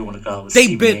take, whatever you want to call it, with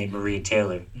Stephen A. and Maria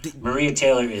Taylor. Maria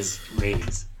Taylor is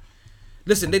ratings.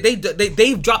 Listen,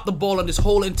 they've dropped the ball on this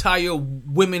whole entire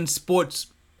women's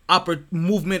sports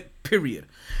movement, period.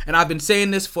 And I've been saying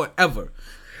this forever.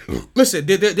 Listen,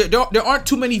 there aren't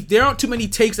too many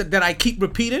takes that I keep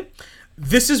repeating.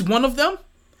 This is one of them,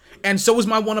 and so is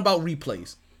my one about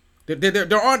replays.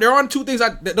 There aren't two things.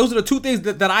 Those are the two things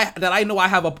that I know I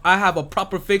have a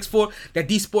proper fix for that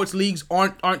these sports leagues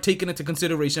aren't taking into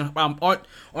consideration. Aren't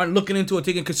looking into or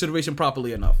taking consideration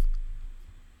properly enough.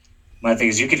 My thing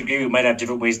is, you could agree we might have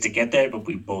different ways to get there, but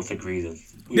we both agree that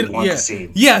we want the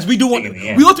same. Yes, we do want.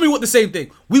 We ultimately want the same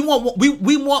thing. We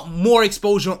want more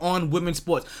exposure on women's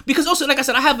sports because also, like I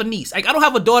said, I have a niece. Like I don't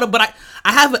have a daughter, but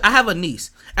I have a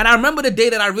niece, and I remember the day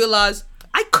that I realized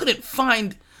I couldn't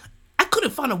find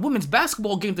a women's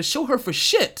basketball game to show her for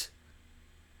shit.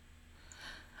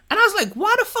 And I was like,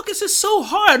 why the fuck is this so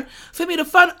hard for me to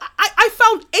find? I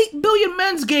found 8 billion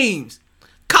men's games.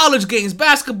 College games,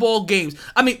 basketball games.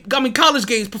 I mean college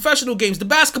games, professional games, the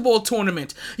basketball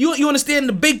tournament. You understand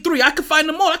the big three. I could find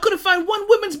them all. I couldn't find one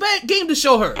women's game to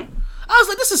show her. I was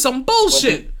like, this is some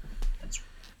bullshit.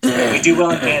 We do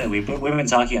well in Canada. We put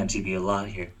women's hockey on TV a lot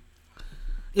here.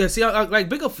 Yeah, see, I like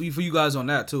big up for you guys on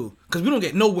that too, because we don't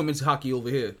get no women's hockey over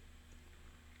here.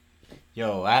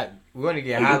 Yo, We only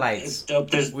get highlights. It's dope.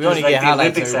 There's only like get the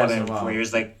highlights Olympics every once happened in a while. for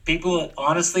years. Like people,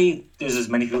 honestly, there's as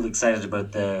many people excited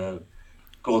about the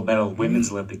gold medal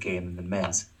women's Olympic game than the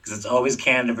men's because it's always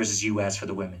Canada versus U.S. for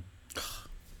the women.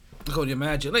 Can you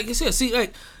imagine? Like you said, see,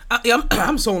 like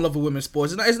I'm so in love with women's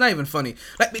sports. It's not even funny.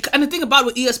 Like, and the thing about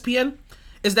with ESPN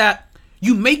is that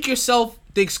you make yourself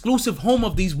the exclusive home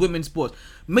of these women's sports.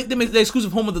 Make them the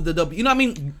exclusive home of the W. You know what I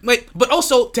mean? Like, but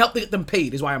also to help get them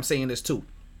paid is why I'm saying this too.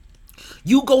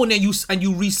 You go in there and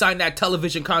you re-sign that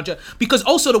television contract because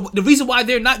also the reason why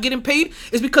they're not getting paid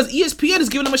is because ESPN is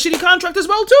giving them a shitty contract as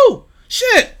well too.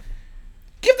 Shit,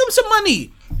 give them some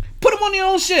money, put them on their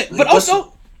own shit. But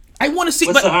also, I want to see.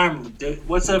 What's the harm?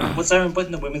 What's the harm in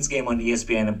putting the women's game on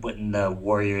ESPN and putting the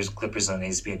Warriors Clippers on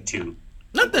ESPN 2?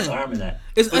 Nothing. What's the harm in that?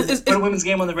 Put a women's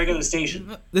game on the regular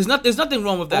station. There's nothing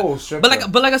wrong with that. Oh, sure.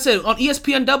 But like I said, on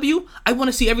ESPNW, I want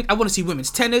to see I want to see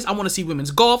women's tennis. I want to see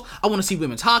women's golf. I want to see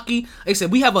women's hockey. Like I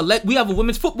said, we have a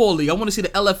women's football league. I want to see the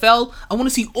LFL. I want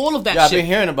to see all of that Yeah, I've shit. been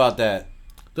hearing about that.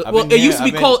 It used to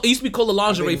be called the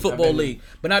Lingerie Football League,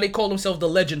 but now they call themselves the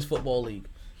Legends Football League.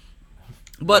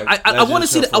 But Like I want to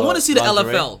see the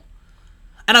lingerie? LFL,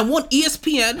 and I want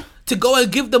ESPN to go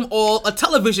and give them all a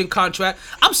television contract.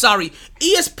 I'm sorry,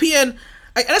 ESPN.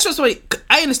 That's what's funny.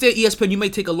 I understand ESPN. You may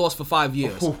take a loss for 5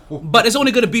 years, but it's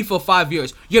only going to be for 5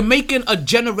 years. You're making a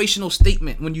generational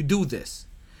statement when you do this.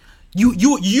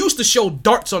 You used to show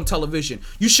darts on television.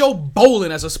 You show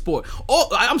bowling as a sport. Oh,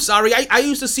 I'm sorry. I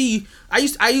used to see.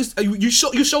 You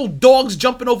show dogs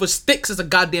jumping over sticks as a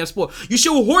goddamn sport. You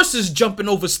show horses jumping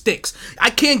over sticks. I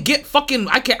can't get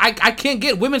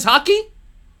women's hockey.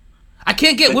 I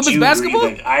can't get women's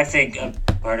basketball. I think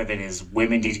part of it is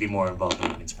women need to be more involved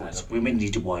in women's sports. Women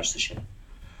need to watch the shit.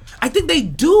 I think they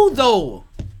do though.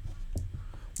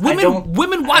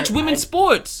 Women watch women's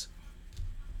sports.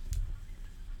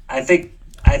 I think.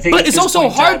 But it's also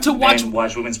hard to watch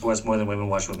women's sports more than women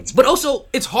watch women's sports. But also,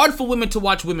 it's hard for women to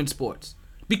watch women's sports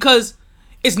because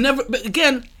it's never. But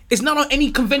again, it's not on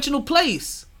any conventional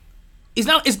place. It's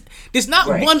not. There's not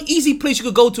Right. one easy place you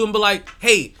could go to and be like,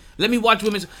 "Hey, let me watch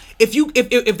women's." If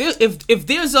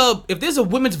there's a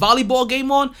women's volleyball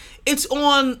game on, it's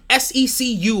on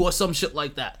SECU or some shit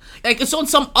like that. Like it's on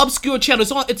some obscure channel.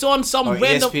 It's on some Or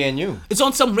random. ESPNU. It's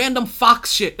on some random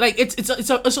Fox shit. Like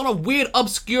it's on a weird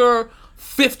obscure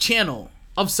fifth channel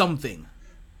of something.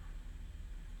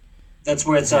 That's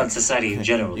where it's on society in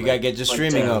general. You gotta get your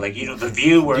streaming up. Like the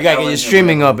View. Where You gotta get your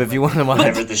streaming up if you want to watch.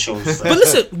 Whatever the show's. But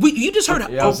listen, you just heard.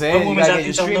 You know what I'm saying? You gotta get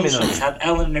your streaming up. Have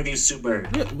Ellen interview Sue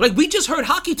Bird. Yeah, like we just heard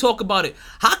hockey talk about it.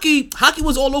 Hockey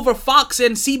was all over Fox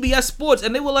and CBS Sports,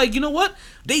 and they were like, you know what?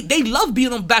 They love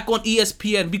being back on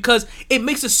ESPN because it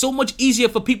makes it so much easier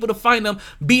for people to find them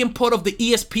being part of the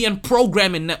ESPN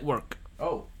programming network.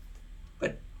 Oh.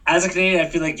 But as a Canadian, I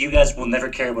feel like you guys will never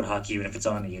care about hockey even if it's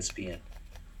on ESPN.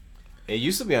 It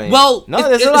used to be on. Well, no,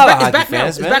 there's a lot of hockey fans, now. man.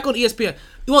 It's back on ESPN.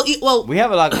 Well, we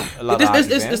have a lot of hockey fans.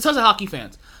 There's tons of hockey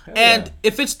fans, and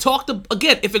if it's talked about, we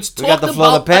got the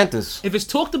Florida Panthers. If it's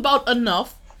talked about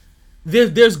enough,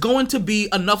 there's going to be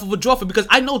enough of a draw for because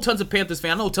I know tons of Panthers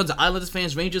fans. I know tons of Islanders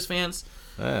fans, Rangers fans.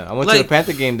 Yeah, I went to the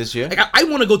Panther game this year. Like, I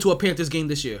want to go to a Panthers game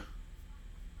this year.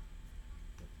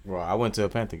 Well, I went to a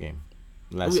Panther game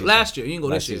Last year, you didn't go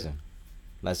this year.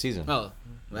 Last season. Oh,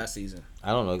 last season.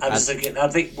 I don't know. I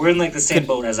think we're in like the same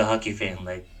boat as a hockey fan.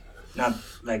 Like, not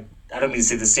like I don't mean to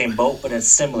say the same boat, but it's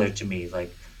similar to me.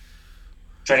 Like,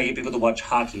 trying to get people to watch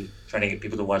hockey, trying to get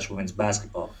people to watch women's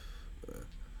basketball.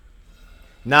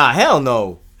 Nah, hell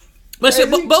no. But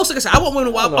also, like I said, I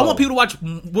want people to watch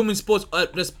women's sports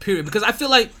at this period because I feel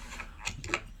like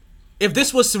if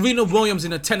this was Serena Williams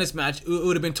in a tennis match, it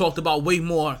would have been talked about way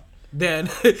more than.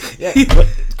 Yeah,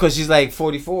 because she's like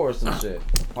 44 or some shit.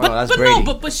 Oh, no, that's Brady.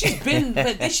 But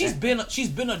she's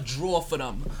been a draw for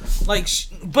them. Like,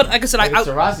 but like I said,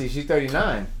 Taurasi, she's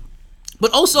 39.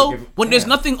 But also, when there's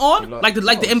nothing on, like the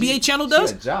NBA channel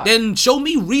does, then show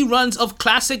me reruns of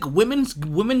classic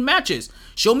women matches.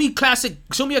 Show me a classic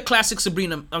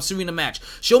Serena match.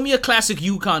 Show me a classic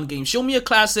UConn game. Show me a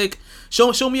classic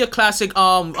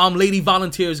Lady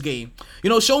Volunteers game. You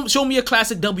know, show me a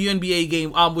classic WNBA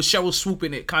game with Cheryl Swoop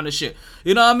in it, kind of shit.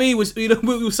 You know what I mean? With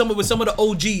some of the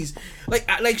OGs.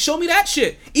 Like show me that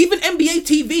shit. Even NBA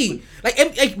TV.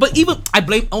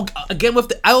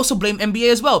 I also blame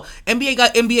NBA as well. NBA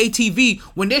got NBA TV.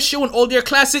 When they're showing all their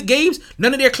classic games,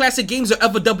 none of their classic games are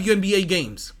ever WNBA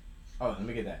games. Oh, let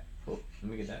me get that.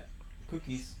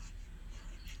 Cookies.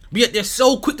 But yet they're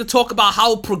so quick to talk about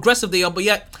how progressive they are, but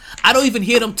yet I don't even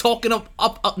hear them talking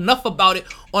up enough about it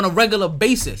on a regular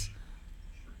basis.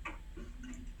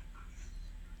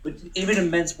 But even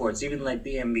in men's sports, even like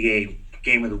the NBA,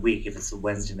 game of the week, if it's a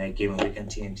Wednesday night game of the week on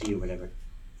TNT or whatever,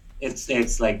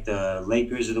 it's like the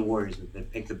Lakers or the Warriors. They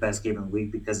pick the best game of the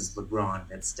week because it's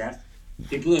LeBron and Steph.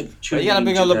 People are you gotta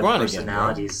bring up LeBron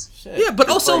personalities. Again, yeah, but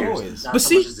also, players, not but so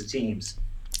see, much as the teams.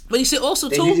 but you see, also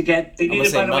They too, need to find a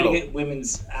way to mellow. get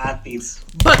women's athletes,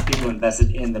 But- people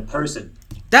invested in the person.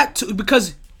 that too,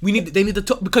 because they need to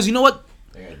talk, because you know what,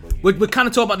 we're kind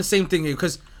of talking about the same thing here,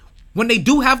 because when they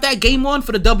do have that game on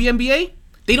for the WNBA,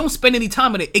 they don't spend any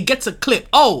time on it. It gets a clip.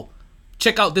 Oh,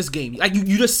 check out this game. Like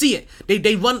you just see it.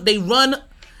 They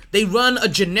run a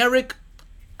generic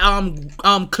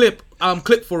clip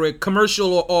for it,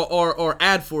 commercial or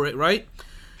ad for it, right?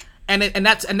 And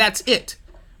that's it.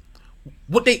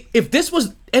 If this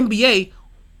was NBA,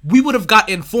 we would have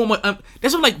gotten former.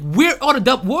 That's what I'm like. Where are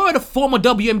the former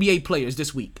WNBA players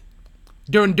this week?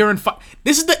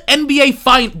 This is the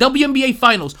WNBA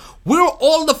finals. Where are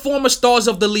all the former stars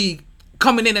of the league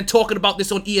coming in and talking about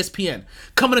this on ESPN?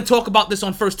 Coming and talk about this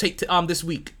on First Take this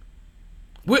week.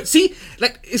 See,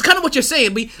 like it's kind of what you're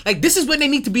saying. Like this is when they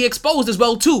need to be exposed as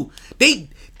well too. They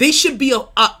should be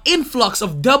a influx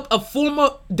of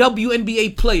former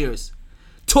WNBA players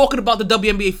talking about the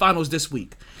WNBA finals this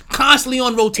week. Constantly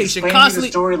on rotation. Explain constantly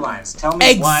me the storylines. Tell me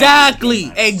exactly.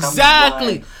 why.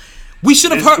 Exactly. We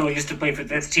should have this heard. girl used to play for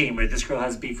this team, or this girl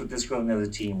has beef with this girl in the other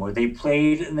team, or they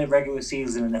played in the regular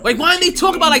season. And Like, why aren't they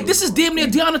talking about like this is damn near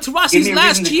Diana Taurasi's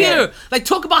last year? Like,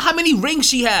 talk about how many rings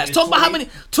she has. Talk about how many.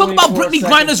 Talk about Brittany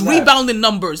Griner's rebounding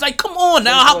numbers. Like, come on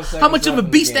now, how much of a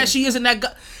beast that she is in that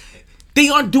guy. They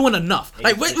aren't doing enough.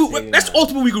 Like, that's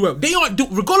ultimately we grew up. They aren't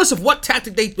regardless of what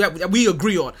tactic that we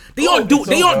agree on. They aren't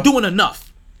doing enough.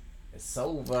 It's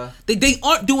over. They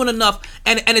aren't doing enough,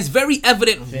 and it's very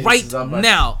evident Phoenix right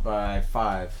now. By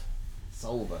 5. It's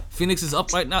over. Phoenix is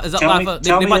up right now. Is up Tell by me, 5.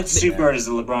 tell me that Super is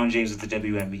the LeBron James of the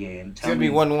WNBA, and tell It's me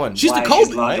gonna be 1-1. She's the why Kobe,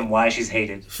 she's loved right? and why she's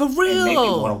hated. For And make people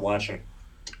real. want to watch her.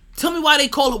 Tell me why they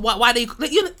call it. Why they?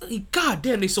 Like, God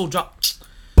damn, they so drop.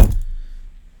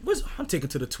 I'm taking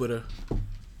to the Twitter.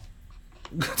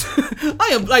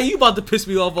 I am like you about to piss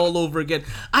me off all over again.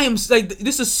 I am like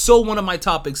this is so one of my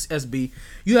topics, SB.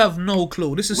 You have no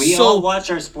clue. This is We so. all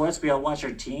watch our sports, we all watch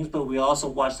our teams, but we also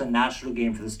watch the national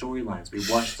game for the storylines. We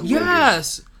watch the Warriors.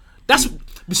 Yes, that's.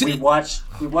 We watched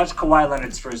Kawhi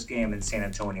Leonard's first game in San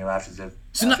Antonio after the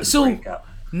breakup.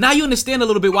 Now you understand a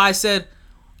little bit why I said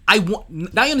I want.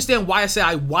 Now you understand why I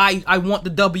said why I want the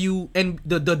W and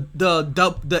the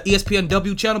ESPN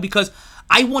W channel, because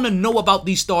I want to know about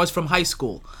these stars from high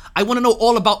school. I want to know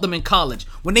all about them in college.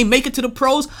 When they make it to the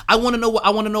pros, I want to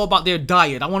know about their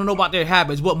diet. I want to know about their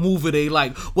habits, what movie they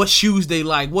like, what shoes they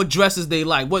like, what dresses they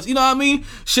like, what you know what I mean?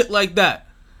 Shit like that.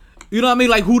 You know what I mean?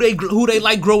 Like who they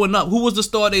like growing up. Who was the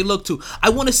star they looked to? I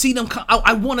want to see them.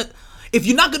 I want to. If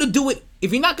you're not gonna do it,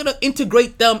 if you're not gonna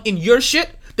integrate them in your shit,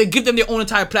 then give them their own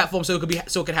entire platform so it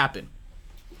could happen.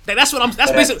 That's what I'm.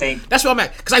 That's basically. That's what I'm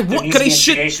at. Because I want. Because they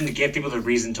should. To give people the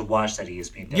reason to watch that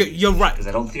ESPN. You're right. Because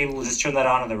I don't think people will just turn that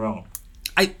on their own.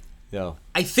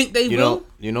 I think they will.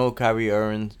 You know Kyrie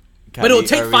Irving. But it'll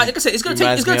take 5. Like I said, it's gonna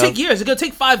take years. It's gonna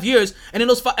take 5 years, and in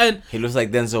those 5, and he looks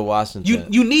like Denzel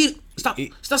Washington. You need stop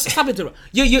it.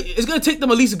 It's gonna take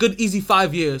them at least a good easy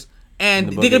 5 years,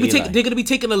 and they're gonna be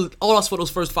taking all us for those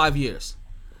first 5 years.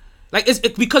 Like it's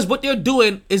because what they're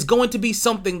doing is going to be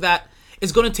something that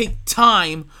is going to take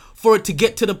time for it to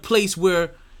get to the place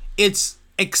where it's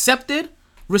accepted,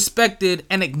 respected,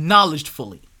 and acknowledged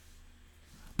fully.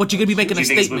 But you're gonna be making a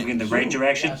statement. It's moving in the right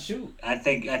direction? I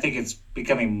think it's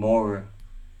becoming more.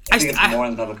 I think it's more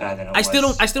in the public eye than it was.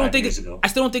 I still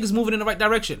don't think it's moving in the right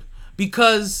direction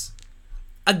because,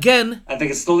 again, I think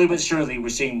it's slowly but surely we're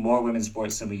seeing more women's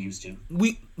sports than we used to.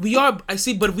 We are. I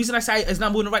see, but the reason I say it's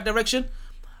not moving in the right direction,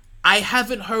 I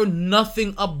haven't heard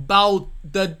nothing about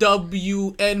the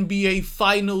WNBA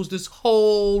finals this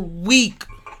whole week.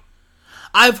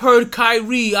 I've heard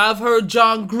Kyrie, I've heard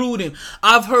John Gruden,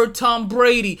 I've heard Tom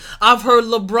Brady, I've heard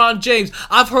LeBron James,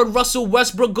 I've heard Russell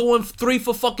Westbrook going 3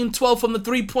 for fucking 12 from the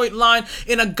 3-point line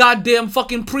in a goddamn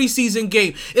fucking preseason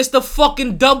game. It's the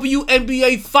fucking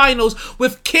WNBA finals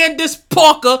with Candace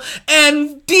Parker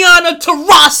and Diana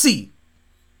Taurasi.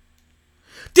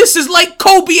 This is like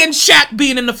Kobe and Shaq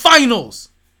being in the finals.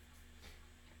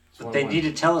 But they need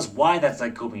to tell us why that's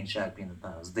like Kobe and Shaq being in the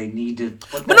finals. They need to.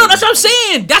 But no, that's what I'm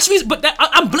saying. That's reason. But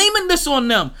I'm blaming this on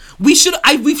them. We should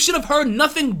have heard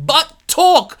nothing but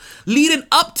talk leading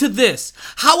up to this.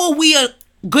 How are we at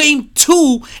game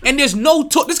 2 and there's no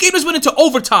talk? This game just went into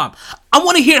overtime. I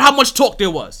want to hear how much talk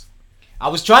there was. I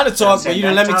was trying to talk, but you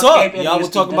didn't let me talk. Y'all was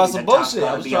talking about some bullshit.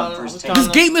 This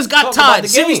game has got tied.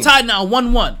 Series tied now,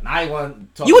 1-1. I want.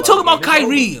 You were talking about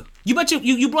Kyrie. You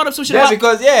brought up some shit Yeah, about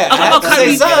because I about have to say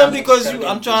Kyrie. something because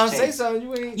I'm trying to say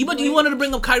something. You wanted to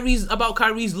bring up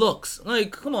Kyrie's looks.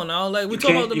 Like, come on now. Like, we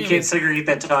talking about them. You can't segregate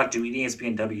that talk to an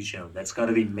ESPN show. That's got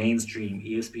to be mainstream.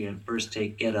 ESPN First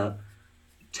Take. Get up.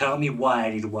 Tell me why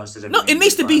I need to watch the. No, it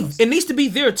needs to be. It needs to be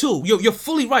there too. You're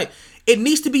fully right. It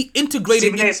needs to be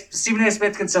integrated. Stephen A.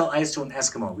 Smith can sell ice to an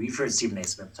Eskimo. We've heard Stephen A.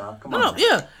 Smith talk. Come on. No,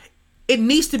 yeah. It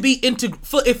needs to be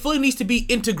It fully needs to be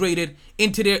integrated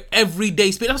into their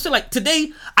everyday space. I'm saying, like,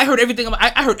 today, I heard everything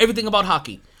about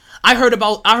hockey. I heard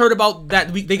about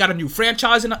that they got a new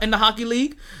franchise in the hockey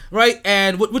league, right?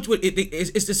 And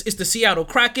it's the Seattle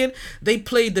Kraken. They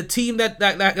played the team that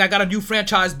got a new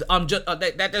franchise.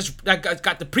 That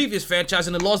got the previous franchise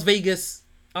in the Las Vegas.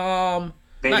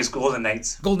 Golden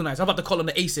Knights. Golden Knights. I'm about to call them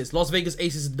the Aces. Las Vegas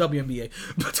Aces is the WNBA.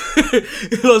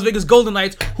 But Las Vegas Golden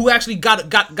Knights, who actually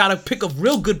got a pick of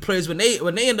real good players when they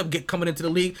end up coming into the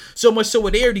league. So much so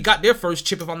where they already got their first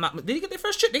chip. If I'm not, did they get their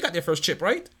first chip? They got their first chip,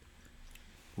 right?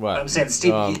 What? I'm saying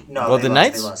Golden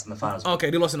Knights. They lost in the finals.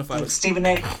 Okay, they lost in the finals.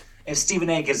 If Stephen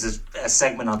A. gives a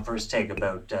segment on First Take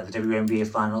about the WNBA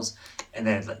finals, and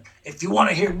then if you want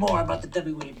to hear more about the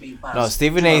WNBA finals, no,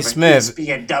 Stephen A. Smith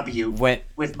went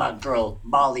with my girl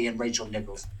Molly and Rachel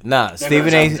Nichols. Nah,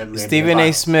 Stephen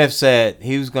A. Smith said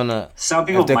he was gonna. Some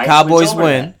people if the might Cowboys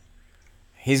win,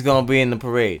 he's gonna be in the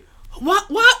parade. What?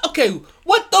 Okay,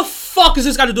 what the fuck is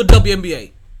this got to do with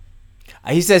WNBA?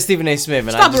 He said Stephen A. Smith,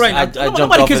 and Stop it right now.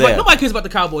 Nobody cares about the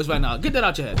Cowboys right now. Get that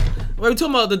out your head. We're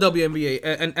talking about the WNBA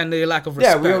and the lack of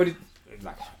respect. Yeah, we already.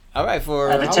 All right, for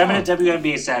the 10-minute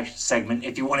WNBA segment.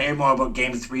 If you want to hear more about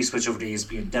Game 3, switch over to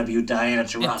ESPN. Diana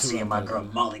Taurasi and my girl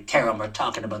Molly Karam are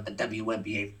talking about the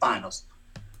WNBA finals.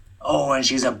 Oh, and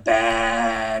she's a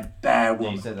bad woman.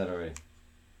 Yeah, you said that already.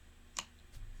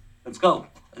 Let's go.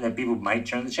 And then people might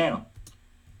turn the channel.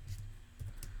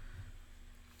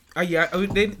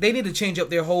 They need to change up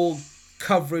their whole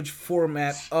coverage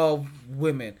format of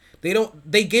women.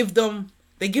 They give them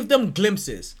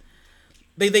glimpses.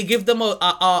 They give them a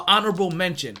honorable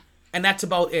mention, and that's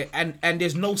about it. And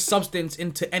there's no substance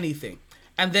into anything.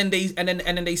 And then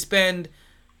they spend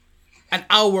an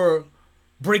hour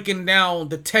breaking down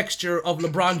the texture of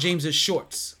LeBron James's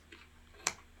shorts.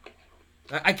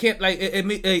 I can't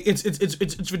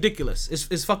it's ridiculous.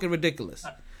 It's fucking ridiculous.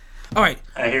 All right.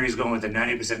 I hear he's going with a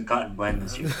 90% cotton blend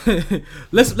this year.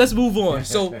 Let's move on.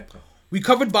 So we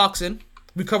covered boxing,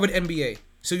 we covered NBA.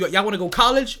 So y'all want to go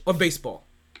college or baseball?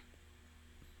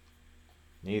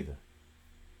 Neither.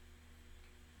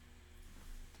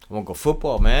 I want to go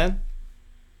football, man.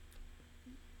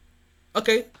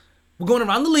 Okay, we're going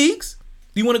around the leagues.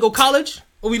 Do you want to go college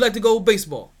or we like to go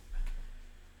baseball?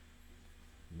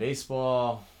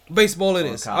 Baseball. Baseball it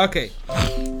is. College. Okay.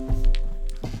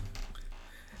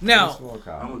 Now,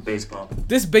 I'm with baseball.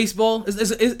 This baseball,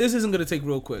 this isn't going to take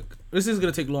real quick. This isn't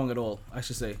going to take long at all, I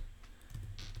should say.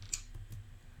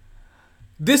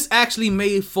 This actually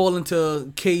may fall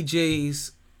into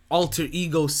KJ's alter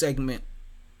ego segment.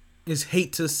 His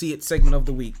hate to see it segment of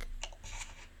the week.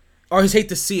 Or his hate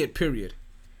to see it, period.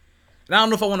 And I don't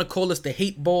know if I want to call this the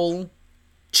hate bowl,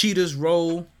 cheaters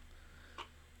roll.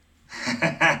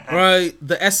 Right?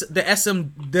 The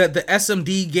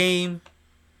SMD game.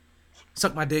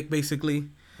 Suck my dick, basically,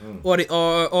 or to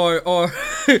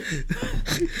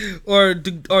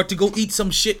go eat some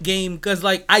shit game, because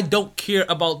like I don't care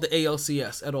about the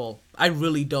ALCS at all. I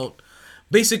really don't.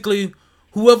 Basically,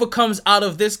 whoever comes out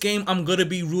of this game, I'm gonna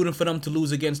be rooting for them to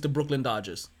lose against the Brooklyn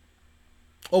Dodgers,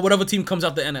 or whatever team comes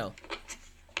out the NL.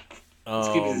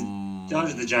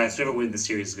 Dodgers, the Giants. Whoever wins the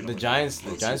series is gonna win. The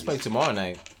Giants play tomorrow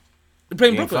night. They're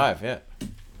playing Game Brooklyn. 5, yeah.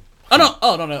 Oh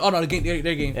no! Their game.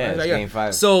 Yeah, it's Game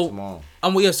 5 so, tomorrow.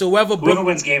 So whoever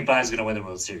wins Game 5 is gonna win the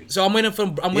World Series. So I'm waiting for.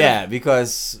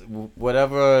 Because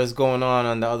whatever is going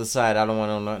on the other side, I don't want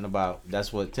to know nothing about.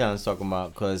 That's what Talon's talking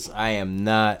about. Because I am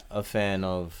not a fan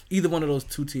of either one of those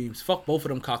two teams. Fuck both of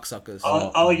them cocksuckers.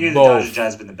 All year, the Dodgers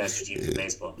has been the best two teams in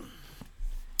baseball.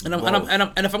 And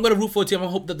if I'm gonna root for a team, I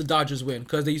hope that the Dodgers win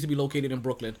because they used to be located in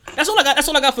Brooklyn. That's all I got. That's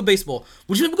all I got for baseball.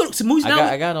 Would you ever go to movies now?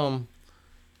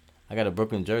 I got a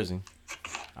Brooklyn jersey.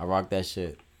 I rock that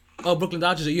shit. Oh, Brooklyn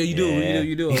Dodgers. Yeah, you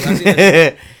do.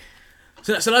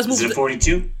 So let's move. Is it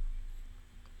 42?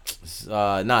 It's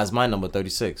my number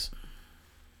 36.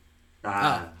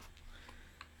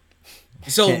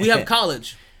 So we have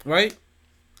college, right?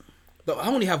 But I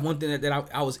only have one thing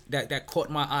that caught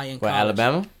my eye in college.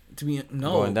 Alabama? To be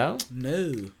going down?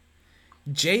 No.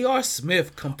 J.R.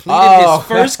 Smith completed his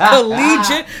first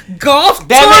collegiate golf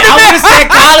tournament. I would have said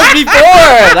college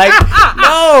before. Like,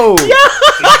 no.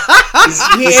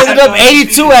 He ended up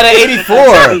 82 out of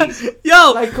 84.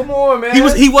 Yo, like, come on, man.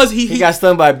 He got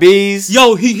stung by bees.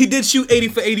 Yo, he did shoot 80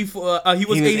 for 84. He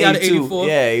was 80 out of 84.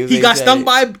 Yeah, he got stung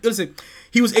by. Listen,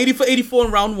 he was 80 for 84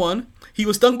 in round 1. He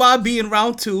was stung by a bee in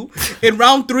round 2. In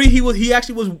round 3, he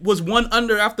actually was 1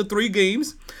 under after 3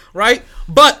 games, right?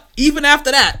 But even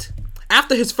after that,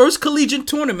 after his first collegiate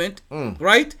tournament,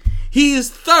 right, he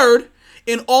is 3rd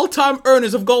in all-time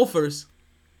earners of golfers.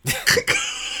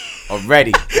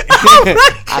 Already.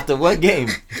 After what game?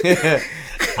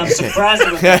 I'm surprised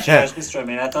with the Jasmine story,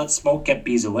 man. I thought smoke kept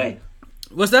bees away.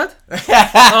 What's that?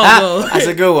 Oh, no. That's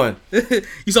a good one.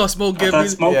 You saw smoke get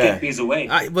bees. Smoke kept bees away.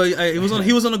 He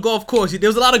was on a golf course. There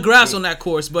was a lot of grass on that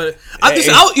course, but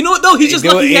you know what though? He's just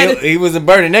lucky he wasn't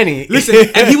burning any. Listen,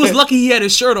 and he was lucky he had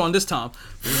his shirt on this time.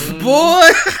 Boy.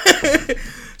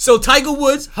 So Tiger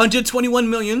Woods, 121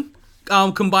 million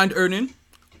combined earning,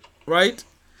 right?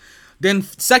 Then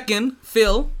second,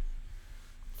 Phil.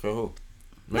 For who?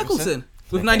 Mickelson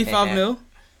with 95 mil,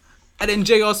 and then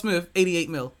J.R. Smith, 88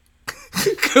 mil.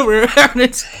 Career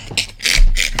earnings.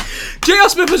 J.R.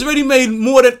 Smith has already made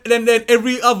more than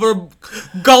every other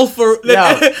golfer.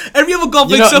 Every other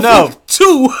golfer except for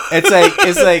 2.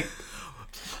 It's like.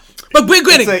 But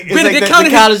granted,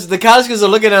 the college kids are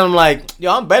looking at him like,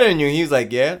 yo, I'm better than you. He's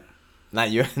like, yeah,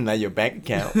 not your bank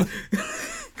account.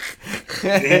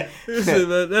 That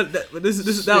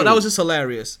was just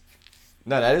hilarious.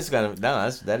 No, that is kind of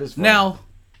that is funny. Now,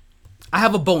 I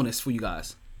have a bonus for you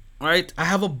guys. All right, I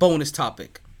have a bonus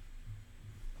topic.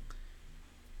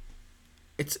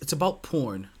 It's about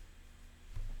porn.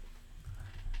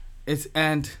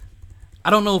 And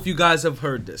I don't know if you guys have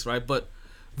heard this, right? But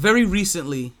very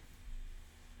recently,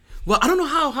 well, I don't know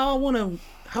how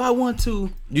I want to.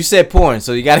 You said porn,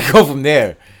 so you got to go from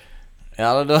there.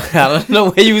 I don't know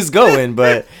where you was going,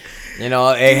 but you know,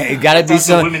 it got to be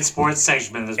some women's sports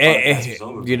section of this podcast was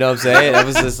over. You know what I'm saying? It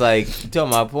was just like, you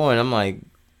talking about porn. I'm like,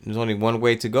 there's only one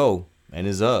way to go, and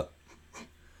it's up.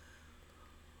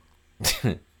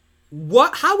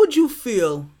 How would you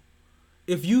feel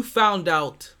if you found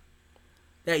out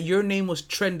that your name was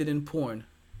trending in porn?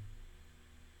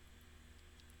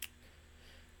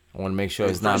 I want to make sure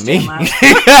it's not me.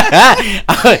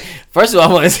 First of all,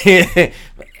 I want to see it.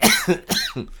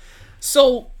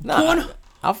 So,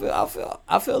 I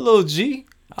feel a little G.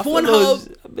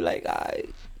 Pornhub. I'll be like, all right.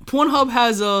 Pornhub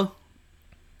has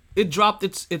it dropped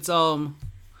its it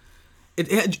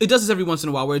does this every once in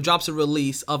a while where it drops a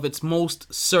release of its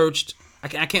most searched. I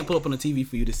can't pull up on the TV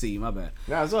for you to see. My bad.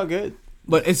 Nah, it's all good.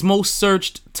 But its most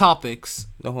searched topics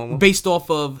based off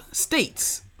of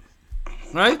states,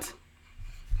 right?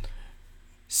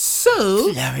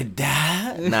 So nah.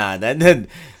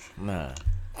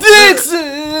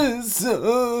 Texas,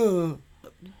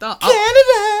 Canada.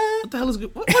 What the hell is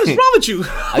good? What is wrong with you?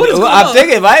 I'm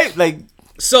thinking, right? Like,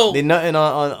 so they nothing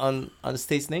on the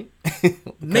state's name.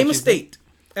 Name a state,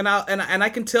 and I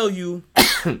can tell you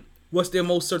what's their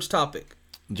most searched topic.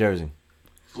 Jersey,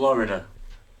 Florida,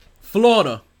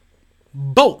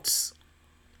 boats,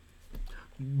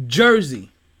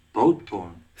 Jersey, boat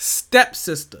porn,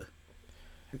 stepsister.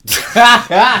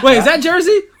 Wait, is that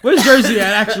Jersey? Where's Jersey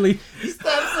at, actually?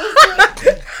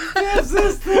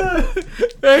 Stepsister.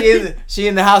 She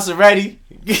in the house already.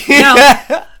 Now,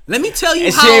 let me tell you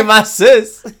and how. She ain't my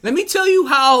sis. Let me tell you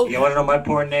how. You want to know my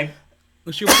porn name?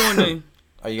 What's your porn name?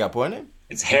 Oh, you got porn name?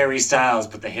 It's Harry Styles,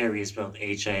 but the Harry is spelled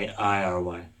Hairy.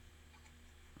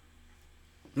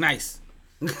 Nice.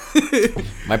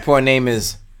 My porn name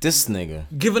is this nigga.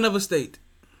 Give another state.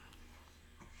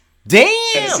 Damn.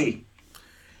 Tennessee.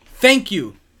 Thank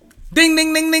you. Ding,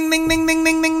 ding, ding, ding, ding, ding, ding,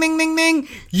 ding, ding, ding, ding, ding.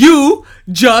 You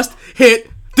just hit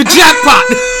the jackpot.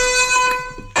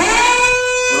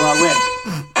 What do I win?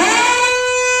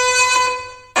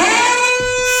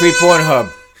 Free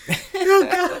Pornhub.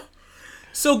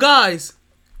 So, guys,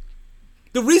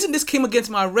 the reason this came against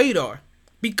my radar,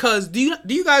 because do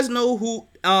you guys know who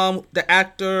the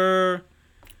actor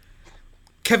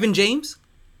Kevin James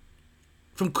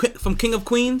from King of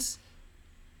Queens?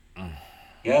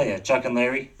 Yeah, Chuck and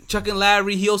Larry.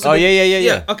 He also.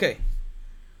 Yeah. Okay.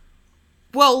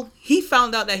 Well, he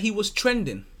found out that he was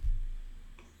trending,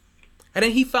 and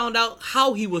then he found out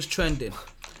how he was trending.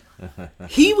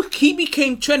 He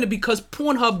became trending because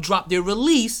Pornhub dropped their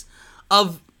release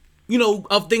of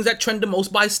things that trend the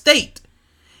most by state.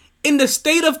 In the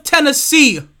state of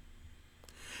Tennessee,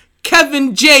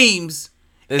 Kevin James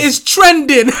is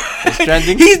trending. It's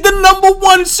trending? He's the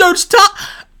 #1 search top.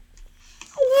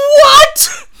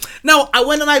 What? Now, I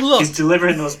went and I looked. He's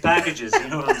delivering those packages, you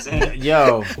know what I'm saying?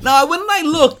 Yo. Now, I went and I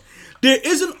looked. There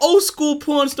is an old school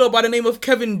porn star by the name of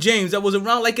Kevin James that was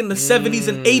around like in the 70s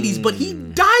and 80s, but he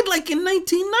died like in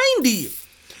 1990.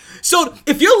 So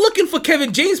if you're looking for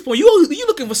Kevin James porn, you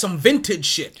looking for some vintage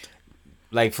shit.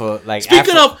 Like for like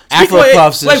Afro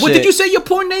puffs and wait, shit. what did you say your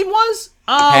porn name was?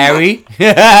 Harry.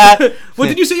 What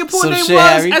did you say your porn name shit,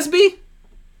 was? Harry. SB.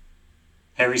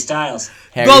 Harry Styles.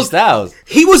 Harry Styles.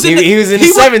 He was in the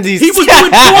 70s. He was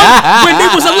doing porn when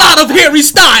there was a lot of Harry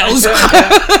Styles.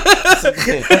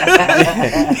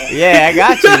 Yeah, I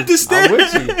got you. You understand? I'm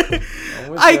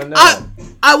with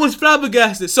you. I was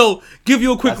flabbergasted. So, give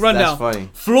you a quick rundown. That's funny.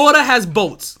 Florida has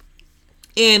boats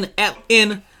in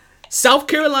South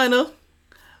Carolina,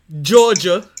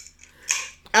 Georgia,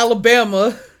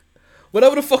 Alabama,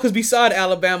 whatever the fuck is beside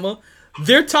Alabama.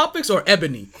 Their topics are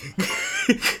ebony.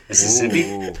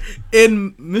 Mississippi.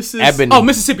 In Mississippi. Ebony. Oh,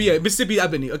 Mississippi. Yeah, Mississippi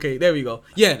ebony. Okay, there we go.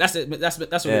 Yeah, that's it. That's what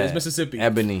it is. Mississippi.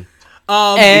 Ebony.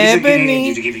 Ebony.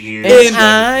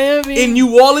 In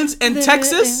New Orleans and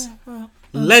Texas,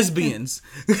 lesbians.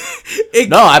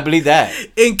 No, I believe that.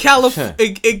 In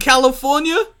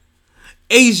California,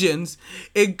 Asians.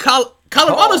 In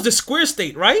Colorado's the square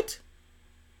state, right?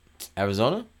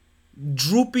 Arizona?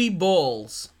 Droopy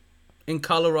balls in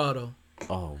Colorado.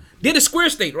 Oh. They're the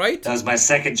square state, right? That was my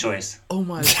second choice. Oh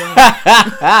my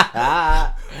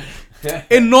god.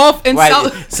 In North and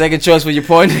South. Second choice for your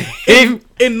point.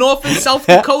 In North and South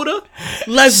Dakota,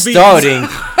 lesbians.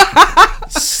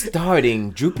 Starting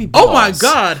droopy balls. Oh my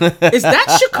god. Is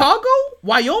that Chicago?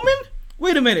 Wyoming?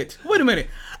 Wait a minute.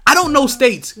 I don't know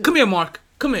states. Come here, Mark.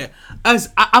 Come here. I'm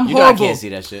You know horrible. I can't see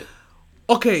that shit.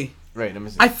 Okay. Right, let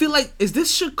me see. I feel like, is this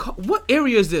Chicago? What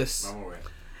area is this?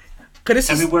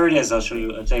 Tell me where it is. I'll show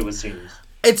you. I'll tell you what state it is.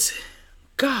 It's,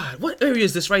 God, what area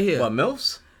is this right here? What,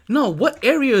 MILFs? No, what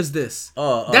area is this?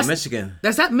 That's Michigan.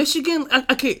 That's that Michigan?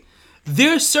 Okay.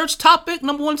 Their search topic,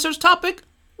 number one search topic,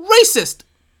 racist.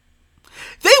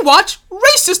 They watch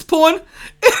racist porn.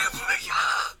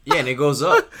 Yeah, and it goes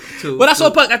up too. But that's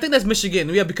all. I think that's Michigan.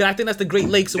 Yeah, because I think that's the Great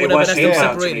Lakes or They whatever. watch That's Hate them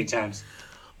Mail too many separated. times.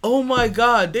 Oh my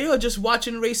God, they are just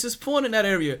watching racist porn in that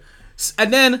area,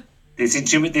 and then They've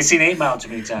seen 8 Mile too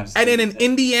many times. And then in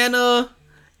Indiana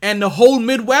and the whole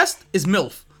Midwest is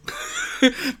MILF.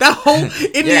 That whole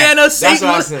Indiana,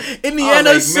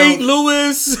 St.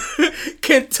 Louis,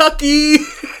 Kentucky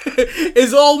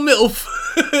is all MILF.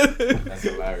 That's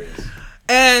hilarious.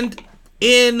 And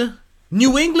in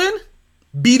New England,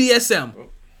 BDSM. Oh,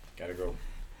 gotta go.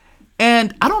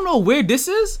 And I don't know where this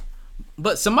is,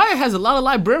 but Samaya has a lot of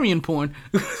librarian porn.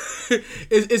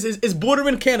 It's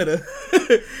bordering Canada.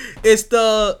 It's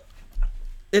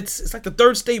like the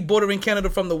third state bordering Canada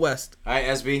from the west. All right,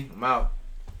 SB, I'm out.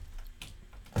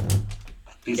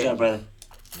 Peace out, brother.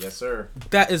 Yes, sir.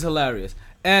 That is hilarious.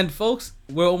 And folks,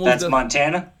 we're almost That's done.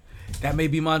 Montana? That may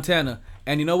be Montana.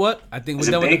 And you know what? I think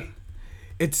we're done with it.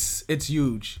 It's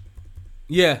huge.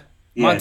 Yeah.